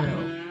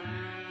style.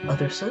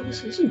 Other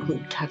services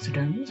include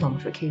taxidermy,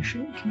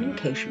 zombification,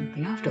 communication with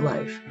the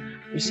afterlife.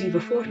 Receive a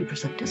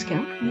 40%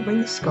 discount when you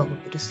bring the skull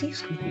of the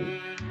deceased with you.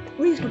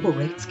 Reasonable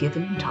rates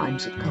given in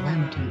times of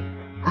calamity.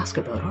 Ask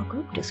about our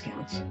group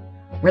discounts.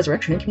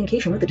 Resurrection and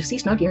communication with the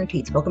deceased not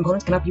guaranteed. Spell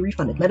components cannot be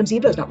refunded. Madame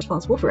Ziva is not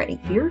responsible for any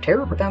fear,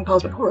 terror, profound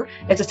cosmic horror,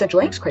 existential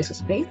angst, crisis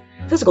of faith,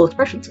 physical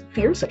expressions of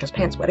fear such as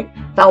pants sweating,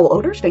 foul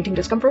odors, fainting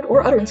discomfort,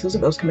 or utterances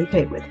of those can be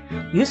paid with.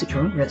 Use at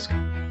your own risk.